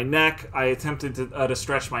pains in my neck. I attempted to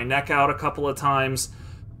stretch my neck out a couple of times,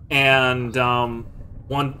 and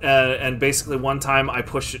basically one time I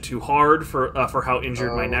pushed it too hard for how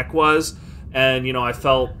injured my neck was. And you know, I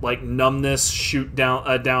felt like numbness shoot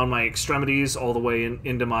down my extremities all the way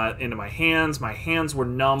into my hands. My hands were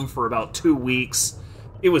numb for about 2 weeks.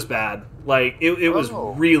 It was bad. Like it was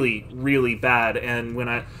really, really bad. And when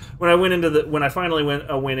I finally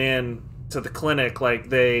went in to the clinic, like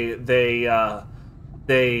they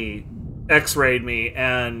X-rayed me,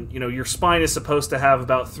 and you know, your spine is supposed to have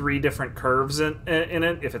about 3 different curves in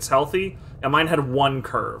it if it's healthy. And mine had 1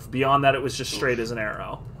 curve. Beyond that, it was just straight as an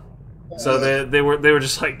arrow. So they were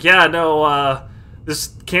just like, yeah, no,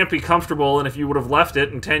 this can't be comfortable, and if you would have left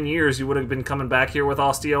it in 10 years, you would have been coming back here with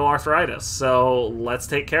osteoarthritis. So let's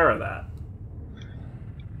take care of that.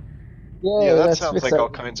 Yeah, that sounds like all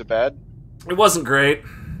kinds of bad. It wasn't great.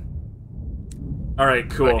 All right,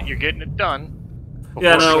 cool. But you're getting it done.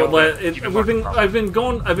 Yeah, no, I've been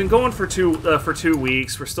going for 2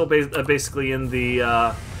 weeks. We're still basically in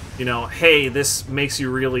the you know, hey, this makes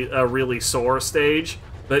you really sore stage.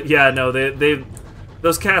 But yeah, no,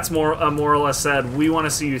 those cats more or less said, we want to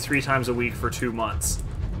see you 3 times a week for 2 months,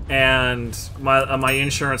 and my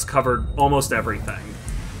insurance covered almost everything.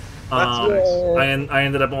 That's nice. I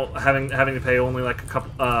ended up having to pay only like a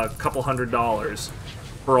couple $100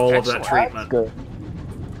 for all of that treatment. That's good.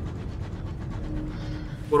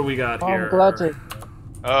 What do we got here? I'm glad to.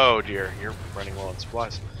 Oh dear, you're running low on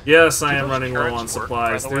supplies. Yes, I am running low on insurance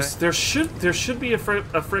supplies. work, by the There should be a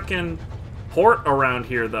frickin' port around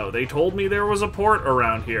here, though. They told me there was a port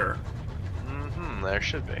around here. Mm-hmm, there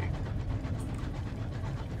should be.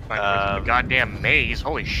 The goddamn maze,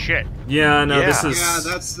 holy shit. Yeah, no, Yeah. this is... Yeah,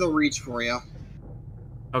 that's the reach for you.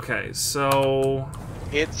 Okay, so...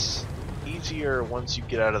 It's easier once you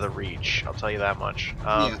get out of the reach, I'll tell you that much.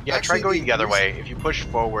 Yeah, Try actually, going the other there's- way. If you push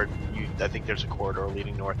forward, I think there's a corridor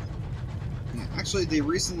leading north. Yeah, actually, they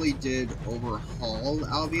recently did overhaul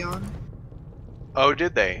Albion. Oh,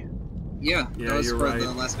 did they? Yeah, Yeah, that was you're for right.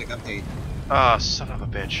 the last big update. Oh, son of a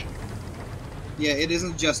bitch. Yeah, it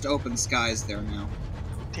isn't just open skies there now.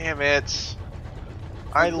 Damn it.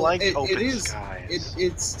 I Well, like it open is, skies.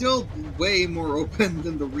 It's still way more open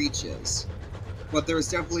than the reach is. But there's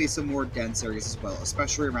definitely some more dense areas as well,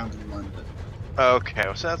 especially around London. Okay,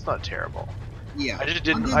 so that's not terrible. Yeah. I just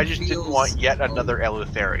didn't London didn't feels- want yet another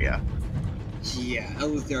Eleutheria. Yeah,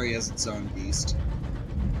 Eleutheria is its own beast.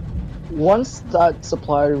 Once that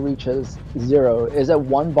supply reaches 0, is it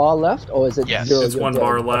 1 bar left, or is it Yes, 0? It's 1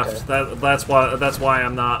 bar Okay. left. That's why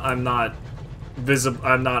I'm not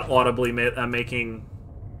audibly making...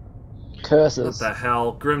 What Curses. the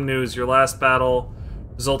hell? Grim news. Your last battle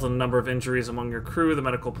resulted in a number of injuries among your crew. The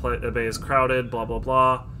medical bay is crowded. Blah blah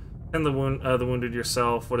blah. And the wounded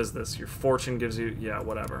yourself. What is this? Your fortune gives you... Yeah,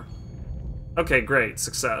 whatever. Okay, great.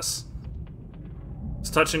 Success. It's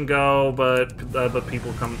touch and go, but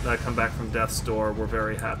people come back from death's door. We're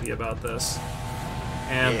very happy about this.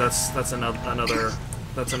 And Yeah. that's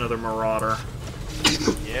another marauder.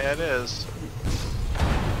 Yeah, it is.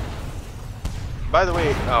 By the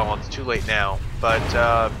way, oh, well, it's too late now,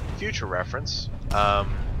 but future reference,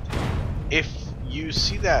 if you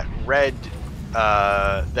see that red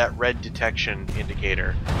detection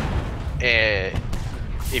indicator,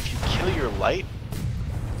 if you kill your light,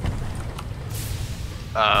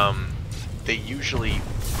 they usually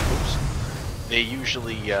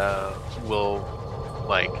will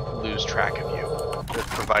like lose track of you,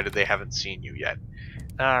 provided they haven't seen you yet.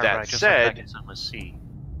 That Alright, just said- like that in Sunless Sea.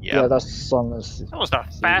 Yeah, that's Sunless. That was the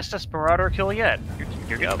fastest Marauder kill yet.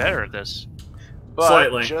 You're getting better at this. But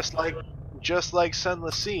Slightly. just like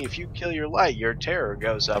Sunless Sea, if you kill your light, your terror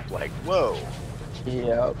goes up like whoa.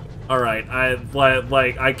 Yeah. All right, I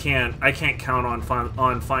can't count on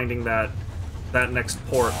finding that next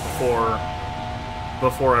port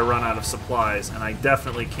before I run out of supplies, and I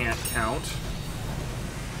definitely can't count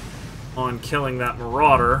on killing that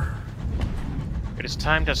marauder It is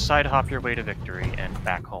time to side hop your way to victory and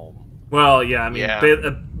back home. Well, yeah, I mean, Yeah.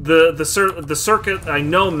 the circuit. I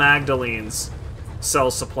know Magdalene's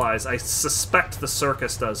sells supplies. I suspect the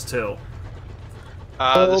circus does too.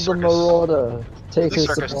 Kill the circus, marauder. Take the his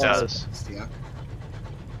circus supplies. does. Yeah.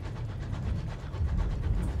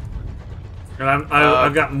 And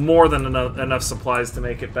I've got more than enough supplies to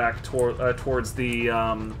make it back towards the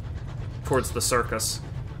circus.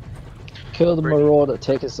 Kill the marauder.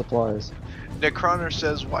 Take his supplies. Necroner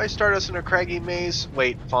says, "Why start us in a craggy maze?"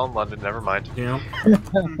 Wait, Fallen London. Never mind. You know.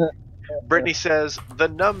 Brittany says, "The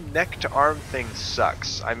numb neck to arm thing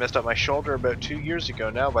sucks. I messed up my shoulder about 2 years ago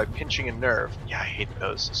now by pinching a nerve. Yeah, I hate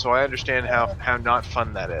those. So I understand how not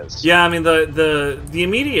fun that is." Yeah, I mean the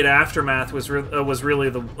immediate aftermath was really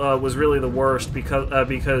the worst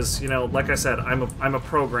because you know, like I said, I'm a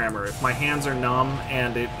programmer. If my hands are numb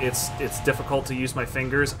and it's difficult to use my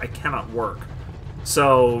fingers, I cannot work.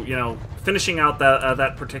 So you know, finishing out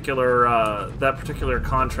that particular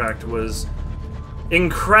contract was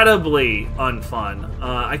incredibly unfun.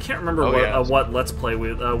 I can't remember what Let's Play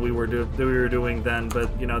we were doing then, but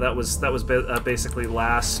you know that was basically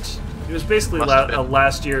last. It was basically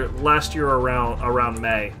last year around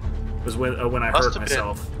May was when I hurt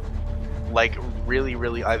myself. Like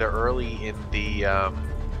really either early in the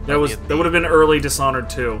that would have been early Dishonored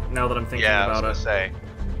 2. Now that I'm thinking yeah, about I was it. gonna say.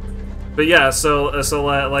 But yeah, so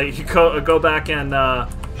like you go back and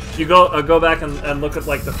go back and look at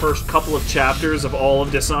like the first couple of chapters of all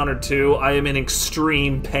of Dishonored 2. I am in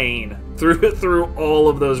extreme pain through all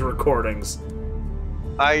of those recordings.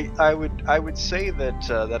 I would say that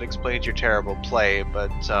that explains your terrible play,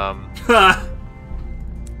 but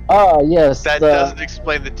Yes. that doesn't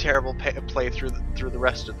explain the terrible play through the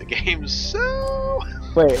rest of the game. So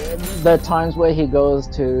Wait, the times where he goes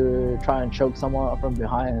to try and choke someone from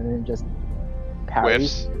behind and then just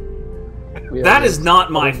parries. whiffs. That is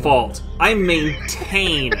not my fault. I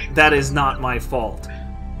maintain that is not my fault.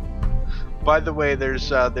 By the way,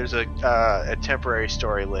 there's a temporary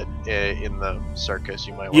story lit in the circus.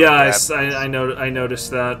 You might want Yeah, to grab. I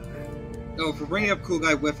noticed that. Oh, for bringing up Cool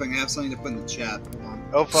Guy Whiffing, I have something to put in the chat. Hold on.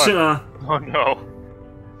 Oh fuck. Oh no.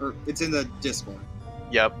 Or, it's in the Discord.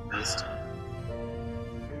 Yep. List.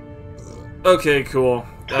 Okay, cool.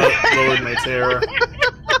 That lowered my terror.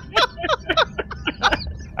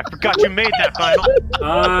 I forgot you made that final.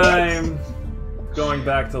 I'm going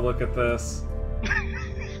back to look at this.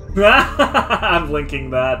 I'm linking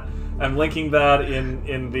that. I'm linking that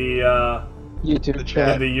in the YouTube The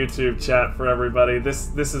chat. in the YouTube chat for everybody.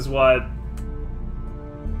 This is what.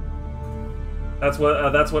 That's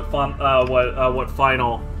what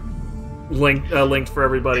final linked for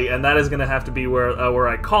everybody, and that is going to have to be where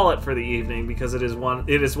I call it for the evening because it is 1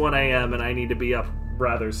 a.m. and I need to be up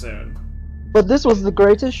rather soon. But this was the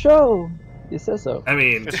greatest show. You said so. I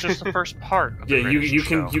mean, It's just the first part. Of the yeah, greatest you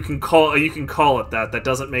show. can call it that. That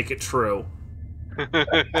doesn't make it true.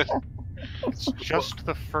 It's just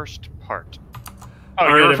the first part. Oh, All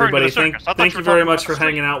you're right, referring to everybody. the circus. I thought Thank you you were very talking much about for the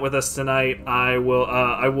hanging out with us tonight. I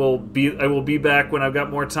will be back when I've got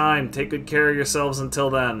more time. Take good care of yourselves until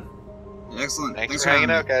then. Excellent. Thanks for hanging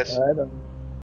out, guys. Alright,